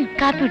 അങ്കിൾ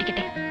കാപ്പി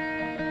പിടിക്കട്ടെ.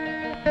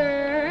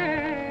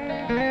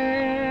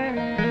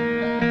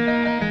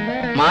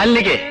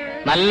 മാലിനിക്ക്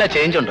നല്ല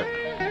ചേഞ്ച് ഉണ്ട്.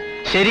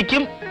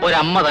 ശരിക്കും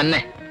ഒരമ്മ തന്നെ.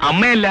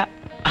 അമ്മയല്ല,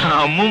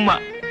 അമ്മുമ്മ.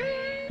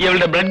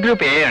 ഇവളുടെ ബ്ലഡ്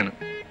ഗ്രൂപ്പ് എ ആണ്.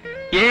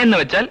 എ എന്ന്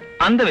വെച്ചാൽ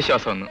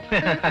അന്ധവിശ്വാസം ഒന്ന്.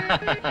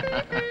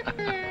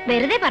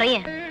 വെറുതെ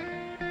പറയാ.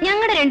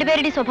 ഞങ്ങളുടെ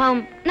രണ്ടുപേരുടെ സ്വഭാവം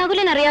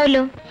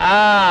നകുലിനറിയാവല്ലോ. ആ,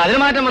 അതിന്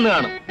മാറ്റം വന്ന്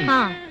കാണും. ആ,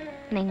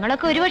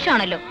 നിങ്ങളൊക്കെ ഒരു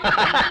വർഷമാണല്ലോ.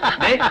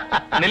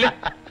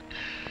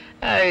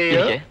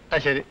 അയ്യോ,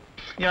 ശരി.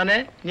 ഞാനേ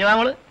ഇനി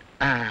വാങ്ങോള്.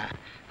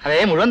 അതേ,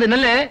 മുഴുവൻ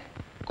തിന്നല്ലേ,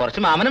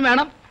 കുറച്ച് മാമനും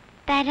വേണം.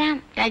 തരാം.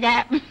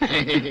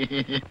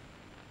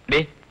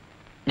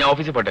 ഞാൻ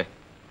ഓഫീസിൽ പോട്ടെ,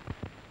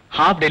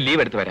 ഹാഫ് ഡേ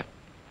ലീവ് എടുത്ത് വരാം.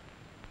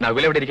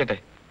 നകുല എവിടെ ഇരിക്കട്ടെ,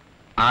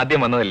 ആദ്യം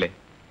വന്നതല്ലേ,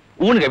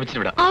 ഊണ്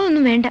കഴിപ്പിച്ചിട്ട് വിടാം.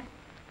 അതൊന്നും വേണ്ട.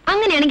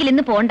 അങ്ങനെയാണെങ്കിൽ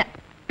ഇന്ന് പോണ്ട.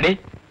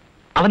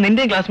 അവൻ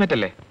നിന്റെ ക്ലാസ്മേറ്റ്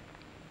അല്ലേ?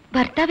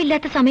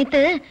 ഭർത്താവില്ലാത്ത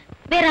സമയത്ത്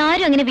വേറെ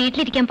ആരും അങ്ങനെ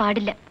വീട്ടിലിരിക്കാൻ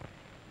പാടില്ല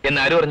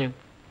എന്നാരും പറഞ്ഞു?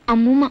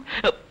 അമ്മൂമ്മ.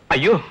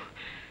 അയ്യോ,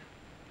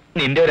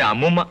 നിന്റെ ഒരു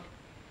അമ്മൂമ്മ.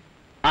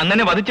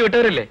 അന്നെ വധിച്ചു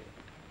വിട്ടവരല്ലേ,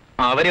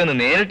 അവരെ ഒന്ന്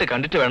നേരിട്ട്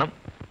കണ്ടിട്ട് വേണം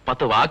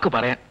 10 വാക്ക്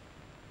പറയാൻ.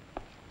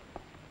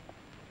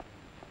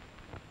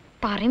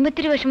 പറയുമ്പോ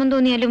ഇത്തിരി വിഷമം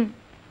തോന്നിയാലും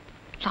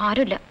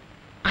സാരമില്ല,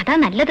 അതാ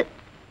നല്ലത്.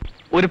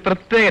 ഒരു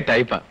പ്രത്യേക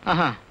ടൈപ്പാ.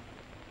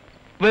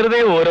 വെറുതെ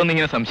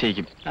ഓരോന്നിങ്ങനെ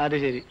സംശയിക്കും. അത്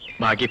ശരി.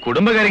 ബാക്കി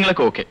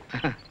കുടുംബകാര്യങ്ങളൊക്കെ ഓക്കെ.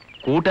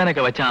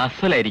 കൂട്ടാനൊക്കെ വെച്ച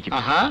അസലായിരിക്കും.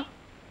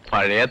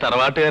 പഴയ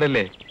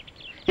തറവാട്ടുകാരല്ലേ.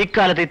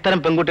 ഇക്കാലത്ത് ഇത്തരം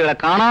പെൺകുട്ടികളെ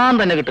കാണാൻ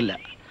തന്നെ കിട്ടില്ല.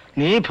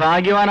 നീ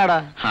ഭാഗ്യവാനാടാ.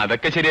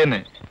 അതൊക്കെ ശരി തന്നെ,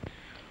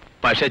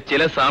 പക്ഷെ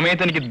ചില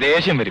സമയത്ത് എനിക്ക്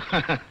ദേഷ്യം വരും.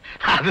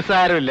 അത്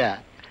സാരമില്ല,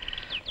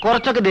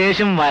 കുറച്ചൊക്കെ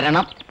ദേഷ്യം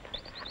വരണം.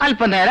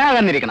 അല്പം നേരം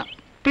അകന്നിരിക്കണം,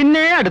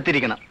 പിന്നെ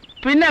അടുത്തിരിക്കണം,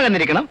 പിന്നെ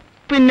അകന്നിരിക്കണം,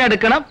 പിന്നെ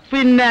അടുക്കണം,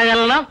 പിന്നെ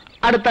അകലണം,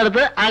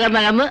 അടുത്തടുത്ത്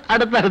അകന്നകന്ന്,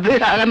 അടുത്തടുത്ത്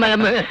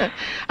അകന്നകന്ന്.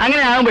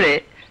 അങ്ങനെ ആകുമ്പോഴേ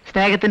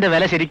സ്നേഹത്തിന്റെ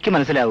വില ശരിക്കും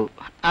മനസ്സിലാവൂ.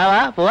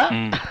 ആവാ പോവാ.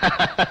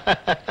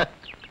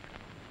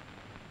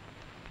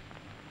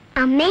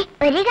 അമ്മേ,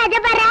 ഒരു കഥ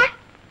പറ.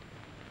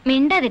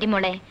 മിണ്ടാതിരി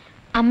മോളെ.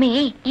 അമ്മേ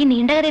ഈ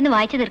നീണ്ട കഥയൊന്ന്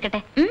വായിച്ചു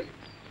തീർക്കട്ടെ.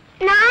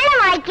 നാളെ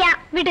വായിക്കാം.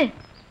 വിട്.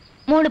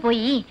 മോള്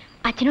പോയി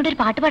അച്ഛനോടൊരു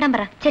പാട്ട് പാടാൻ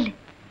പറ. ചെല്ല്.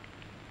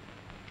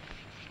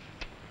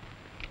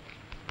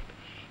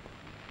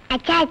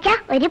 അച്ഛാ,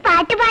 ഒരു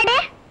പാട്ട് പാട്.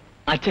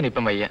 അച്ഛൻ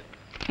ഇപ്പം വയ്യ,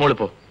 മോള്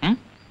പോ.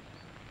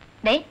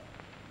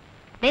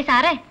 ദേ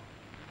സാറേ,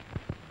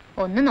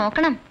 ഒന്ന്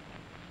നോക്കണം.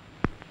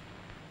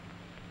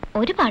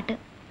 ഒരു പാട്ട്.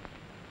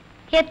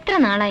 എത്ര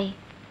നാളായി?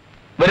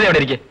 വെറുതെ അവിടെ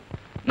ഇരിക്കെ.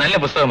 നല്ല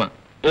പുസ്തകമാ,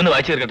 ഇതൊന്ന്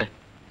വായിച്ചു തീർക്കട്ടെ.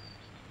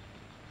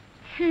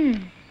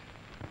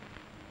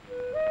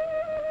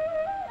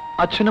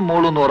 അച്ഛനും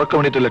മോളൊന്നും ഉറക്കം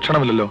വേണ്ടിട്ട്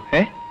ലക്ഷണമില്ലല്ലോ.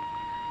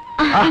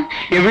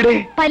 എവിടെ?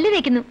 പല്ല്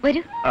തേക്കുന്നു,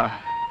 വരൂ.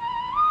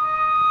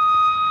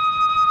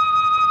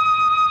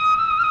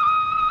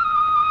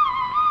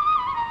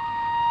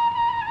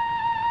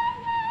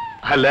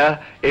 അല്ല,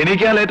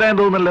 എനിക്കാ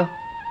ലേറ്റായെന്ന് തോന്നുന്നല്ലോ.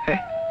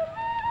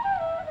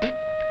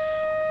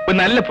 ഒരു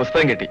നല്ല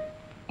പുസ്തകം കിട്ടി,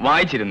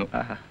 വായിച്ചിരുന്നു.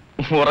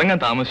 ഉറങ്ങാൻ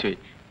താമസിച്ചുപോയി.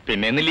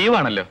 പിന്നെ ഇന്ന്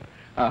ലീവാണല്ലോ.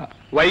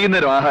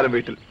 വൈകുന്നേരം ആഹാരം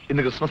വീട്ടിൽ.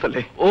 ഇന്ന് ക്രിസ്മസ്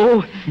അല്ലേ? ഓ,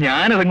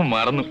 ഞാനതങ്ങ്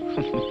മറന്നു.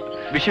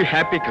 Wish you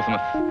happy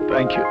Christmas.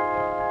 Thank you.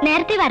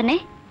 നേരത്തെ പറഞ്ഞേ,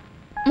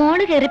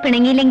 മോള് കയറി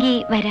പിണങ്ങിയില്ലെങ്കി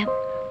വരാം.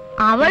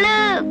 അവള്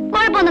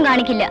കുഴപ്പമൊന്നും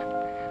കാണിക്കില്ല.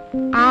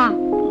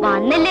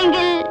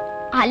 വന്നില്ലെങ്കിൽ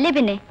അല്ലേ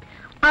പിന്നെ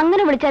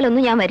അങ്ങനെ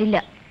വിളിച്ചാലൊന്നും ഞാൻ വരില്ല.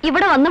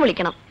 ഇവിടെ വന്ന്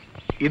വിളിക്കണം.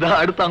 ഇതാ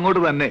അടുത്ത് അങ്ങോട്ട്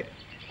തന്നെ.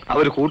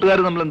 അവര് കൂട്ടുകാർ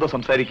നമ്മൾ എന്തോ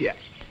സംസാരിക്കുക.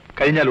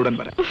 കഴിഞ്ഞാൽ ഉടൻ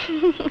വരാം.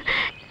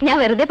 ഞാൻ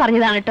വെറുതെ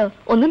പറഞ്ഞതാണ് കേട്ടോ,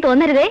 ഒന്നും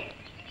തോന്നരുതേ.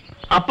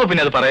 അപ്പൊ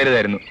പിന്നെ അത്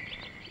പറയരുതായിരുന്നു.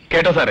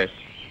 കേട്ടോ സാറേ,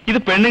 ഇത്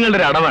പെണ്ണുങ്ങളുടെ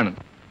ഒരു അടവാണ്.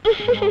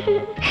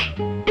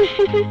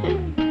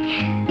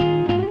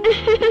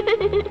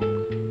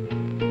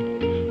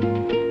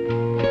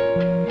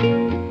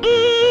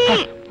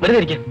 വെറുതെ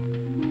ഇരിക്കാം.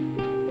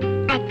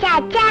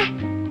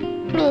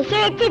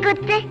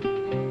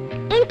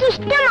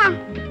 എനിക്കിഷ്ടമോ?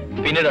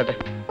 പിന്നീടോട്ടെ.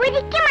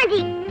 ഒരിക്കൽ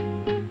മതി.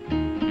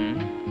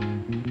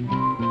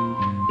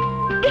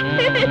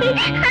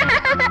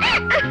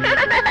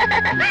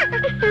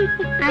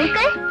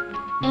 അങ്കിൾ,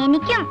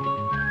 എനിക്കും.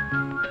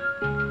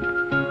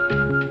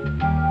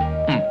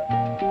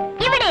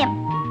 ഇവിടെയും.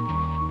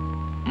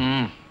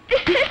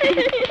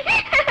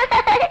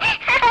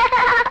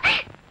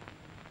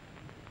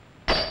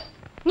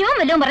 ഞാൻ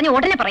വല്ലതും പറഞ്ഞ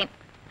ഉടനെ പറയും,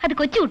 അത്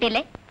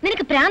കൊച്ചുകുട്ടിയല്ലേ,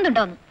 നിനക്ക്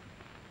പ്രാന്തുണ്ടോന്ന്.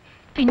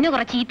 പിന്നെ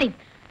കുറെ ചീത്തയും.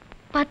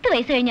 10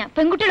 വയസ്സ് കഴിഞ്ഞാ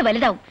പെൺകുട്ടികൾ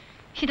വലുതാവും.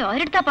 ഇത്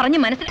ആരെടുത്താ പറഞ്ഞ്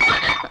മനസ്സിൽ.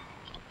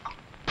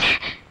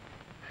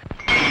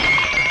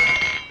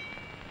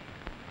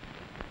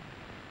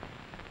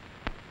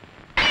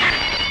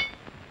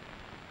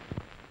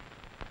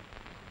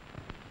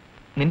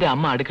 നിന്റെ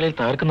അമ്മ അടുക്കളയിൽ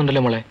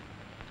തകർക്കുന്നുണ്ടല്ലോ മോളെ.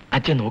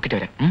 അച്ഛൻ നോക്കിട്ട്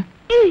വരാം.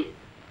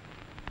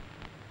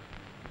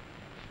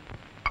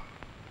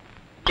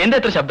 എന്താ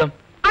എത്ര ശബ്ദം?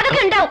 അതൊക്കെ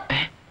ഉണ്ടാവും.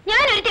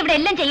 ഞാനൊരുത്തി ഇവിടെ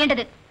എല്ലാം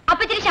ചെയ്യേണ്ടത്.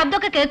 അപ്പൊ ഇച്ചിരി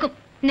ശബ്ദമൊക്കെ കേൾക്കും.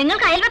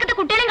 നിങ്ങൾക്ക് അയൽവക്കത്തെ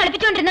കുട്ടികളെയും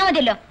കളിപ്പിച്ചുകൊണ്ടിരുന്നാ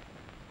മതിയല്ലോ.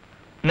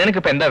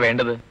 നിനക്കിപ്പോ എന്താ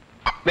വേണ്ടത്?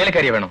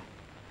 വേലക്കാരിയെ വേണോ?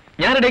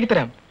 ഞാൻ ഇടയ്ക്ക്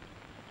തരാം.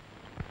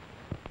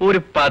 ഒരു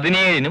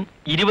 17നും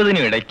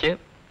 20നും ഇടയ്ക്ക്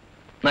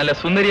നല്ല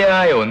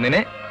സുന്ദരിയായ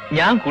ഒന്നിനെ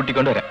ഞാൻ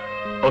കൂട്ടിക്കൊണ്ടുവരാം.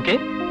 ഓക്കെ?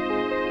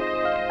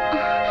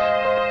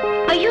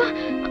 അയ്യോ,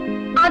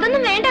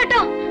 അതൊന്നും വേണ്ട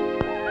കേട്ടോ.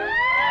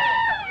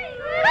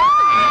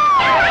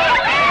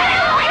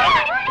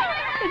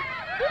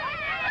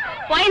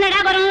 പോയിനടാ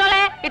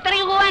കുറങ്ങളെ,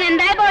 ഇത്രയ്ക്ക് പോവാൻ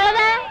എന്തായപ്പോ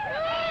ഉള്ളത്?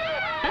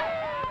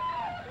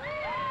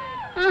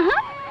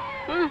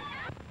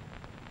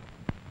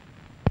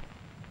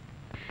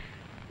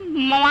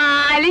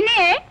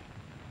 മാലിനേ,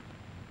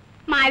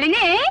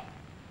 മാലിനേ.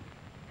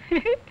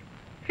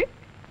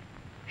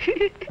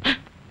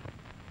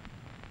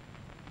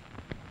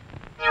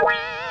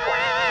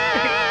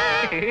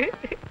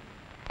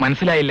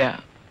 മനസ്സിലായില്ല.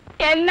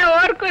 എന്നെ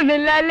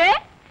ഓർക്കുന്നില്ല അല്ലേ?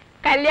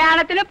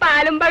 കല്യാണത്തിന്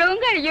പാലും പഴവും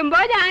കഴിക്കുമ്പോ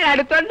ഞാൻ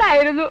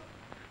അടുത്തുണ്ടായിരുന്നു.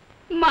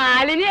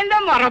 മാലിനി എന്റെ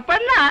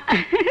മുറപ്പെണ്ണ.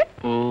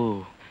 ഓ,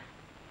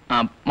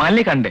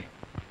 മാലിനി കണ്ടേ?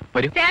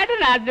 വരൂ.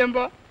 ചേട്ടൻ ആദ്യം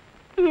പോ.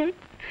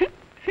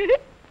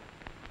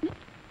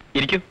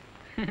 ഇരിക്കൂ.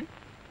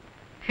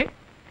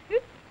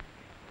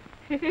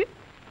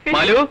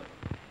 മാലു,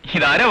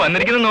 ഇതാരാ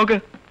വന്നിരിക്കുന്നത് നോക്ക്.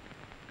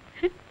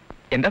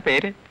 എന്താ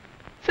പേര്?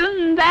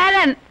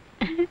 സുന്ദരൻ.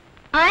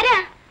 ആരാ?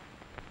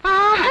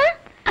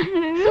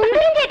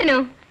 സുന്ദരൻ ചേട്ടനോ?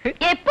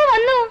 എപ്പോ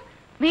വന്നു?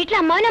 വീട്ടിൽ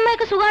അമ്മാവനും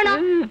അമ്മയൊക്കെ സുഖാണോ?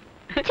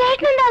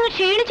 ചേട്ടനെന്താ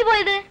ക്ഷീണിച്ചു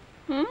പോയത്?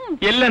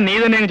 എല്ലാം നീ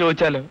തന്നെ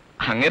ചോദിച്ചാലോ.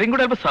 അങ്ങനെയും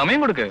കൂടെ അല്പം സമയം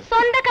കൊടുക്ക്.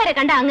 സ്വന്തക്കാരെ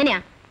കണ്ട അങ്ങനെയാ,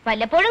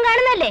 വല്ലപ്പോഴും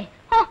കാണുന്നല്ലേ.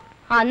 ഓ,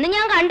 അന്ന്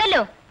ഞാൻ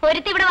കണ്ടല്ലോ,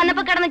 ഒരുത്തി ഇവിടെ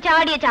വന്നപ്പോ കിടന്ന്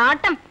ചാടിയ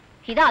ചാട്ടം.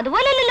 ഇത്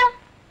അതുപോലെയല്ലോ.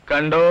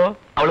 കണ്ടോ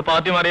അവള്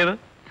പാർട്ടി മാറിയത്?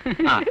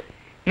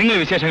 നിങ്ങൾ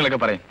വിശേഷങ്ങളൊക്കെ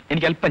പറയും,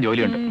 എനിക്ക് അല്പം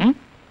ജോലിയുണ്ട്.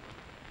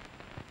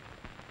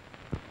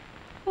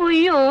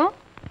 അയ്യോ,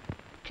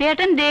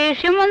 ചേട്ടൻ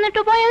ദേഷ്യം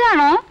വന്നിട്ട്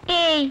പോയതാണോ?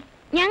 ഏയ്,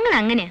 ഞങ്ങൾ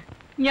അങ്ങനെയാ.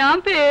 ഞാൻ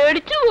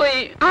പേടിച്ചു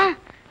പോയി.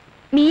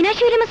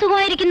 മീനാക്ഷി വല്യമ്മ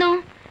സുഖമായിരിക്കുന്നു.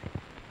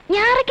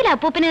 ഞാറക്കില്ല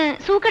അപ്പൂപ്പന്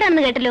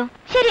സൂക്കടാണെന്ന് കേട്ടല്ലോ,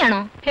 ശരിയാണോ?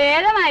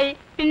 ഭേദമായി.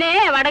 പിന്നെ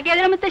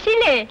വടക്കേതിലെ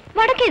മുത്തശ്ശിയില്ലേ?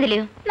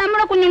 വടക്കേതിലെയോ?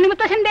 നമ്മുടെ കുഞ്ഞുണ്ണി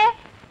മുത്തശ്ശന്റെ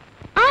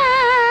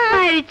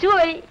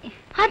മരിച്ചുപോയി.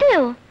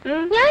 അതെയോ?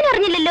 ഞാൻ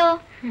അറിഞ്ഞില്ലല്ലോ.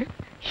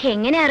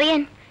 എങ്ങനെ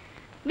അറിയാൻ?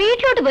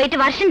 വീട്ടിലോട്ട് പോയിട്ട്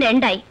വർഷം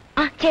 2 ആയി.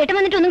 ചേട്ടൻ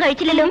വന്നിട്ടൊന്നും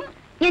കഴിച്ചില്ലല്ലോ.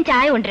 ഞാൻ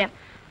ചായ കൊണ്ടുവരാം.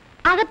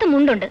 അകത്ത്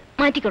മുണ്ടുണ്ട്,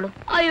 മാറ്റിക്കോളൂ.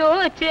 അയ്യോ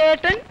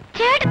ചേട്ടൻ.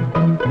 ചേട്ടൻ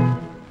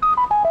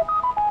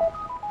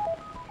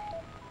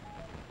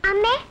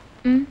അമ്മേ,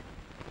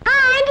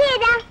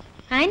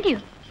 ആന്റിയോ?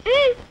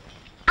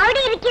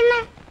 അവിടെ ഇരിക്കുന്ന.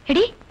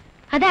 എടി,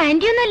 അത്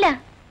ആന്റിയൊന്നല്ല,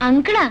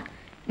 അങ്കിളാ.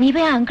 നീ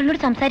പോയി ആ അങ്കിളിനോട്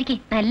സംസാരിക്കേ.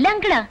 നല്ല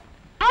അങ്കിളാ.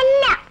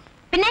 അല്ല.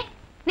 പിന്നെ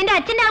നിന്റെ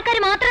അച്ഛന്റെ ആൾക്കാർ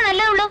മാത്രമേ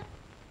നല്ലതുള്ളൂ.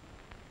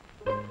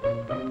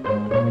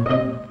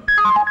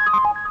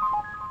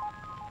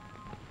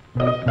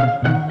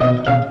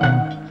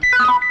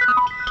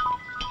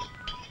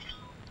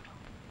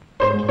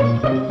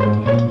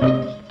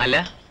 അല്ല,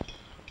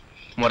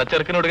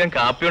 മുറച്ചെറുക്കിനൊടുക്കാൻ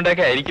കാപ്പി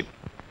ഉണ്ടാക്കി ആയിരിക്കും.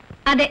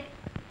 അതെ,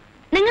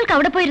 നിങ്ങൾക്ക്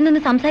അവിടെ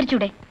പോയിരുന്നൊന്ന്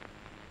സംസാരിച്ചൂടെ?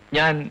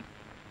 ഞാൻ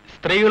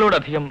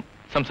സ്ത്രീകളോടധികം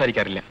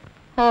സംസാരിക്കാറില്ല.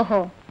 ഓഹോ,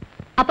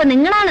 അപ്പൊ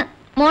നിങ്ങളാണ്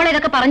മോളെ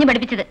ഇതൊക്കെ പറഞ്ഞു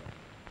പഠിപ്പിച്ചത്.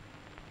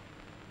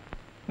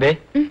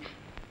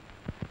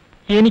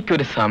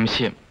 എനിക്കൊരു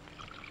സംശയം.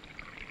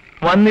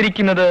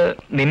 വന്നിരിക്കുന്നത്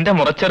നിന്റെ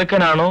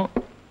മുറച്ചെറുക്കനാണോ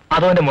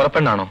അതോ എന്റെ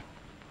മുറപ്പെണ്ണാണോ?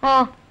 ഓ,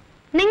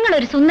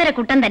 നിങ്ങളൊരു സുന്ദര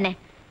കുട്ടൻ തന്നെ.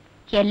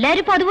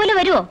 എല്ലാരും ഇപ്പൊ അതുപോലെ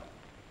വരുവോ?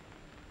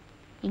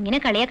 ഇങ്ങനെ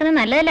കളിയാക്കുന്നത്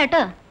നല്ലതല്ല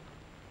കേട്ടോ.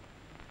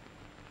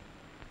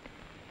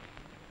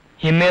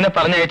 ഇന്നേനെ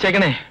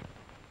പറഞ്ഞയച്ചേക്കണേ.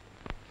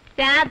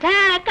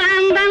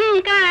 രാധാകാന്തം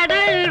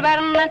കടൽ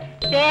വർണ്ണൻ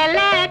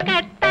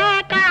ചേലക്കെട്ട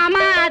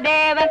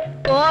കാമദേവൻ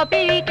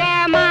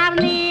ഗോപികമാർ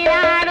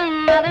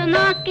നീരാടുന്നത്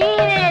നോക്കി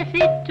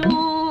രസിച്ചു.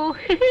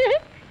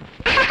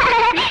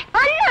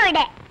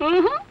 ഒന്നൂടെ.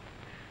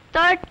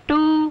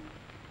 തൊട്ടു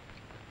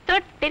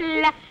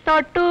തൊട്ടില്ല,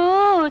 തൊട്ടു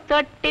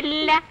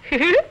തൊട്ടില്ല.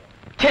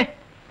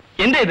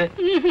 എന്താ ഇത്?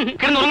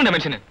 കിടന്നുറങ്ങണ്ടേ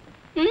മനുഷ്യന്?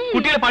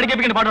 കുട്ടികളെ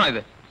പാടിക്കേപ്പിക്കേണ്ട പാട്ടാണോ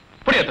ഇത്?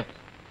 പൊടിയത്ത്.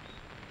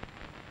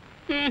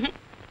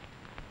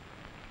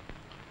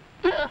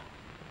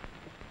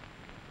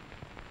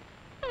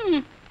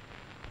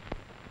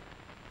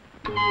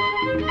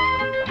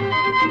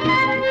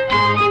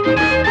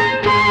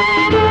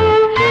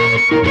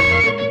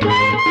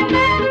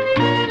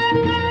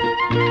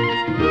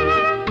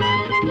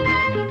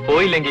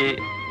 പോയില്ലെങ്കിൽ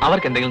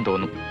അവർക്ക് എന്തെങ്കിലും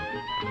തോന്നും.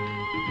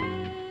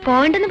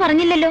 പോയിണ്ടെന്ന്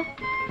പറഞ്ഞില്ലല്ലോ.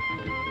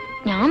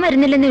 ഞാൻ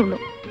വരുന്നില്ലെന്നേ ഉള്ളൂ.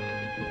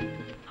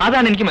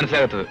 അതാണ് എനിക്ക്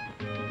മനസ്സിലാകാത്തത്.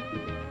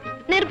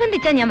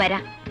 നിർബന്ധിച്ചാ ഞാൻ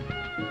വരാം.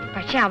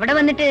 പക്ഷെ അവിടെ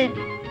വന്നിട്ട്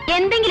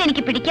എന്തെങ്കിലും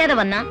എനിക്ക് പിടിക്കാതെ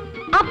വന്നാ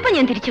അപ്പൊ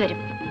ഞാൻ തിരിച്ചു വരും.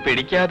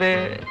 പിടിക്കാതെ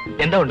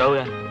എന്താ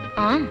ഉണ്ടാവുക?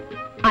 ആ,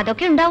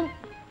 അതൊക്കെ ഉണ്ടാവും.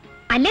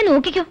 അല്ലേ,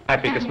 നോക്കിക്കോ.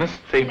 Happy Christmas.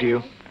 Same to you.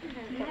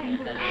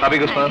 Happy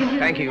Christmas.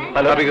 Thank you.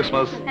 Hello. Happy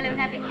Christmas.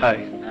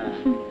 Hi.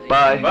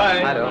 By.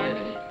 Hello.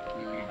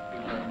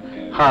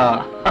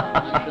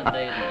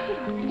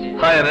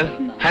 Hi Anil.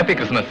 Happy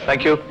Christmas.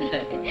 Thank you.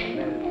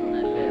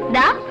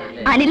 ദാ,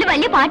 അനില്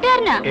വലിയ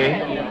പാട്ടുകാരനാ.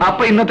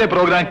 അപ്പൊ ഇന്നത്തെ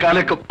പ്രോഗ്രാം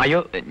കലക്കും. അയ്യോ,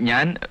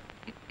 ഞാൻ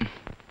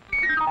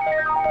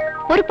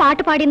ഒരു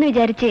പാട്ട് പാടിയെന്ന്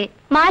വിചാരിച്ച്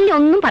മാലിന്യം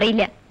ഒന്നും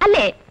പറയില്ല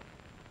അല്ലേ?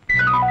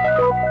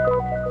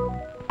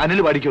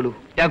 അനിൽ പാടിക്കോളൂ,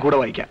 ഞാൻ കൂടെ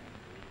വായിക്കാം.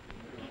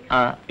 ആ,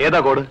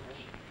 ഏതാ കോഡ്?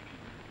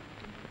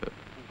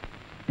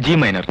 G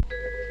minor.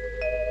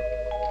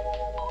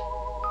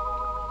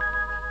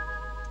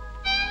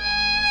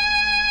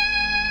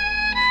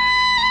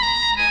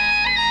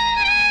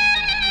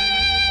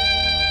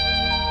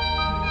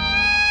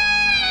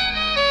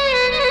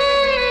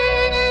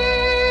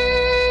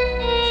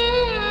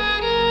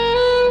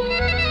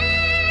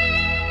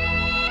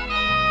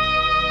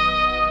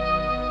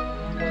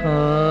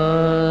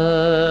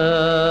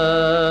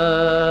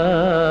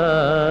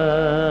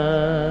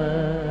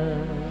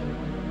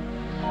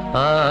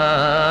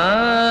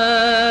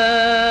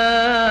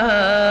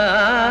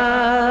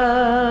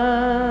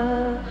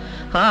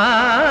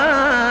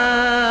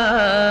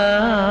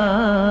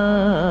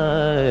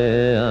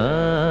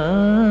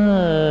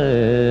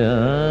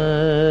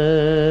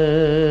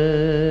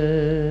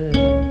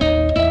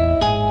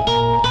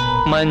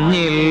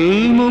 മഞ്ഞിൽ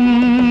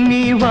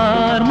മുങ്ങി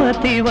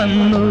വാർമതി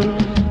വന്നു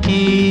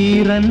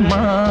ഈറൻ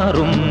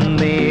മാറും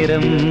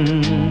നേരം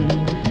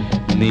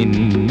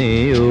നിന്നെ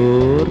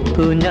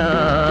ഓർത്തു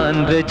ഞാൻ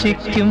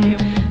രചിക്കും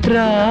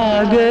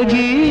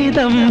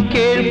രാഗഗീതം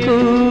കേൾക്കൂ,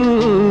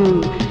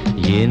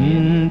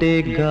 എന്റെ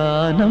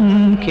ഗാനം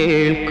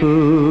കേൾക്കൂ.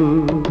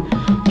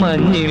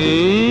 മഞ്ഞിൽ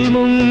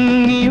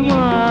മുങ്ങി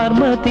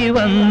വാർമതി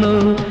വന്നു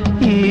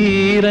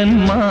ഈറൻ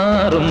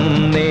മാറും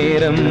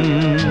നേരം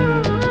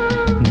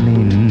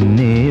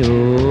നിന്നെ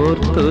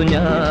ഓർത്തു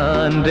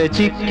ഞാൻ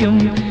രചിക്കും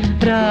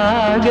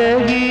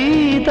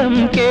രാഗഗീതം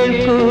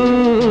കേൾക്കൂ,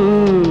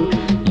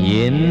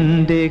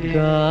 എന്റെ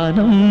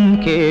ഗാനം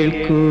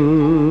കേൾക്കൂ.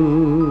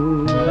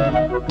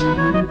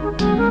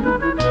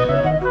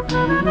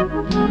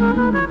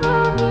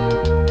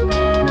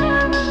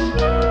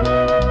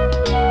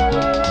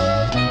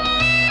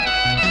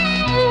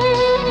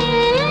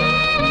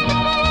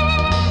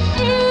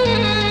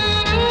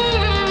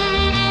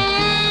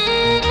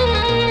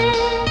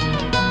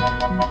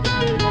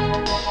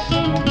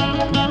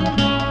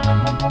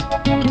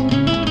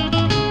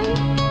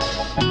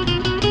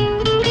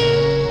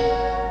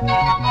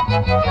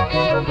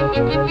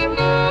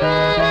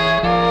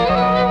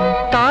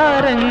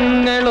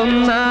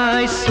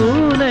 താരങ്ങളൊന്നായി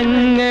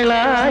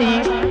സൂനങ്ങളായി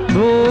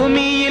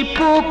ഭൂമിയിൽ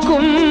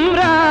പൂക്കും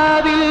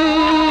രാവിൽ,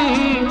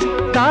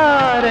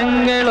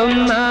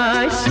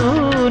 താരങ്ങളൊന്നായി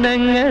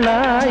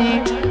സൂനങ്ങളായി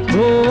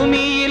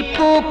ഭൂമിയിൽ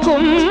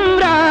പൂക്കും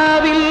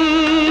രാവിൽ,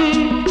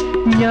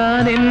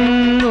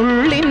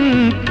 ഞാനെന്നുള്ളിൻ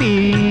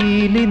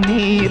പീലി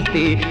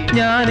നീർത്തി,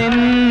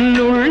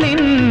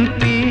 ഞാനെന്നുള്ളിൻ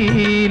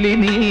പീലി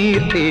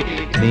നീർത്തി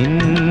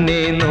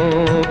നിന്നെ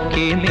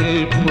നോക്കി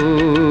നിൽപ്പൂ,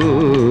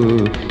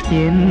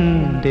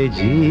 എന്റെ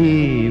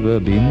ജീവ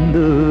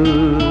ജീവബിന്ദു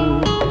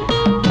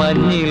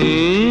മഞ്ഞിൽ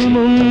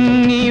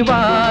മുങ്ങി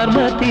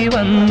വാർമതി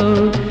വന്നു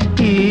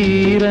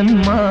ഈറൻ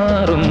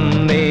മാറും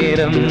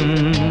നേരം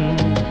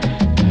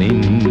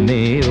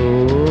നിന്നെ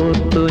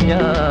ഓർത്തു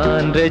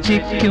ഞാൻ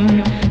രചിക്കും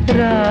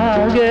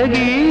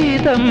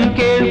രാഗഗീതം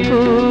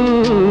കേൾക്കൂ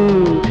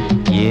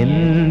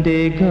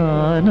എന്റെ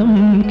ഗാനം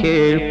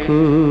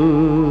കേൾക്കൂ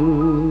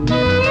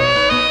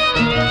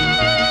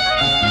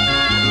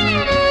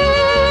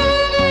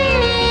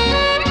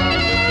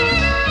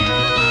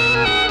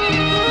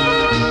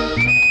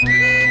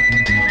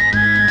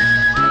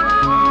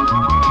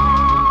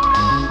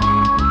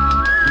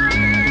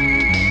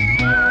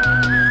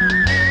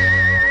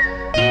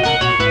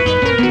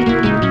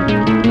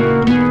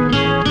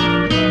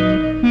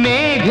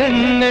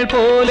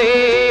പോലെ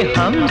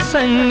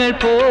ഹംസങ്ങൾ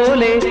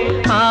പോലെ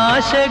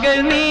ആശകൾ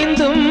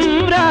നീന്തും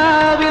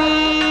രാവിൽ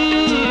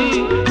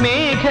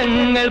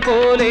മേഘങ്ങൾ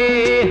പോലെ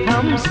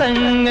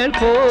ഹംസങ്ങൾ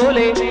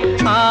പോലെ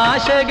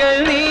ആശകൾ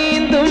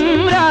നീന്തും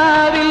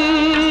രാവിൽ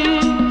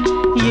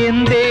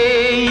എന്തേ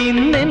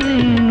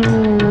ഇന്നെന്നോമലാളെ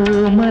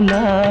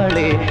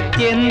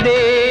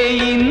എന്തേ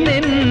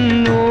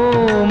ഇന്നെന്നോമലാളെ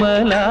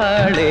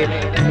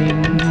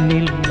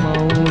നിന്നിൽ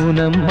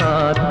മൗനം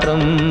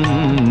മാത്രം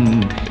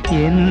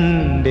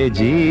എന്റെ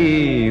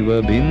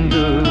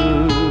ജീവബിന്ദു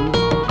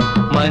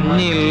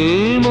മഞ്ഞിൽ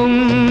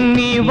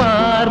മുങ്ങി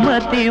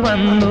വാർമതി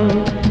വന്നു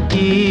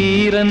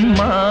ഈറൻ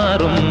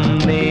മാറും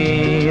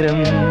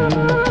നേരം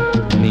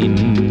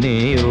നിന്നെ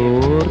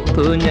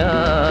ഓർത്തു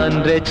ഞാൻ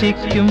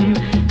രചിക്കും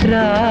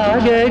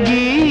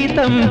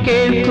രാഗഗീതം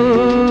കേൾക്കൂ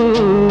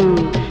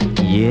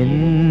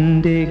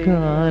എന്റെ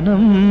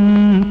ഗാനം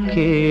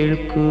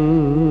കേൾക്കൂ.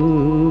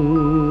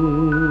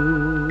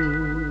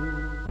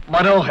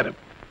 മനോഹരം,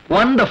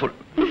 വണ്ടർഫുൾ.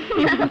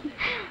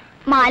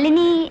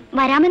 മാലിനി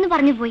വരാമെന്ന്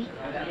പറഞ്ഞു പോയി.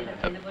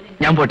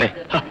 ഞാൻ പോട്ടെ,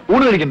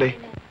 ഊണ് കഴിക്കണ്ടേ?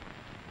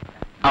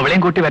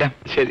 അവളെയും കൂട്ടി വരാം.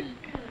 ശരി.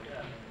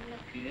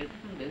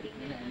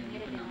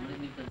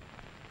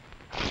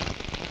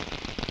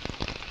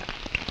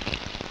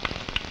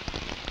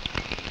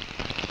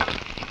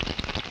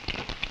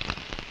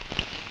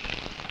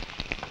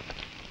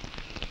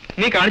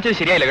 നീ കാണിച്ചത്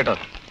ശരിയായില്ല കേട്ടോ.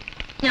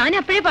 ഞാൻ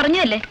അപ്പോഴേ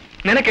പറഞ്ഞല്ലേ.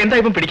 നിനക്ക് എന്താ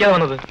ഇപ്പം പിടിക്കാതെ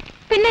വന്നത്?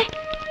 പിന്നെ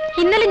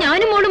ഇന്നലെ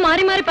ഞാനും മോളും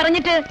മാറി മാറി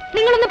പറഞ്ഞിട്ട്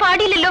നിങ്ങളൊന്നും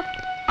പാടിയില്ലല്ലോ.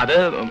 അത്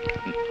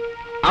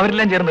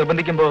അവരെല്ലാം ചേർന്ന്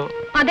നിർബന്ധിക്കുമ്പോ.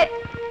 അതെ,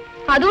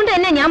 അതുകൊണ്ട്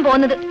തന്നെ ഞാൻ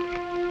പോകുന്നത്.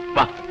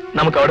 വാ,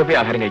 നമുക്ക് അവിടെ പോയി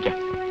ആഹാരം കഴിക്കാം.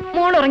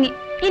 മോൾ ഉറങ്ങി,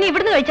 ഇനി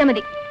ഇവിടുന്ന് കഴിച്ചാ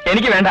മതി.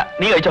 എനിക്ക് വേണ്ട,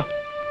 നീ കഴിച്ചോ.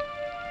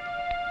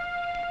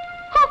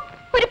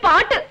 ഒരു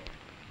പാട്ട്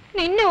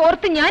നിന്നെ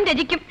ഓർത്ത് ഞാൻ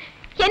രചിക്കും.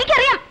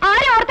 എനിക്കറിയാം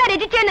ആരെ ഓർത്താ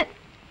രചിച്ചേന്ന്.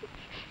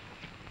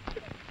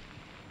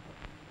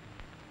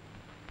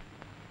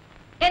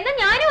 എന്നാ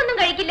ഞാനും ഒന്നും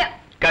കഴിക്കില്ല.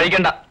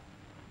 കഴിക്കണ്ട.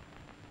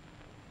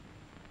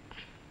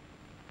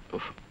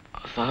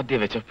 അസാധ്യ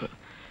വെച്ചപ്പ്.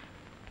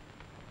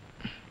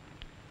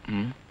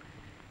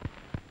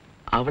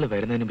 അവള്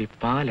വരുന്നതിന് മുമ്പ്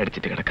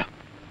പാലടിച്ചിട്ട് കിടക്കാം.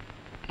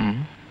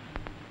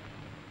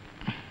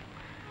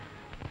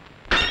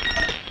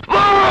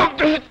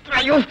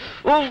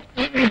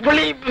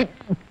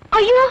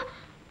 അയ്യോ,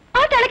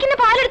 ആ തിളക്കുന്ന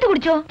പാലെടുത്ത്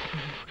കുടിച്ചോ?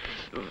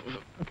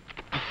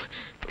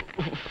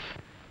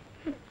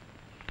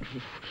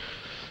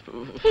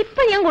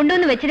 ഇപ്പൊ ഞാൻ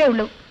കൊണ്ടുവന്ന് വെച്ചതേ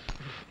ഉള്ളൂ.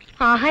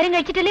 ആഹാരം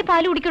കഴിച്ചിട്ടല്ലേ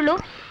പാല് കുടിക്കുള്ളൂ.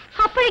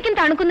 അപ്പോഴേക്കും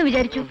തണുക്കുന്നു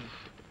വിചാരിച്ചു.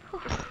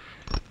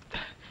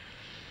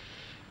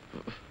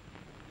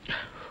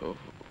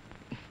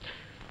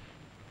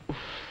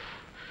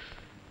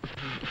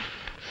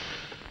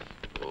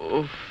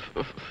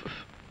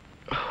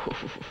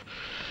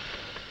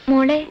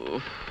 മോളെ,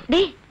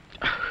 ദേ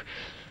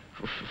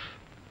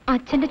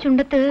അച്ഛന്റെ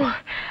ചുണ്ടത്ത്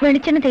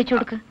വെളിച്ചെണ്ണ തേച്ചു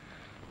കൊടുക്ക്.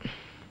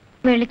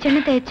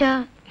 വെളിച്ചെണ്ണ തേച്ചാ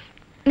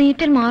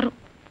നീറ്റൽ മാറും.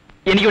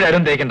 എനിക്കിവിടെ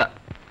ആരും തേക്കണ്ട.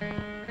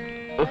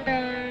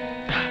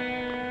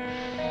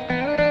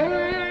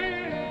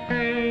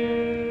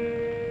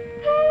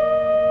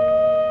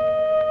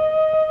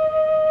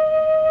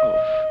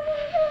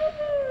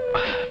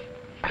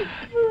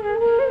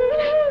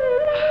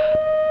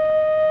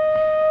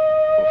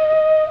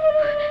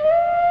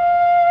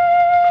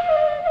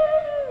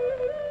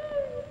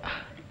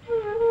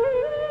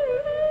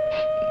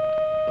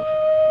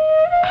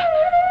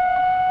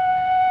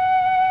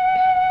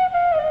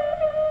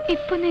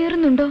 ഇപ്പൊ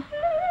നേറുന്നുണ്ടോ?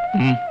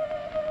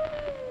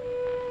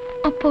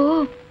 അപ്പോ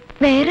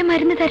വേറെ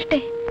മരുന്ന് തരട്ടെ?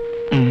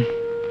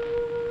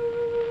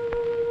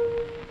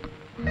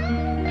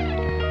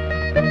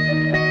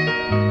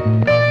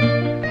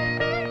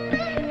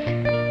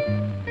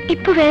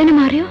 ഇപ്പൊ വേദന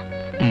മാറിയോ?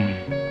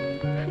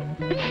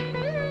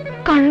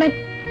 കള്ളൻ,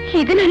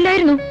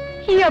 ഇതിനല്ലായിരുന്നു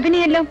ഈ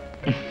അഭിനയെല്ലാം.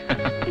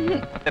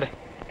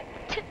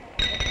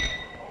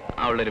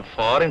 അവളൊരു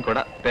ഫോറിൻ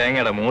കൂടെ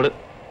തേങ്ങയുടെ മൂട്.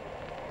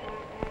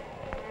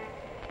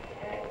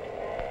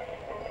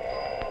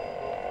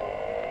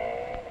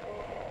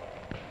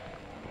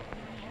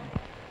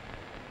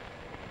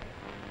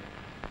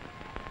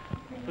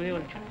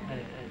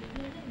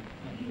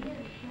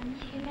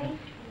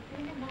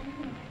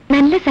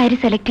 നല്ല സാരി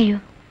സെലക്ട് ചെയ്യൂ.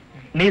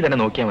 നീ തന്നെ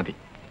നോക്കിയാ മതി.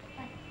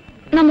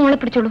 മോളെ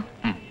പിടിച്ചോളൂ.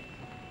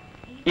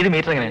 ഇത്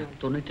മീറ്റർ എങ്ങനെയാ?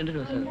 92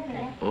 രൂപ.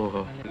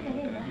 ഓഹോ,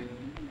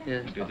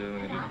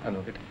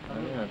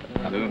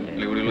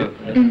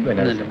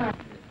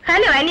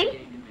 ഹലോ അനിൽ.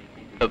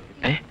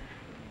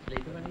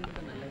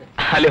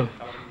 ഹലോ.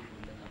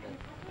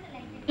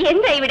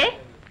 എന്താ ഇവിടെ?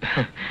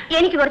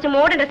 എനിക്ക് കുറച്ച്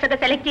മോഡേൺ ഡ്രസ് ഒക്കെ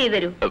സെലക്ട് ചെയ്ത്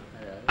തരൂ.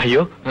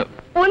 അയ്യോ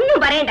ഒന്നും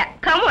പറയണ്ട,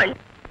 കമോൺ.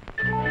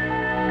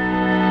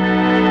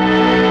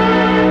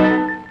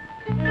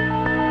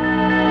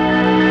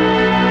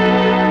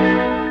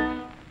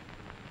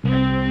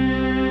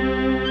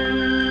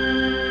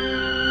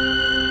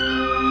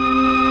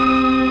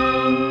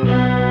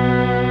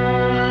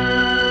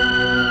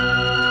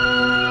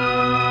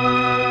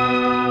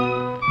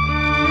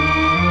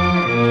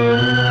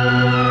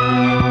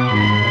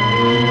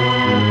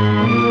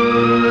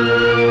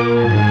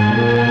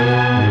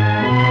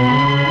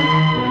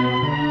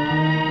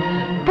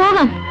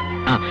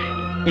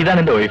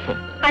 ഇതാണ് എന്റെ വൈഫ്.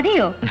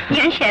 അതെയോ?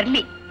 ഞാൻ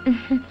ഷെർലി.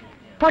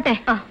 പോട്ടെ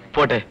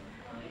പോട്ടെ.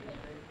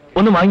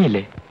 ഒന്നും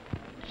വാങ്ങിയില്ലേ?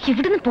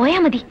 ഇവിടുന്ന് പോയാ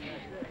മതി.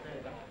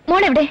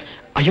 മോളെവിടെ?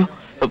 അയ്യോ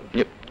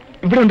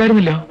ഇവിടെ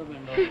ഉണ്ടായിരുന്നില്ലോ.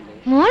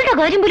 മോളുടെ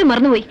കാര്യം പോലും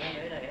മറന്നുപോയി.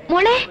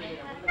 മോളെ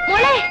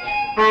മോളെ.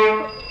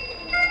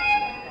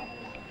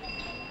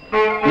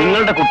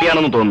 നിങ്ങളുടെ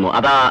കുട്ടിയാണെന്ന് തോന്നുന്നു.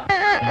 അതാ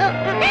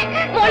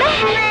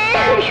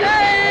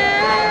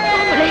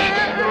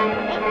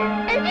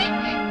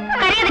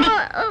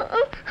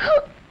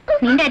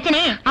നിന്റെ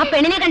അച്ഛനെ ആ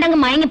പെണ്ണിനെ കണ്ടങ്ങ്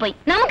മയങ്ങിപ്പോയി.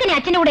 നമുക്കിനി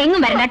അച്ഛന്റെ കൂടെ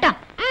എങ്ങും വരണ്ട കേട്ടോ.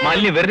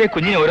 മാലിന്യ വെറുതെ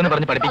കുഞ്ഞിനെ ഓരോന്ന്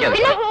പറഞ്ഞ് പഠിപ്പിക്കാതെ.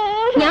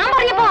 ഞാൻ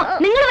പറഞ്ഞപ്പോ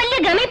നിങ്ങൾ വലിയ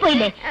ഗമയിൽ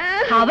പോയില്ലേ?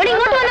 അവൾ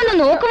ഇങ്ങോട്ട് വന്നൊന്ന്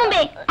നോക്കും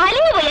മുമ്പേ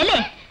അലിഞ്ഞു പോയല്ലേ?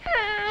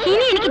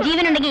 ഇനി എനിക്ക്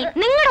ജീവനുണ്ടെങ്കിൽ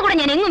നിങ്ങളുടെ കൂടെ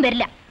ഞാൻ എങ്ങും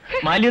വരില്ല.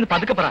 മാലിന്യ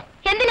പതുക്കെ പറ.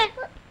 എന്തിന്?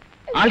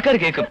 ആൾക്കാർ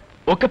കേൾക്കും.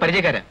 ഒക്കെ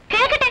പരിചയക്കാരാ.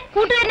 കേൾക്കട്ടെ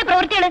കൂട്ടുകാരന്റെ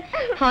പ്രവൃത്തികള്.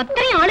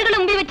 അത്രയും ആളുകളെ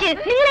മുമ്പിൽ വെച്ച്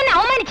നിങ്ങൾ എന്നെ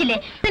അവമാനിച്ചില്ലേ?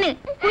 അതിന്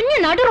കുഞ്ഞു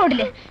നടു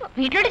റോഡില്.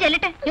 വീട്ടിലോട്ട്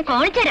ചെല്ലട്ടെ, ഞാൻ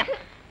കാണിച്ചു തരാം.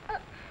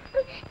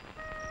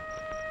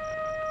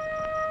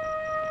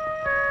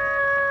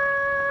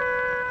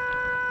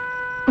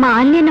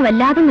 മാലിന്യ എന്നെ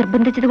വല്ലാതെ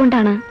നിർബന്ധിച്ചത്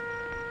കൊണ്ടാണ്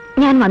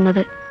ഞാൻ വന്നത്.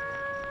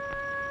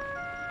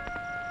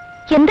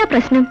 എന്താ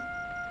പ്രശ്നം?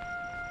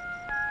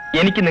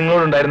 എനിക്ക്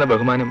നിങ്ങളോടുണ്ടായിരുന്ന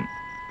ബഹുമാനം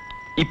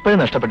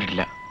ഇപ്പോഴും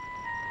നഷ്ടപ്പെട്ടിട്ടില്ല.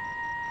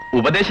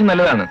 ഉപദേശം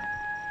നല്ലതാണ്,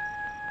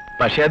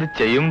 പക്ഷെ അത്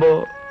ചെയ്യുമ്പോ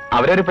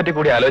അവരെ പറ്റി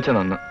കൂടി ആലോചിച്ച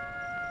നന്ന്.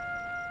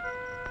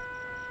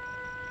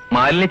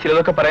 മാലിന്യ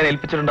ചിലതൊക്കെ പറയാൻ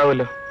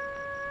ഏൽപ്പിച്ചിട്ടുണ്ടാവുമല്ലോ.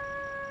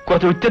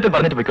 കുറച്ച് ഉച്ചത്തിൽ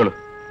പറഞ്ഞിട്ട് പൊയ്ക്കോളൂ,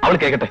 അവൾ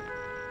കേൾക്കട്ടെ.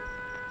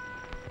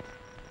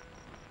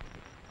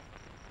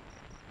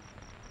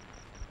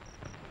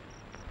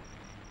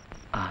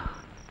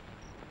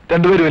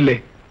 രണ്ടുപേരുമല്ലേ?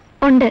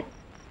 ഉണ്ട്,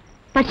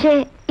 പക്ഷേ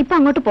ഇപ്പൊ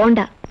അങ്ങോട്ട് പോണ്ട.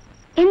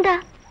 എന്താ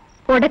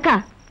കൊടക്ക?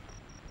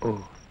 ഓ,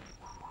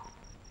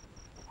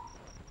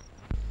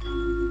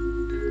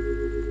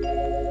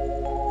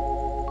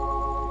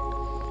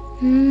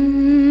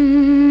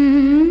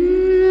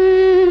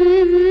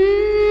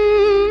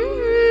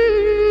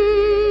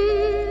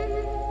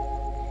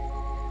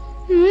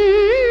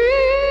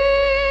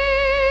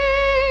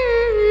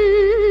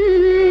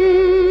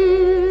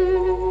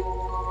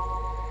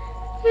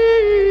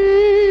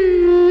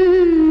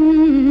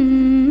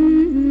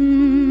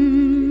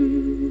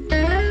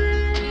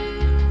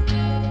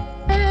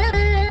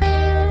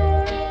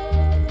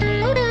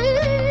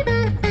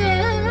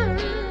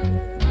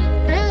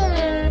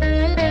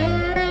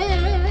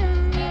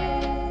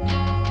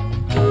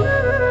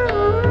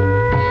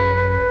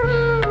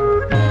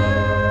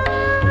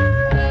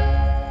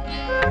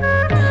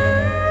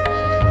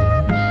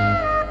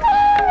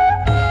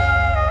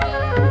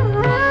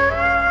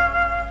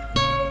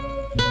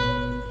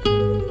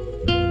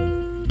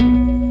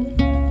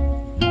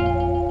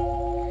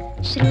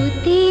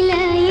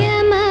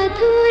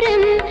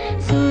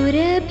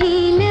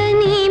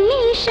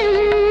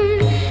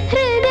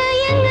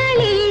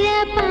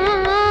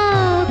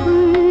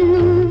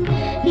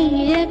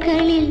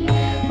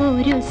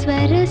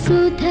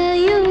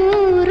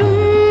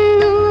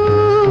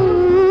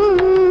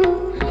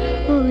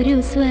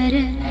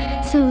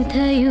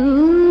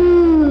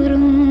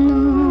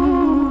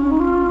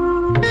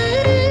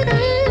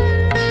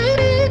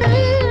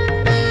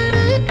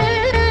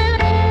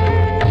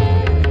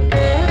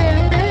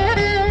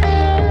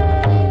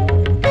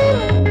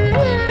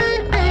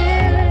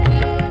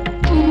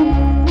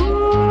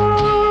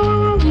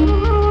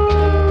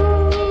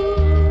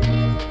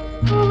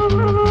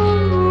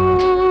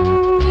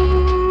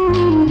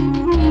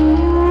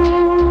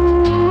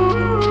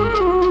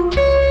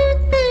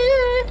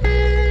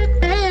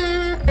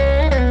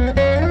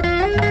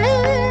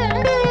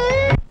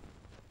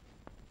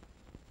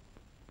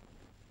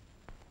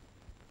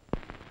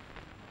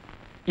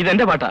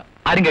 ഇതെന്റെ പാട്ടാ,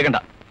 ആരും കേൾക്കണ്ട.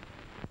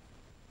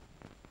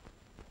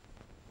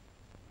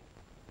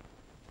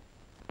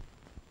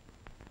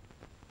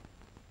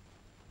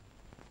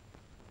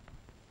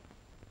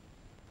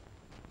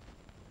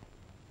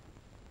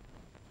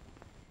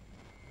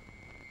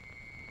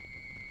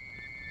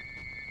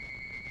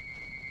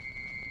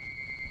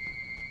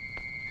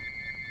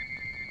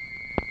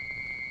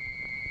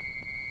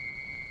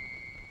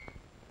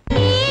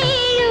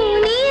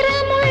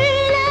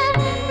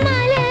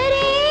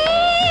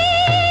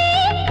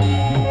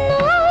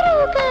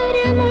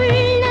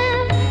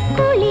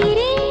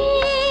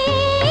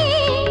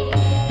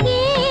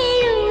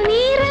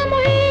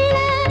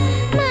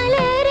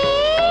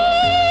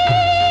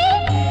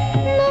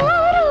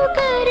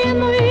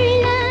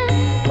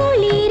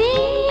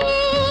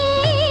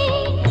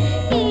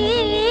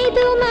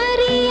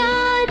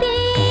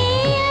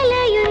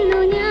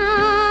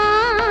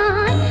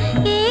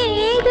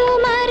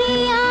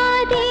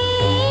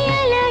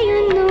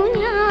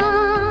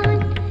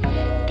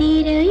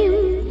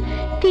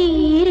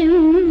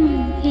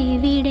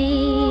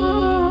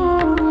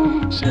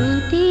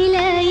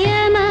 ശ്രുതിലയ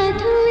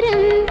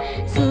മധുരം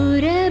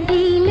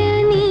സുരഭില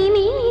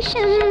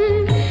നിമിഷം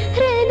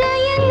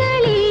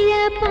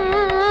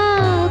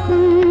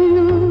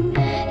ഹൃദയങ്ങളിഴപാകുന്നു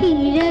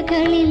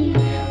ഇഴകളിൽ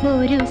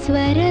ഒരു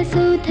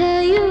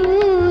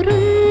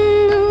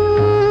സ്വരസുധയൂറുന്നു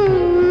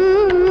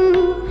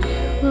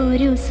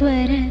ഒരു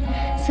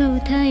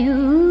സ്വരസുധയൂറുന്നു.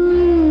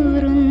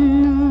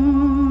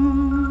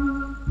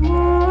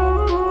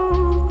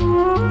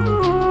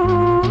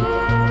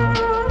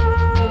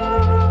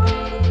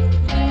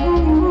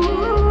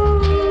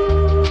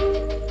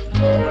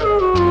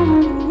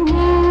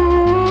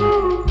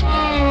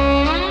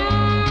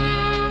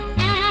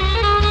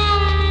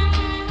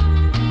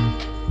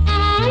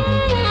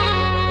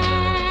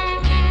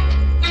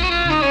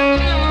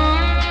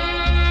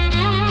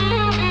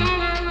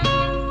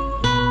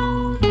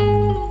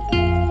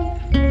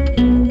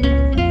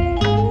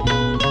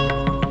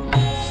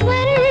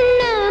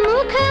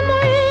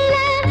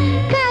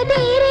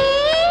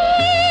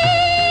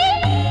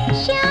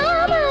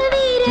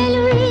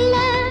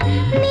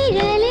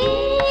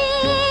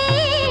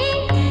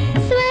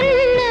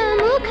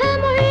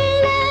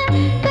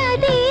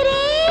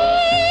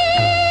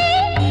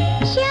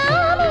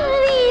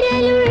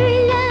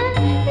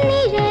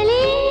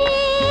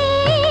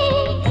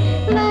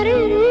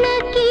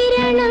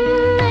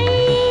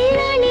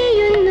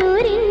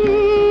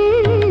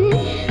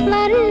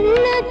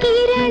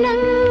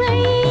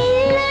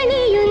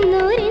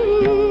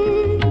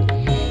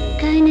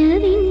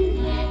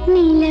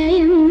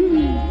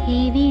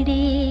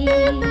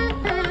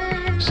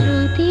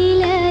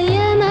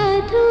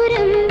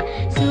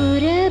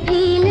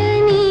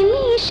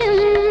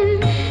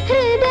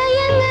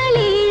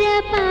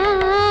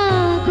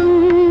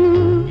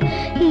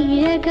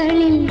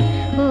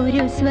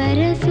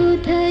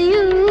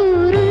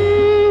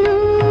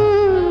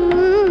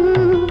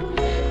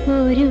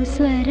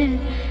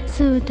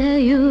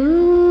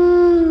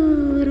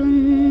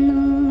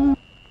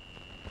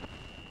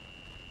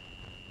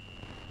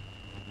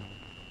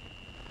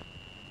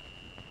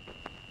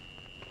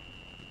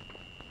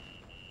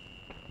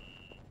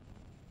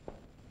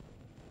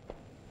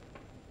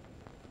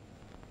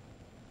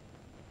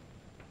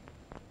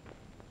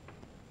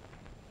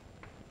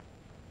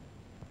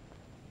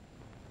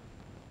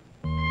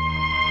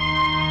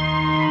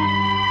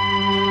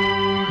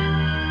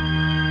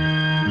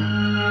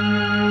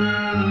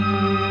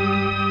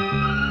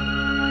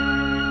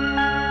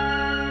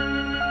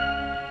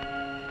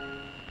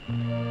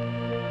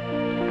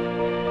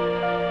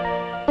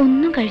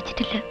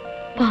 കഴിച്ചിട്ടില്ല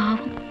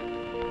പാവം.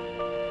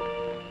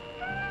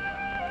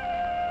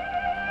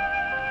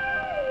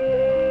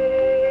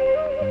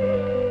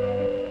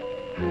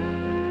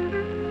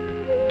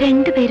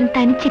 രണ്ടുപേരും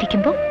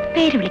തനിച്ചിരിക്കുമ്പോ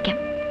പേര് വിളിക്കാം.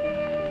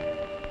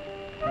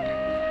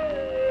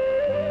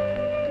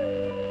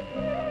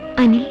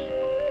 അനിൽ,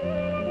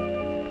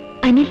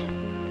 അനിൽ,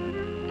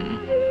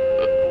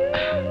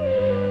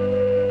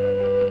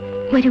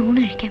 ഒരു ഊണ്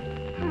കഴിക്കാം.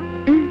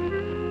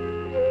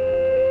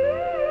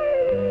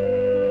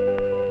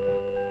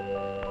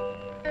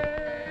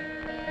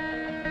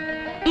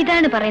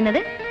 ഇതാണ് പറയുന്നത്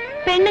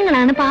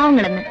പെണ്ണുങ്ങളാണ്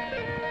പാവങ്ങളെന്ന്.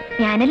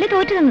 ഞാനല്ലേ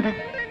തോറ്റു തന്നത്.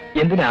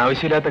 എന്തിനാ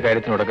ആവശ്യമില്ലാത്ത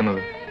കാര്യത്തിന്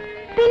ഉടക്കുന്നത്?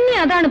 പിന്നെ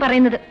അതാണ്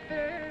പറയുന്നത്.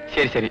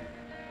 ശരി ശരി,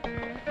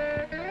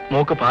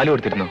 മോക്ക് പാല്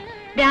കൊടുത്തിരുന്നോ?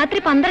 രാത്രി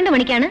 12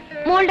 മണിക്കാണ്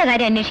മോളുടെ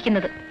കാര്യം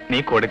അന്വേഷിക്കുന്നത്. നീ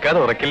കൊടുക്കാതെ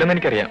ഉറക്കില്ലെന്ന്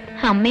എനിക്കറിയാം.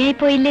 അമ്മയായി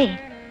പോയില്ലേ.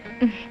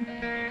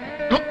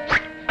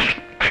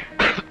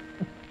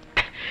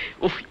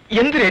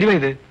 എന്തൊരു എരിവാ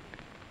ഇത്.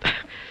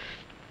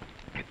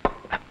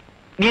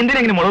 നീ എന്തിനാ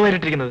ഇങ്ങനെ മുളക്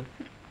വാരിട്ടിരിക്കുന്നത്?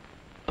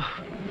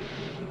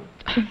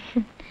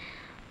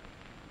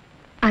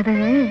 അത്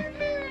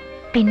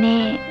പിന്നെ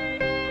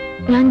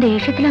ഞാൻ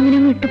ദേഷ്യത്തിൽ അങ്ങനെ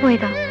അങ്ങ്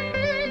ഇട്ടുപോയതാ.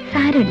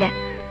 സാരമില്ല,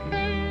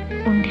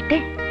 ഉണ്ടിട്ട്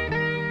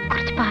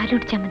കുറച്ച് പാല്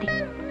കുടിച്ചാ മതി.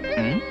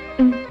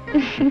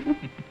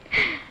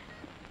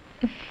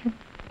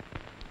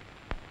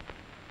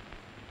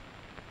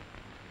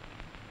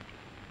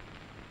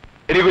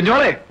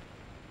 കുഞ്ഞോളെ,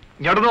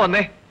 ഇങ്ങോട്ടൊന്ന്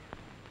വന്നേ.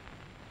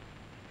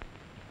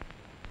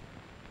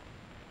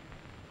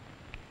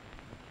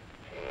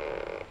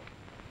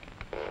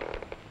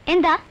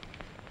 എന്താ?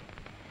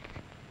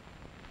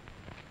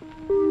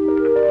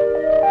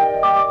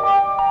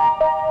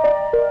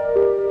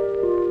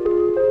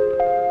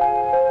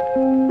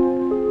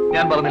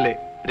 ഞാൻ പറഞ്ഞില്ലേ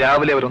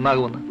രാവിലെ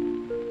അവരൊന്നാകുമെന്ന്.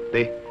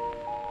 ദേ,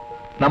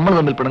 നമ്മൾ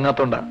തമ്മിൽ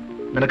പിണങ്ങാത്തോണ്ടാ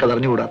നിനക്കത്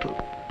അറിഞ്ഞുകൂടാത്തത്.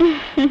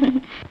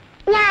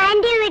 ഞാൻ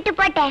ആന്റിയെ വീട്ടിൽ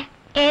പോട്ടെ.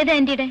 ഏത്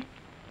ആന്റിയുടെ?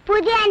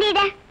 പുതിയ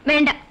ആന്റിയുടെ.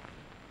 വേണ്ട,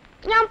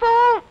 ഞാൻ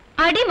പോവും.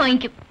 അടി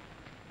വാങ്ങിക്കും.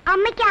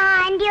 അമ്മയ്ക്ക്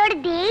ആന്റിയോട്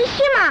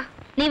ദേഷ്യമാ.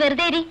 നീ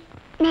വെറുതെ ഇരി.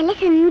 നല്ല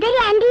സുന്ദരി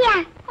ആന്റിയാ.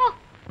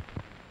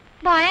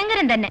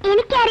 ഭയങ്കരം തന്നെ.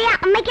 എനിക്കറിയാം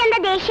അമ്മയ്ക്ക് എന്താ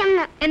ദേഷ്യം.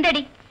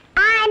 എന്തടി?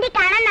 ആ ആന്റി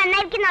കാണാൻ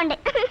നന്നായിരിക്കുന്നുണ്ട്.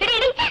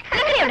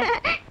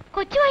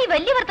 കൊച്ചുമായി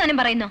വലിയ വർത്താനം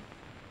പറയുന്നു.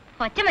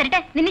 ഒച്ച വരട്ടെ,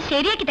 നിന്നെ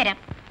ശരിയാക്കി തരാം.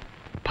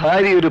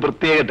 ഭാര്യ ഒരു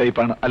പ്രത്യേക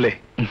ടൈപ്പാണ് അല്ലേ?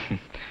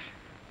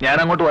 ഞാൻ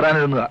അങ്ങോട്ട്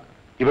വരാനിരുന്നതാ,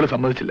 ഇവള്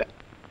സമ്മതിച്ചില്ല.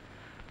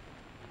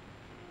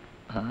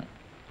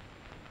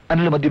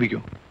 അനിൽ മദ്യപിക്കൂ?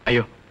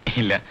 അയ്യോ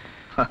ഇല്ല,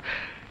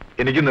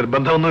 എനിക്ക്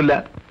നിർബന്ധമൊന്നുമില്ല.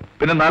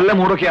 പിന്നെ നല്ല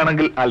മൂടൊക്കെ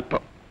ആണെങ്കിൽ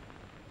അല്പം.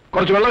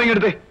 കുറച്ച് വെള്ളം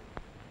ഇങ്ങെടുത്തേ.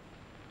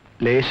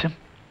 ലേശം.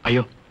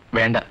 അയ്യോ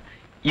വേണ്ട,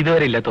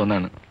 ഇതുവരെ ഇല്ലാത്ത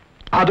ഒന്നാണ്.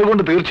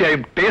 അതുകൊണ്ട്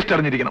തീർച്ചയായും ടേസ്റ്റ്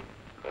അറിഞ്ഞിരിക്കണം.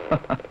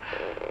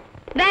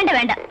 വേണ്ട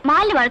വേണ്ട,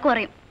 മാലിന് വഴക്ക്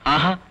പറയും.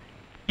 ആഹാ,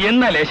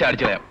 എന്നാ ലേശം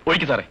അടിച്ചു കളയാം.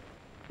 ഒഴിക്ക് സാറേ.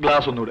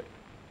 ഗ്ലാസ് ഒന്നുകൂടെ.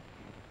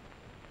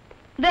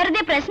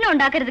 വെറുതെ പ്രശ്നം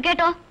ഉണ്ടാക്കരുത്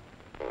കേട്ടോ.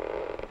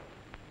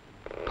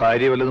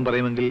 ഭാര്യ വല്ലതും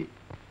പറയുമെങ്കിൽ.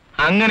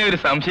 അങ്ങനെ ഒരു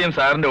സംശയം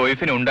സാറിന്റെ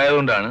വൈഫിന്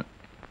ഉണ്ടായതുകൊണ്ടാണ്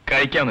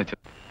കഴിക്കാന്ന് വെച്ചത്.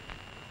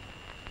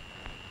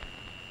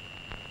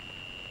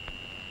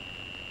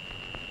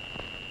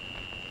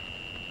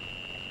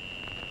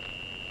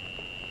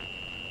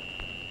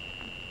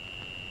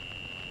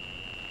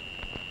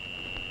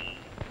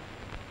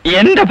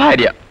 എന്റെ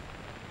ഭാര്യ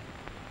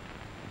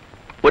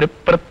ഒരു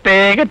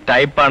പ്രത്യേക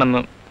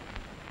ടൈപ്പാണെന്ന്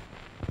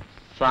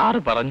സാറ്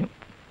പറഞ്ഞു.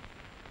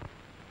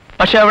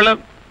 പക്ഷെ അവള്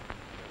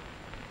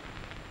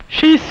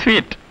she's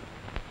sweet,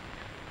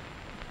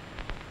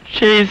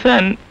 she's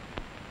an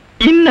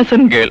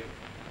Innocent girl.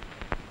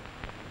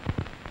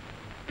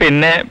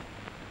 പിന്നെ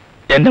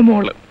എന്റെ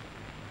മോള്,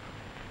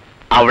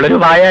 അവളൊരു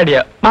വായാടിയ,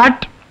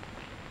 ബട്ട്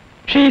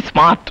ഷീ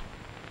സ്മാർട്ട്.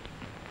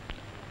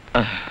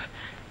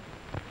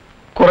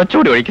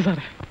 കുറച്ചുകൂടി ഒഴിക്കും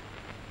സാറേ.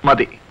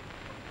 മതി,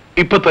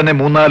 ഇപ്പൊ തന്നെ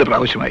 3-4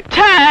 പ്രാവശ്യമായി.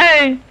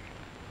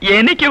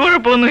 എനിക്ക്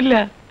കുഴപ്പമൊന്നുമില്ല.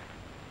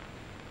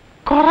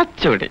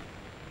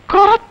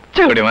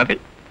 കുറച്ചുകൂടി മതി.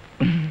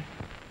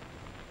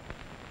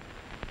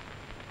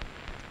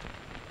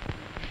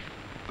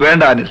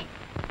 വേണ്ട അനിൽ,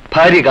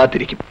 ഭാര്യ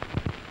കാത്തിരിക്കും.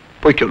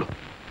 പൊയ്ക്കോളൂ.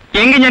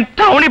 എങ്കിൽ ഞാൻ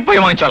ടൗണിൽ പോയി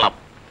വാങ്ങിച്ചോളാം.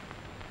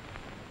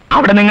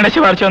 അവിടെ നിങ്ങളുടെ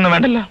ശുപാർശ ഒന്നും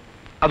വേണ്ടല്ലോ.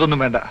 അതൊന്നും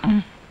വേണ്ട.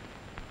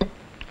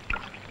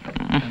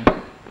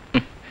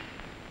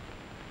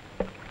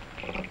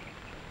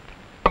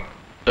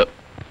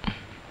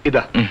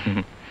 ഇതാ.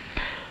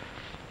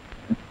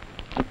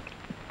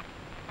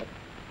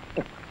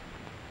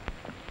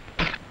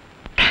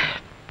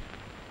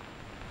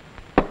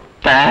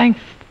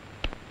 താങ്ക്സ്.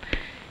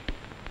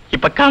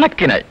 ഇപ്പൊ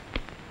കണക്കിനായി.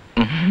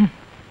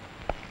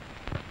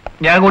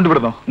 ഞാൻ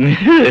കൊണ്ടുവിടുന്നോ?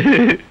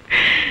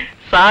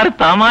 സാർ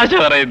തമാശ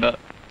പറയുന്നു.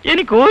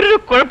 എനിക്ക് ഒരു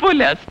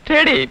കുഴപ്പമില്ല.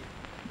 Study.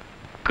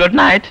 Good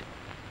night.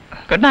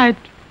 Good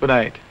night. Good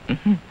night.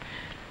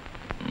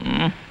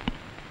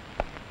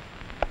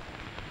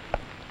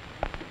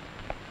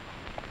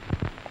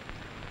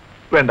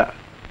 വേണ്ട,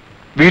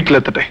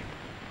 വീട്ടിലെത്തട്ടെ.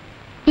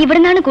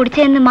 ഇവിടുന്നാണ്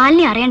കുടിച്ചതെന്ന്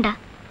മാലിനി അറിയണ്ട.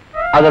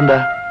 അതെന്താ?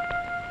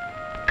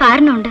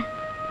 കാരണമുണ്ട്,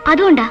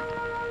 അതുകൊണ്ടാ.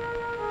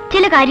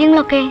 ചില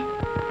കാര്യങ്ങളൊക്കെ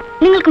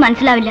നിങ്ങൾക്ക്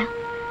മനസ്സിലാവില്ല,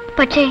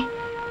 പക്ഷേ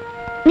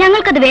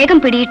ഞങ്ങൾക്കത് വേഗം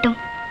പിടിയിട്ടും.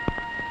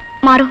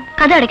 മാറൂ,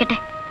 കഥ അടയ്ക്കട്ടെ.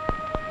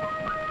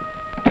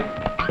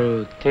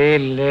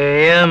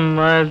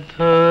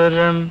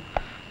 മധുരം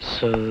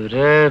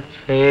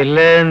സുരഭില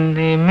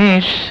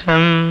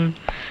നിമിഷം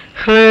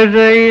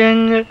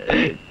ഹൃദയങ്ങൾ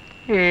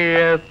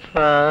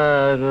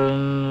ഇഴപ്പാകുന്നു.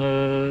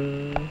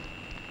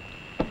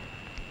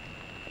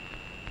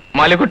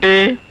 മാലിക്കുട്ടി,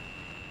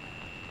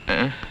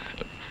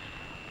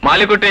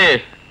 മാലിക്കുട്ടി,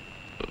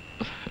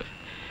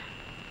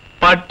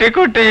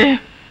 പട്ടിക്കുട്ടി.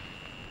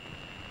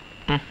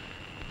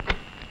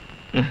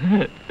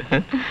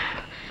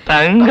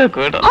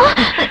 തങ്കക്കൂടം.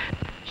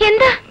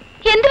 എന്താ,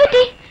 എന്ത്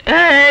പറ്റി?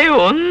 ഏയ്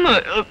ഒന്ന്.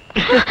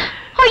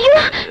 അയ്യോ,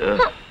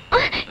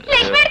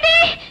 ലക്ഷ്മിയടുത്തേ,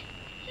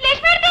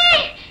 ലക്ഷ്മിയടുത്തേ,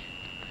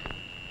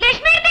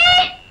 ലക്ഷ്മിയടുത്തേ.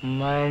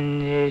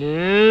 മഞ്ഞിൽ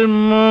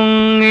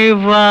മുങ്ങി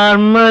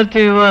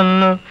വാർമതി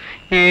വന്നു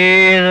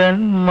ഈഴൻ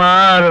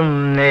മാറും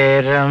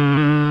നേരം.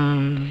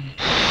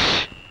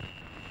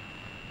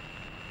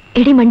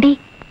 എടി മണ്ടി,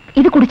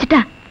 ഇത്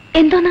കുടിച്ചിട്ടാ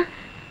എന്തോന്ന്?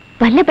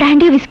 വല്ല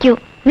ബ്രാൻഡിയോ വിസ്കിയോ?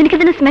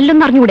 നിനക്കിതിന്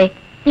സ്മെല്ലൊന്നും അറിഞ്ഞൂടെ?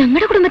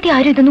 ഞങ്ങളുടെ കുടുംബത്തിൽ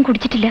ആരും ഇതൊന്നും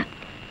കുടിച്ചിട്ടില്ല.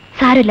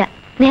 സാരമില്ല,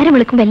 നേരം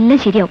വിളിക്കുമ്പോ എല്ലാം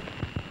ശരിയാവും.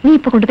 നീ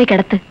ഇപ്പൊ കൊണ്ടുപോയി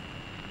കിടത്ത്.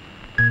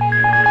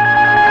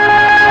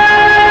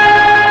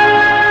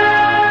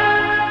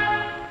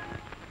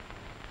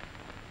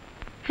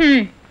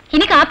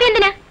 ഇനി കാപ്പി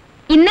എന്തിനാ?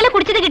 ഇന്നലെ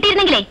കുടിച്ചത്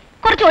കിട്ടിയിരുന്നെങ്കിലേ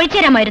കുറച്ച് ഒഴിച്ചു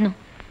തരാമായിരുന്നു.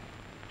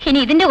 ഇനി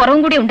ഇതിന്റെ കുറവും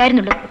കൂടി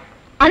ഉണ്ടായിരുന്നുള്ളൂ.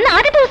 അന്ന്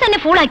ആദ്യ ദിവസം എന്നെ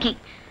ഫൂളാക്കി.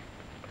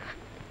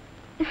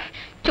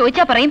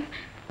 ചോദിച്ചാ പറയും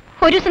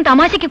ഒരു ദിവസം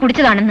തമാശയ്ക്ക്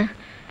കുടിച്ചതാണെന്ന്.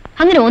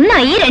 അങ്ങനെ 1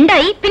 ആയി 2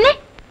 ആയി, പിന്നെ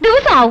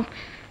ദിവസം ആവും.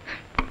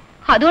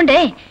 അതുകൊണ്ടേ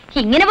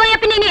ഇങ്ങനെ പോയാ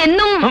പിന്നെ ഇനി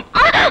എന്നും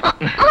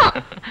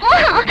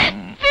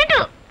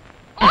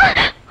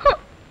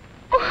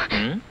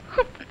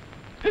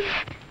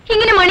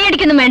ഇങ്ങനെ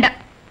മണിയടിക്കൊന്നും വേണ്ട.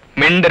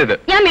 മിണ്ടരുത്.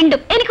 ഞാൻ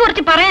മിണ്ടും. എനിക്ക്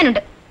കുറച്ച്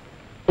പറയാനുണ്ട്.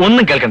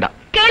 ഒന്നും കേൾക്കണ്ട.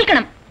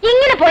 കേൾക്കണം.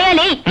 ഇങ്ങനെ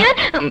പോയാലേ ഞാൻ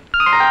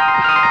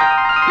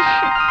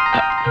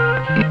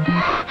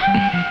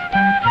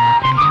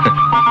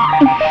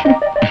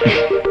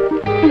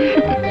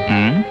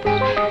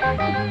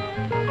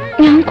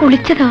ഞാൻ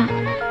കുളിച്ചതാ.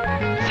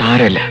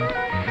 സാരമില്ല,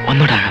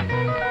 ഒന്നൂടാകാം.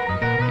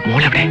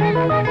 മോളെവിടെ?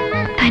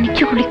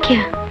 തനിക്ക് കുളിക്കുക.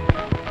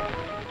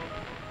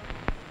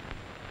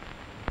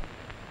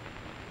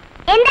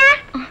 എന്താ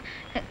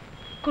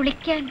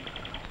കുളിക്കാൻ.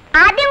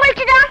 ആദ്യം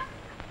കുളിച്ചതോ?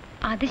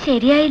 അത്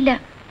ശരിയായില്ല.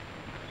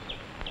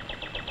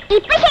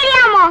 ഇപ്പൊ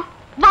ശരിയാമോ?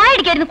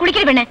 വായടിക്കായിരുന്നു.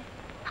 കുളിക്കൽ പെണ്ണെ.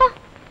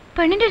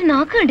 പെണ്ണിന്റെ ഒരു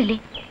നാക്ക് കണ്ടില്ലേ?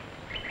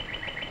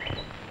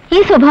 ഈ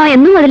സ്വഭാവം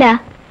എന്നും മുതലാ?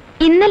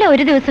 ഇന്നലെ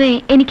ഒരു ദിവസമേ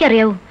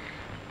എനിക്കറിയാവൂ.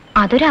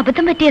 അതൊരു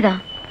അബദ്ധം പറ്റിയതാ.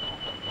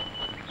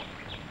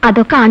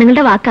 അതൊക്കെ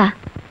ആണുങ്ങളുടെ വാക്കാ.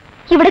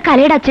 ഇവിടെ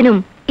കലയുടെ അച്ഛനും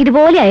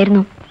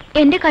ഇതുപോലെയായിരുന്നു.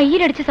 എന്റെ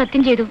കയ്യിലടിച്ച്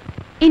സത്യം ചെയ്തു,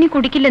 ഇനി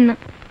കുടിക്കില്ലെന്ന്.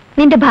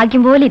 നിന്റെ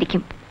ഭാഗ്യം പോലെ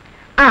ഇരിക്കും.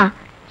 ആ,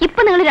 ഇപ്പൊ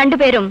നിങ്ങൾ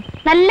രണ്ടുപേരും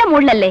നല്ല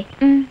മൂഡിലല്ലേ?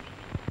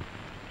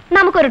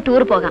 നമുക്കൊരു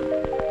ടൂർ പോകാം.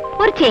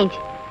 ഒരു ചേഞ്ച്,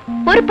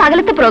 ഒരു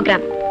പകലത്തെ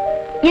പ്രോഗ്രാം.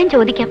 ഞാൻ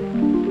ചോദിക്കാം.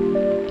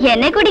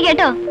 എന്നെ കൂടി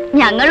കേട്ടോ,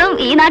 ഞങ്ങളും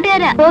ഈ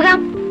നാട്ടുകാരാ. പോകാം.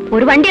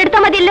 ഒരു വണ്ടി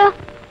എടുത്താ മതിയല്ലോ.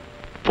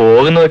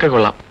 പോകുന്നതൊക്കെ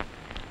കൊള്ളാം.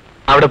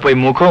 അവിടെ പോയി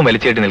മുഖവും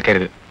വലിച്ചേട്ട്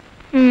നിൽക്കരുത്.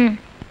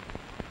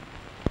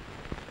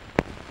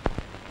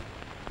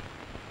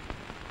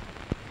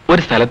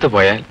 ഒരു സ്ഥലത്ത്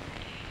പോയാൽ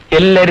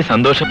എല്ലാരും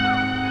സന്തോഷം.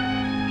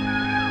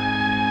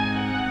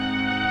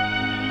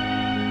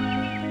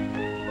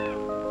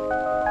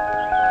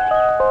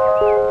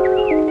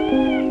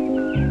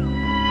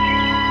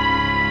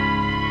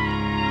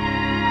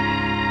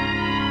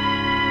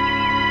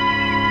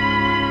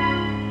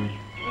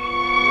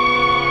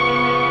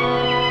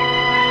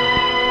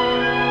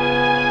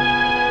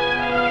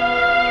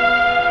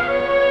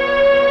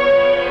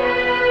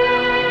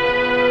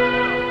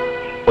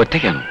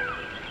 ഒറ്റയ്ക്കാണോ?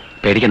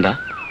 പേടിക്കണ്ട,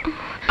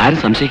 ആരും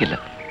സംശയിക്കില്ല.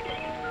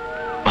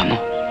 വന്നോ.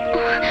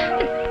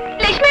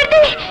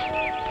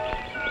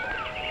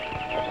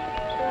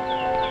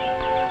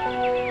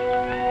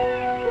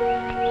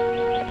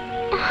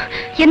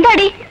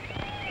 എന്താടി?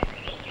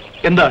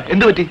 എന്താ?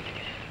 എന്ത് പറ്റി?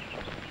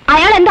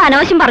 അയാൾ എന്താ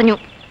അനാവശ്യം പറഞ്ഞു?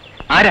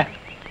 ആരാ?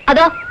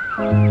 അതോ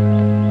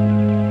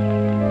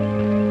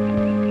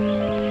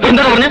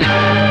എന്താ പറഞ്ഞ?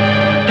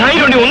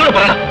 ഒന്നുകൂടെ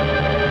പറയണം.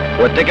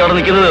 ഒറ്റയ്ക്ക് അവിടെ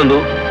നിൽക്കുന്നത് കണ്ടു,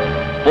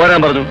 പോരാൻ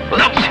പറഞ്ഞു.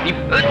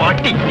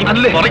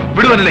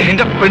 വിടുവല്ലേ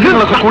എന്റെ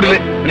പെണ്ണുങ്ങളൊക്കെ കൂടില്ലേ?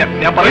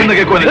 ഞാൻ പറയുന്നത്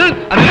കേൾക്കുവാനേ.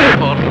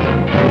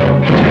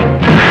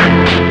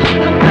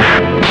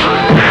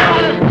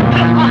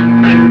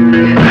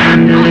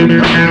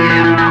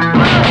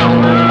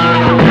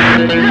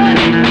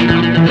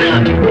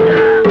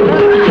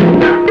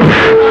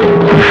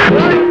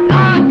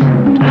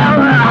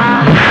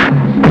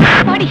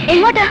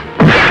 എങ്ങോട്ടാ?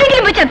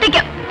 എന്തെങ്കിലും പോയി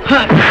ചത്തിക്കാം.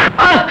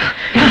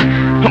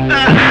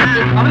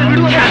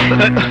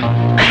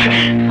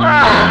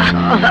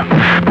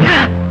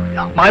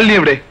 മാലിനി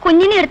എവിടെ?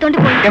 കുഞ്ഞിനെ എടുത്തോണ്ട്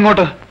പോയി.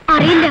 എങ്ങോട്ട്?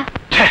 അറിയില്ല.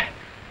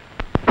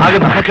 ആകെ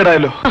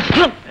നമുക്കിടായല്ലോ.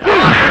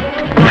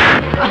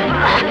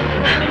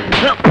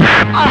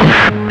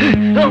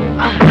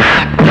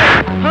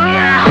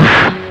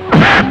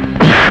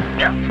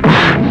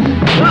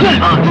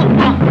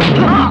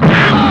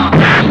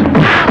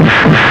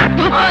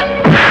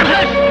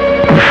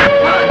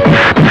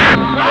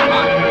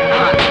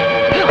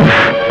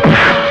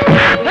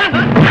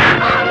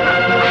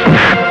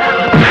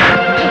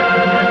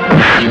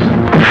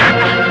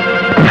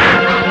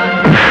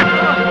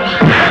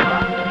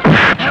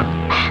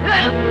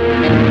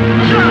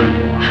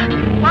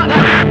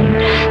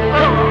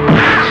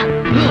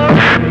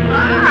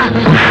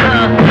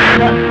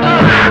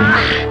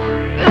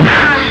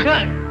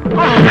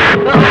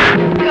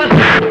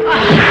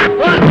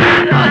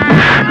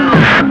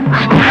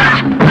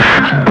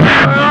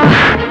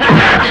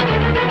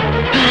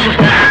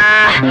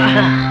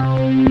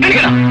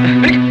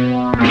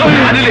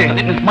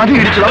 മതി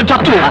ഇടിച്ചു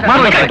ചത്തു.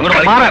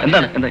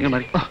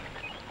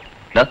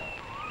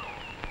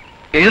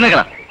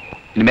 എഴുന്നേക്കണം.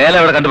 ഇനി മേലെ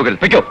അവിടെ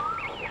കണ്ടുപോക്കരുത്. വെക്കോ.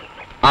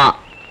 ആ,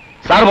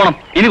 സാറ് പോണം.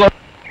 ഇനി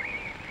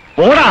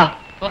പോടാ.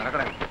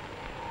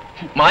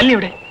 മാലിന്യ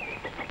എവിടെ?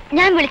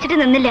 ഞാൻ വിളിച്ചിട്ട്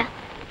നിന്നില്ല,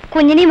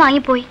 കുഞ്ഞിനെയും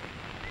വാങ്ങിപ്പോയി.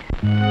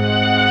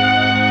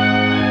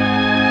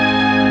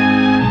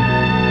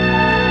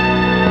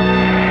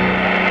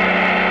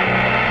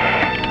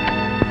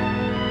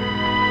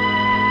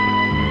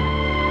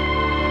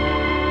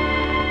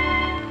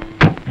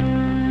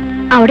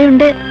 അവിടെ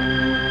ഉണ്ട്.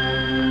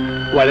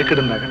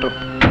 വഴക്കിടുന്ന കേട്ടോ.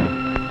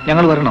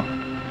 ഞങ്ങൾ വരണോ?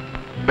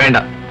 വേണ്ട.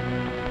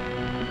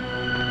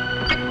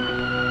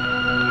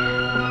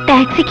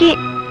 ടാക്സിക്ക്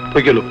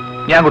പൊയ്ക്കോളൂ,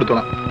 ഞാൻ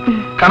കൊടുത്തോളാം.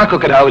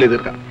 കണക്കൊക്കെ രാവിലെ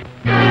തീർക്കാം.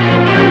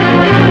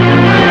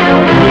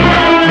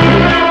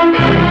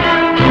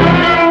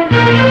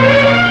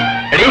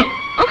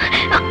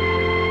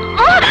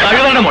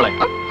 മോളെ,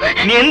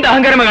 നീ എന്ത്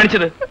അഹങ്കാരമാ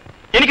കാണിച്ചത്?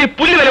 എനിക്ക്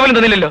പുല്ല് വില പോലും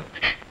തന്നില്ലല്ലോ.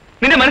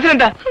 നിന്റെ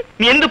മനസ്സിലെന്താ?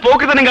 നീ എന്ത്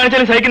പോക്ക് തന്നെ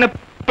കാണിച്ചാലും സഹിക്കുന്ന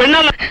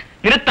പെണ്ണാണ്.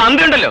 നിന്റെ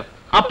തന്തയുണ്ടല്ലോ,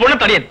 ആ പൊണ്ണ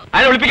തടിയൻ,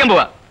 അയാളെ ഒളിപ്പിക്കാൻ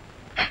പോവാ.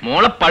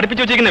 മോളെ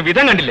പഠിപ്പിച്ചു വെച്ചിരിക്കുന്ന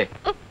വിധം കണ്ടില്ലേ?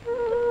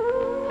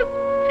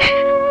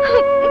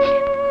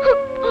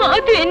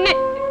 ആദ്യം എന്നെ,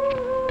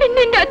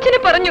 പിന്നെ എന്റെ അച്ഛനെ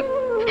പറഞ്ഞു.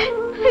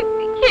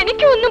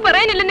 എനിക്കും ഒന്നും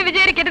പറയാനില്ലെന്ന്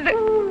വിചാരിക്കരുത്.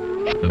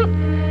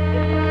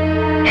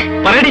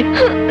 പറയടി.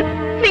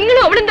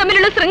 നിങ്ങളും അവളും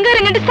തമ്മിലുള്ള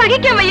ശൃംഗാരം കണ്ട്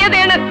സഹിക്കാൻ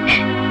വയ്യാതെയാണ്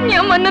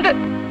ഞാൻ വന്നത്.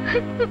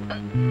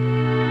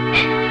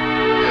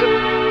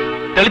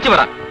 തെളിച്ചു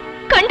പറ.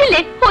 കണ്ടില്ലേ,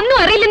 ഒന്നും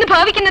അറിയില്ലെന്ന്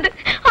ഭാവിക്കുന്നത്.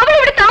 അവൾ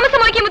ഇവിടെ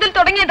താമസമാക്കിയ മുതൽ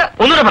തുടങ്ങിയതാ.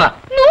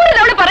 100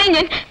 തവണ പറയും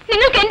ഞാൻ.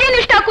 നിങ്ങൾക്ക് എന്റെ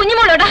ഇഷ്ടം ആ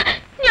കുഞ്ഞുമോളോടാ.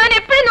 ഞാൻ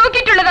എപ്പോഴും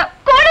നോക്കിയിട്ടുള്ളതാ.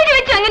 കോളേജ്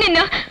വെച്ച്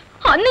അങ്ങനെയല്ല.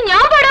 അന്ന്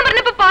ഞാൻ പാടാൻ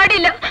പറഞ്ഞപ്പോ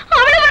പാടില്ല.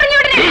 അവള് പറഞ്ഞ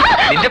ഉടനെ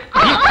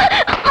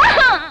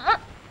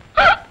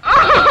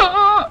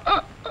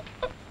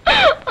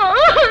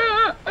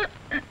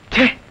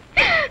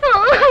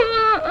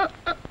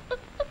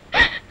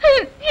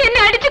എന്നെ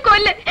അടിച്ചു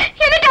കൊല്ല്.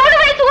 എന്നിട്ട്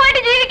അവളുമായി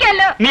സുഖമായിട്ട്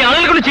ജീവിക്കാമല്ലോ. നീ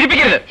ആളുകളെ കൊണ്ട്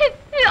ചിരിപ്പിക്കരുത്.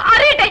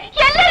 അറിയട്ടെ,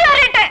 എല്ലാരും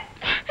അറിയട്ടെ.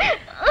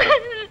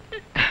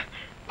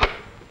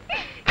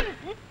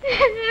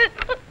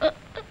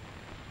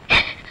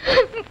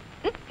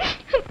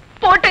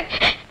 പോട്ടെ,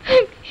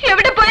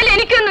 എവിടെ പോയാലും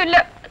എനിക്കൊന്നുമില്ല.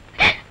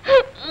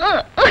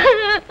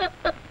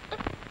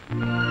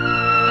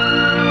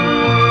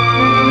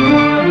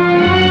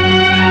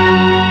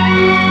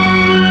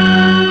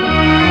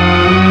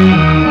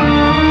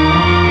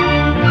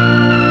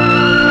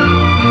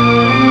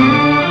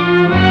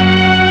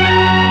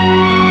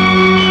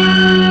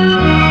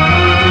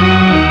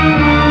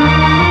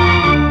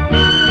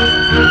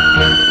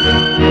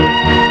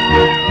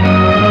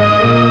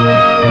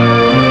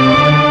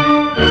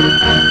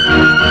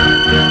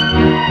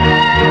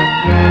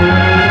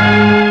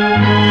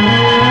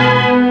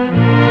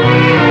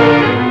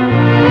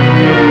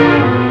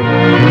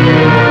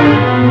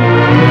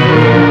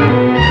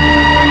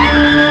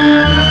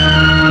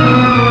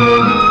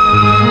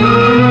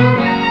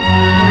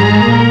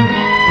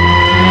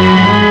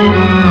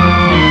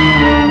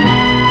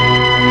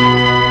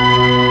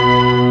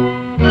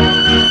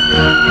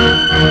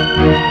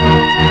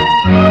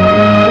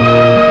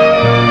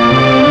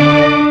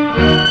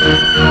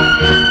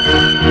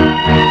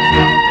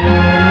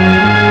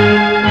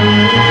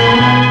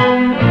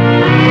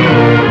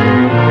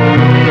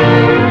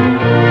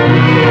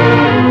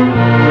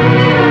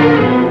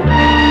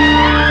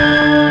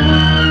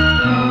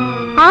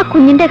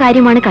 കുഞ്ഞിന്റെ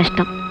കാര്യമാണ്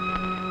കഷ്ടം.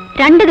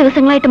 2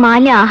 ദിവസങ്ങളായിട്ട്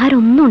മാലിന്യ ആഹാരം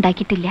ഒന്നും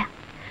ഉണ്ടാക്കിയിട്ടില്ല.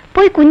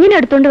 പോയി കുഞ്ഞിനെ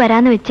എടുത്തോണ്ട്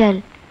വരാന്ന് വെച്ചാൽ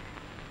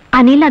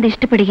അനിലിന് അത്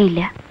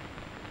ഇഷ്ടപ്പെടുകയില്ല.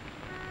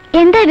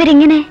 എന്താ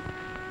ഇവരിങ്ങനെ?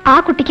 ആ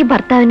കുട്ടിക്ക്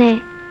ഭർത്താവിനെ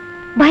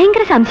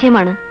ഭയങ്കര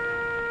സംശയമാണ്.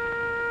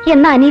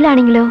 എന്നാ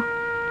അനിലാണെങ്കിലോ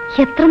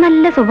എത്ര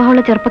നല്ല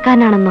സ്വഭാവമുള്ള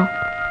ചെറുപ്പക്കാരനാണെന്നോ.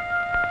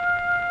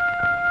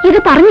 ഇത്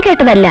പറഞ്ഞു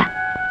കേട്ടതല്ല,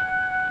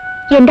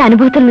 എന്റെ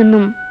അനുഭവത്തിൽ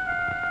നിന്നും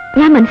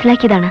ഞാൻ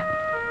മനസ്സിലാക്കിയതാണ്.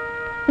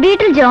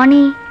 വീട്ടിൽ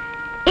ജോണി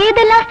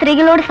ഏതെല്ലാം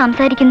സ്ത്രീകളോട്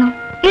സംസാരിക്കുന്നു,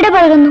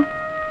 ഇടപഴകുന്നു.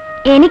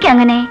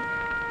 എനിക്കങ്ങനെ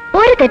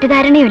ഒരു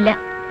തെറ്റിദ്ധാരണയുമില്ല.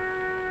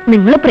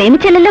 നിങ്ങൾ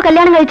പ്രേമിച്ചല്ലോ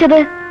കല്യാണം കഴിച്ചത്.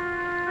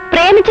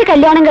 പ്രേമിച്ച്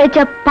കല്യാണം കഴിച്ച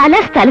പല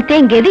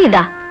സ്ഥലത്തെയും ഗതി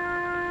ഇതാ.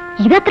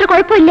 ഇതത്ര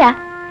കുഴപ്പമില്ല.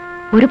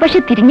 ഒരു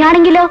പക്ഷെ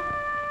തിരിഞ്ഞാണെങ്കിലോ?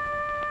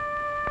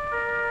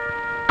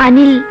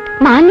 അനിൽ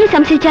മാലിന്യെ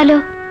സംശയിച്ചാലോ?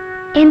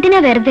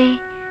 എന്തിനാ വെറുതെ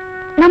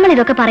നമ്മൾ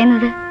ഇതൊക്കെ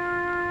പറയുന്നത്?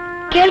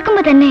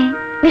 കേൾക്കുമ്പോ തന്നെ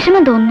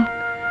വിഷമം തോന്നുന്നു.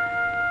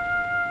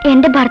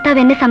 എന്റെ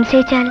ഭർത്താവ് എന്നെ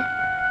സംശയിച്ചാൽ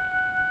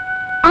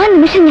ആ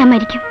നിമിഷം ഞാൻ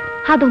മരിക്കും.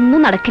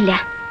 അതൊന്നും നടക്കില്ല.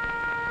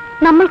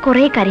 നമ്മൾ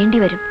കുറെ കരയേണ്ടി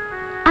വരും,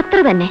 അത്ര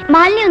തന്നെ.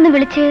 മാലിന്യ ഒന്ന്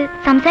വിളിച്ച്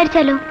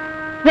സംസാരിച്ചാലോ?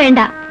 വേണ്ട,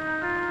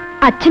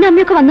 അച്ഛനും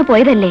അമ്മയൊക്കെ വന്നു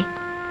പോയതല്ലേ,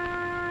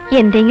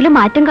 എന്തെങ്കിലും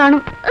മാറ്റം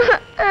കാണും.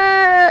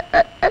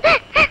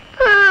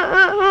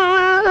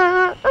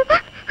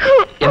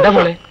 എന്താ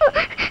മോളെ?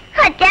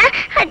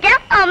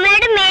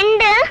 അമ്മയുടെ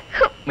മെണ്ട്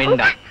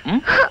മിണ്ട.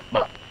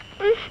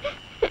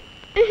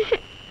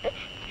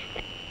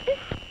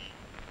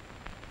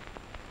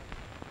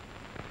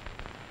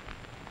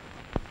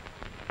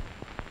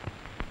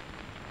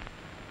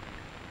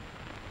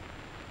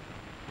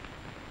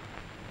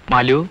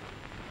 മാലു,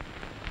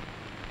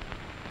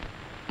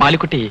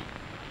 മാലുക്കുട്ടി,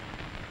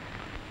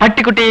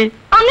 പട്ടിക്കുട്ടി.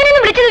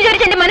 അങ്ങനെയൊന്നും വിളിച്ചെന്ന്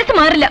വിചാരിച്ച് എന്റെ മനസ്സ്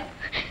മാറില്ല.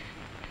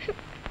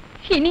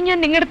 ഇനി ഞാൻ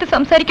നിങ്ങളുടെ അടുത്ത്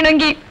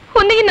സംസാരിക്കണമെങ്കിൽ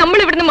ഒന്നെങ്കിൽ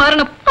നമ്മൾ ഇവിടുന്ന്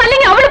മാറണം,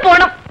 അല്ലെങ്കിൽ അവള്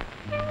പോണം.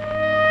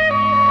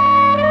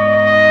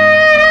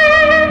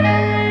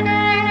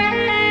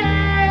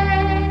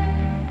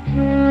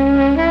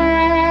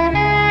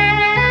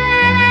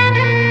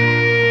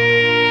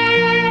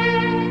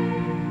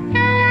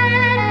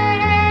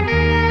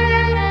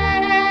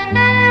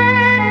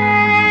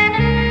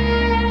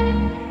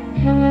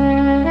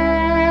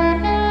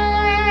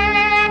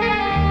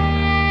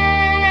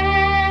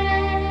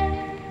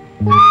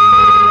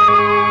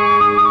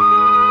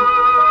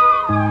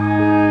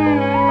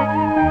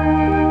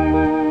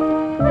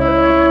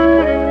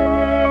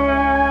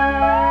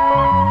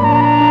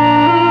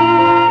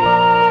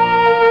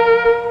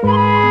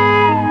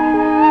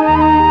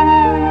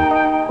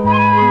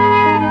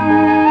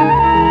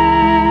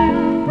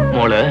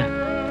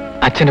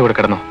 അച്ഛന്റെ കൂടെ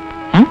കിടന്നോ?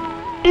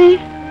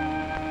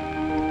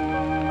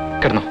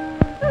 കിടന്നോ?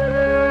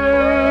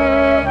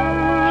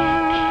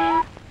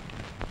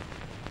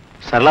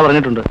 സരള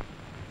പറഞ്ഞിട്ടുണ്ട്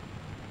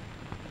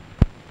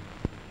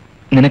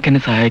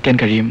നിനക്കെന്നെ സഹായിക്കാൻ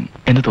കഴിയും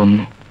എന്ന്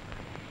തോന്നുന്നു.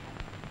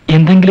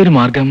 എന്തെങ്കിലും ഒരു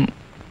മാർഗം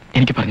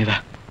എനിക്ക് പറഞ്ഞതാ.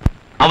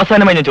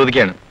 അവസാനമായി ഞാൻ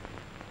ചോദിക്കുകയാണ്,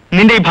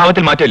 നിന്റെ ഈ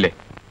ഭാവത്തിൽ മാറ്റമില്ലേ?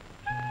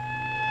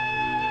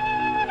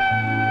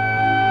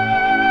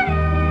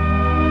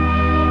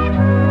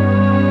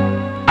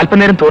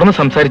 അല്പനേരം തുറന്ന്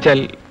സംസാരിച്ചാൽ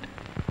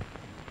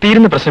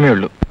തീരുന്ന പ്രശ്നമേ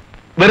ഉള്ളൂ.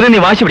 വെറുതെ നീ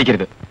വാശി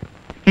പിടിക്കരുത്.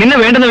 നിന്നെ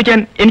വേണ്ടെന്ന് വെക്കാൻ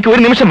എനിക്ക്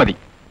ഒരു നിമിഷം മതി.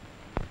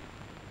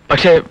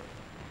 പക്ഷേ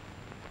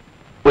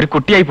ഒരു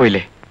കുട്ടിയായി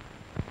പോയില്ലേ?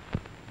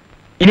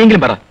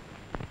 ഇനിയെങ്കിലും പറ,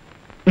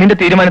 നിന്റെ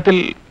തീരുമാനത്തിൽ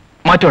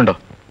മാറ്റമുണ്ടോ?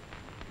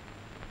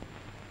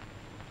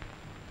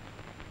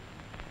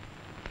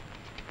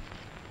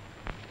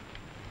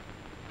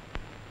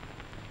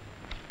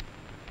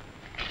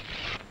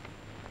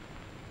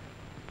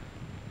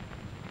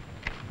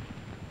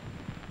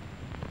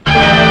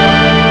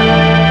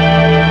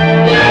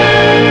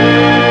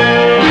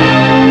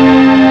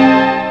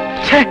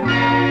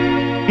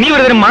 നീ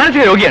ഒരുതരം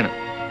മാനസിക രോഗിയാണ്.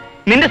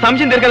 നിന്റെ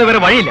സംശയം തീർക്കാതെ വേറെ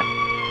വഴിയില്ല.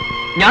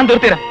 ഞാൻ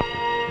തീർത്തരാം.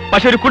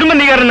 പക്ഷെ ഒരു കുടുംബം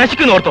നീ കാരണം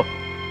നശിക്കുന്നു ഓർത്തോ.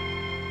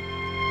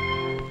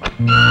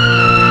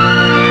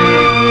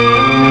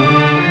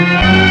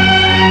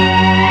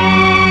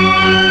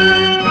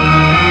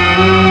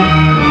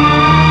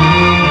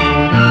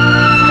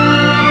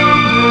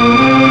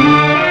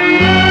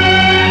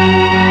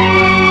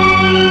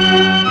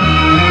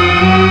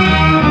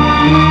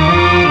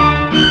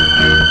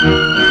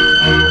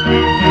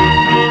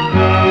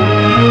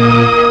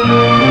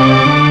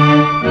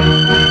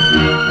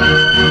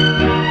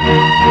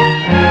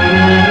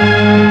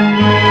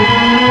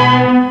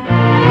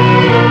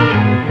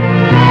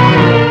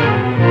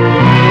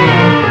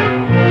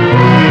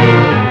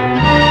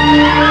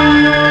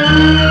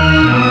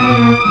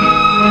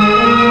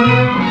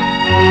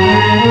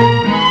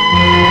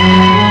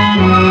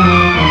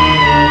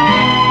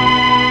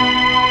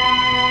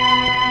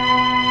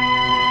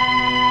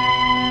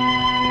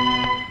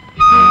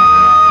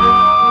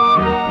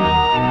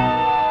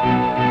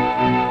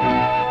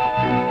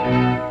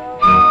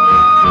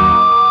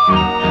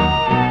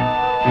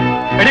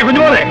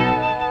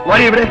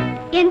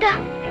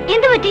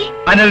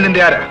 അനിൽ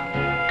നിന്റെ ആരാ?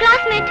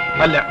 ക്ലാസ്മേറ്റ്.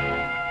 അല്ല,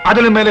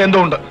 അതിലും മേലെ എന്തോ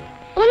ഉണ്ട്.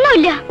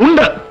 ഒന്നുമില്ല.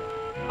 ഉണ്ട്.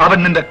 അവൻ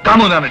നിന്റെ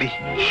കാമുകനാണടി.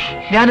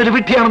 ഞാനൊരു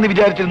വിഡ്ഢിയാണെന്ന്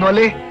വിചാരിച്ചിരുന്നു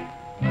അല്ലേ?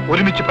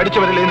 ഒരുമിച്ച്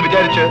പഠിച്ചവരല്ലേ എന്ന്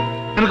വിചാരിച്ച്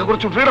നിനക്ക്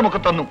കുറച്ച് ഫ്രീഡം ഒക്കെ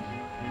തന്നു.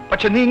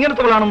 പക്ഷെ നീ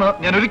ഇങ്ങനത്തവളാണെന്ന്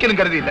ഞാൻ ഒരിക്കലും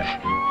കരുതിയില്ല.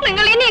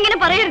 നിങ്ങൾ ഇനി എങ്ങനെ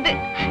പറയരുത്,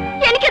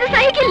 എനിക്കത്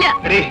സഹിക്കില്ല.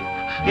 എടീ,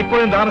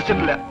 ഇപ്പോഴും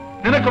താമസിച്ചിട്ടില്ല.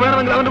 നിനക്ക്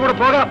വേണമെങ്കിൽ അവന്റെ കൂടെ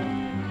പോകാം.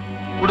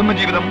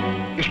 കുടുംബജീവിതം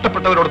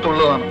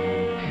ഇഷ്ടപ്പെട്ടവരോടത്തുള്ളതാണ്.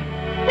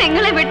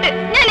 നിങ്ങളെ വിട്ട്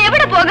ഞാൻ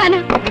എവിടെ പോകാനാ?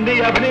 നിന്റെ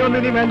ഈ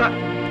അഭിനയമൊന്നും നീ വേണ്ട.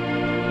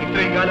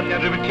 ഇത്രയും കാലം ഞാൻ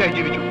ഒരു വിഡ്ഢിയായി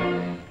ജീവിച്ചു.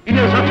 ഇനി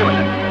അത് സാധ്യമല്ല.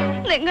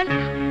 നിങ്ങൾ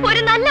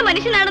ഒരു നല്ല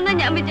മനുഷ്യനാണെന്ന്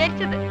ഞാൻ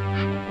വിചാരിച്ചത്,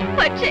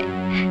 പക്ഷേ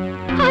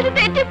അത്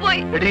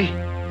തെറ്റിപ്പോയി. എടീ,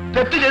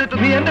 തെറ്റ് ചെയ്തിട്ട്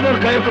നീ എന്റെ നേർ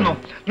കയർക്കുന്നു.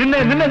 നിന്നെ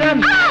ഞാൻ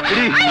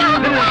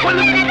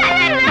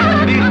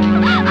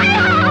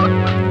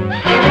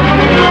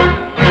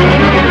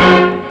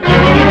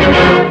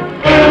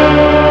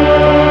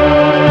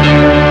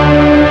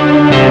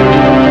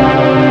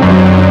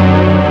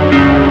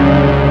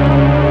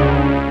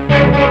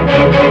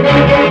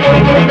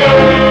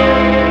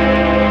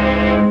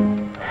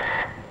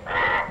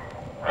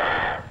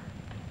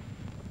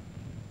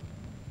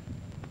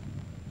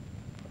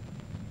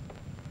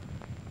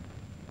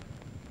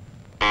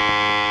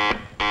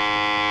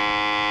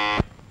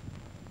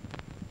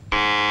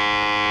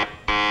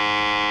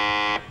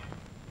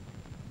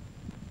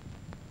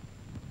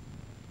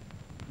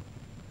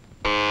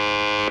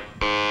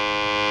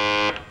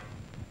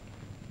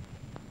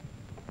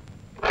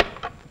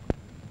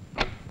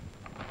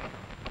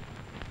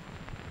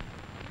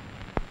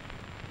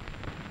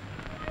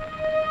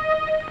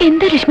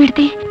എന്താ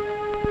ലക്ഷ്മിയെടുത്തി?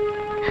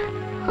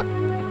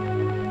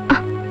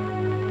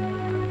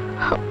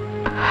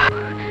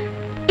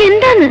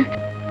 എന്താന്ന്?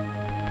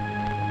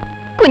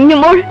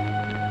 കുഞ്ഞുമോൾ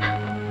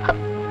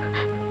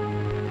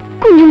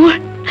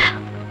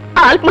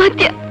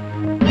ആത്മഹത്യ.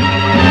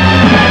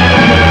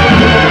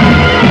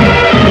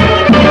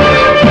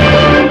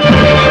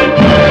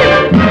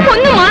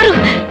 ഒന്ന് മാറൂ,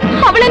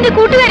 അവളെന്റെ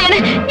കൂട്ടുകാരിയാണ്.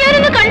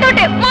 ഞാനൊന്ന്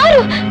കണ്ടോട്ടെ.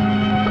 മാറൂ.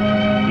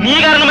 നീ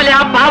കാരണമല്ലേ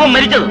ആ പാവം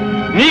മരിച്ചത്?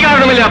 നീ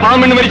കാരണമല്ലേ ആ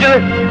പാവം പെണ്ണ് മരിച്ചത്?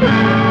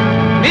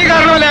 നീ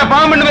കാരണമല്ലേ ആ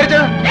പാവം പെണ്ണ്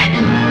മരിച്ചത്?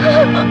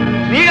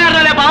 നീ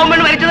കാരണമല്ലേ ആ പാവം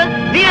പെണ്ണ് മരിച്ചത്?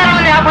 നീ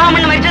കാരണമല്ലേ ആ പാവം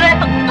പെണ്ണ് മരിച്ചത്?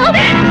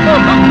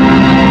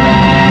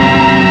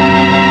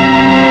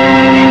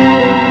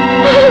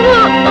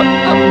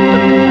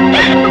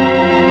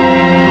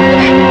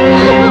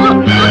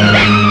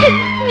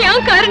 ഞാൻ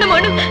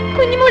കാരണമാണ്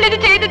കുഞ്ഞുമോൾ ഇത്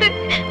ചെയ്തത്.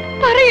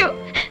 പറയൂ,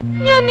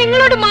 ഞാൻ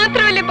നിങ്ങളോട്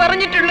മാത്രമല്ലേ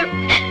പറഞ്ഞിട്ടുള്ളൂ.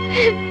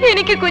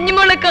 എനിക്ക്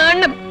കുഞ്ഞുമോളെ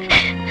കാണണം.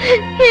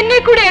 എന്നെ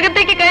കൂടെ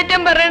അകത്തേക്ക്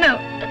കയറ്റാൻ പറയണോ?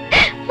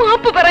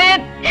 മാപ്പ് പറയാൻ.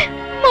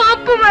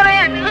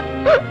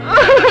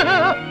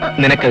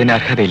 നിനക്കതിന്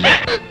അർഹതയില്ല.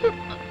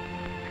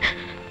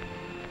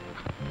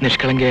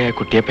 നിഷ്കളങ്കയായ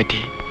കുട്ടിയെ പറ്റി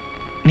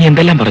നീ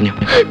എന്തെല്ലാം പറഞ്ഞു?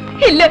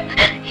 ഇല്ല,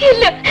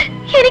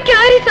 എനിക്ക്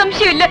ആരെയും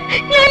സംശയമില്ല.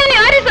 ഞാനിനി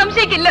ആരെയും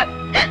സംശയിക്കില്ല.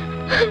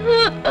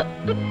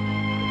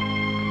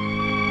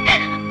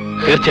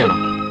 തീർച്ചയാണോ?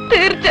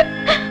 തീർച്ച.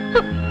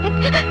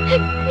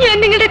 ഞാൻ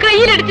നിങ്ങളുടെ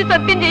കയ്യിലടിച്ച്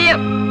സത്യം ചെയ്യാം.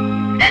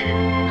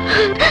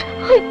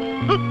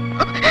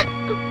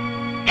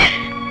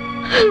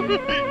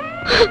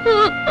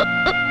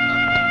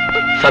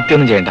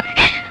 സത്യമൊന്നും ചെയ്യണ്ട.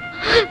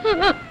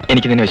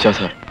 എനിക്ക് നിന്നെ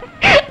വിശ്വാസം.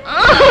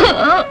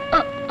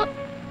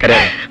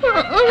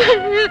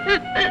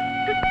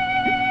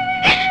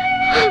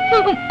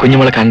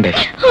 കുഞ്ഞുമോളെ കണ്ടേ?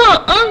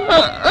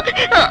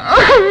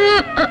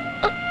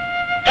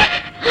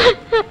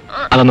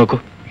 അതാ നോക്കൂ.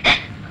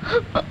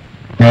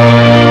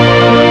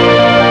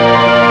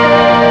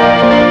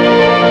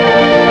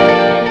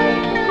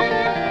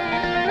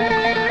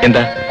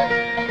 എന്താ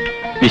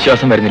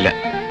വിശ്വാസം വരുന്നില്ല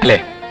അല്ലേ?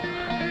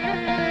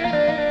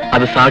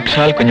 അത്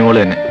സാക്ഷാൽ കുഞ്ഞുമോള്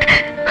തന്നെ.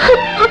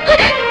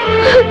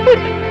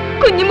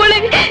 കുഞ്ഞുമോളെ,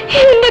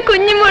 എന്റെ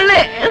കുഞ്ഞുമോളെ.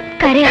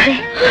 കരയാതെ.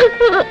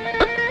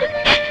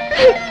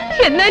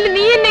 എന്നാലും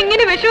നീ എന്നെ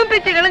എങ്ങനെ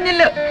വിഷമിപ്പിച്ച്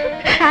കളഞ്ഞല്ലോ.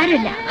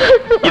 സാരമില്ല.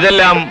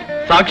 ഇതെല്ലാം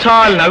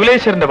സാക്ഷാൽ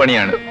നകുലേശ്വരന്റെ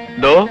പണിയാണ്.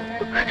 ദോ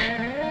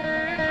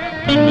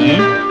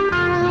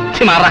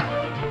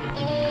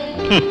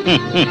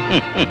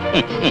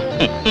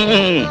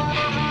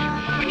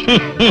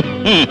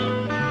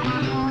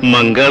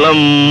മംഗളം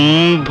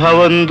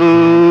ഭവന്തു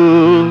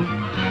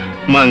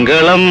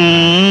മംഗളം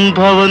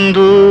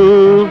ഭവന്തു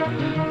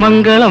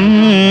മംഗളം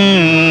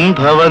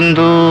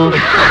ഭവന്തു.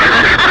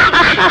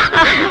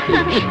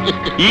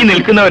 ഈ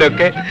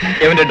നിൽക്കുന്നവരൊക്കെ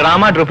ഇവന്റെ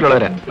ഡ്രാമ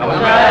ട്രൂപ്പിലുള്ളവരാ.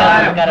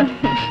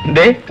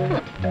 ദേ,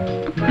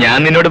 ഞാൻ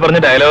നിന്നോട് പറഞ്ഞ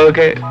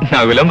ഡയലോഗൊക്കെ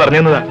നകുലം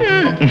പറഞ്ഞതാ.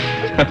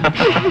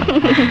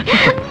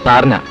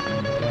 സാറിന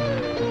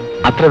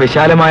അത്ര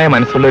വിശാലമായ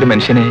മനസ്സുള്ള ഒരു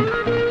മനുഷ്യനെ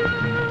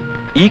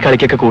ഈ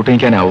കളിക്കൊക്കെ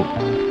കൂട്ടുനിൽക്കാനാവൂ.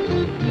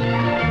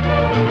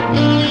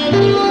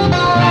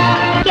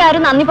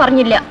 ആരും നന്ദി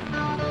പറഞ്ഞില്ല.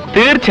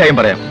 തീർച്ചയായും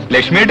പറയാം.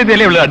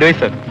 ലക്ഷ്മിയെടുത്തല്ലേ ഉള്ള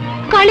അഡ്വൈസർ.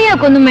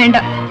 കളിയാക്കൊന്നും വേണ്ട.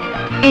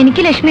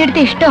 എനിക്ക്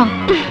ലക്ഷ്മിയെടുത്ത് ഇഷ്ടം.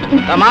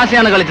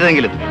 തമാശയാണ്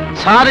കളിച്ചതെങ്കിലും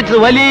സാധിച്ചത്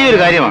വലിയൊരു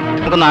കാര്യമാണ്.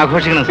 നമുക്കൊന്ന്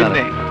ആഘോഷിക്കണം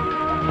സാറേ.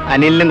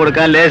 അനിലിനും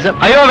കൊടുക്കാൻ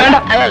ലേശം. അയ്യോ വേണ്ട,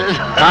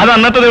 അത്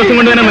അന്നത്തെ ദിവസം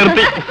കൊണ്ട് തന്നെ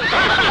നിർത്തി.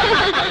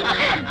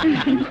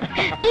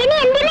 ഇനി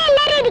എന്തിനാ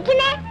എല്ലാരും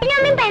ഇരിക്കുന്നേ? പിന്നെ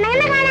അമ്മ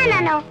പെണ്ണുങ്ങളെ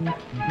കാണാനാണോ?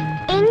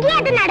 എങ്കിൽ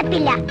അത്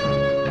നടപ്പില്ല.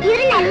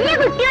 ഇവര് നല്ല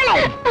കുട്ടികളെ.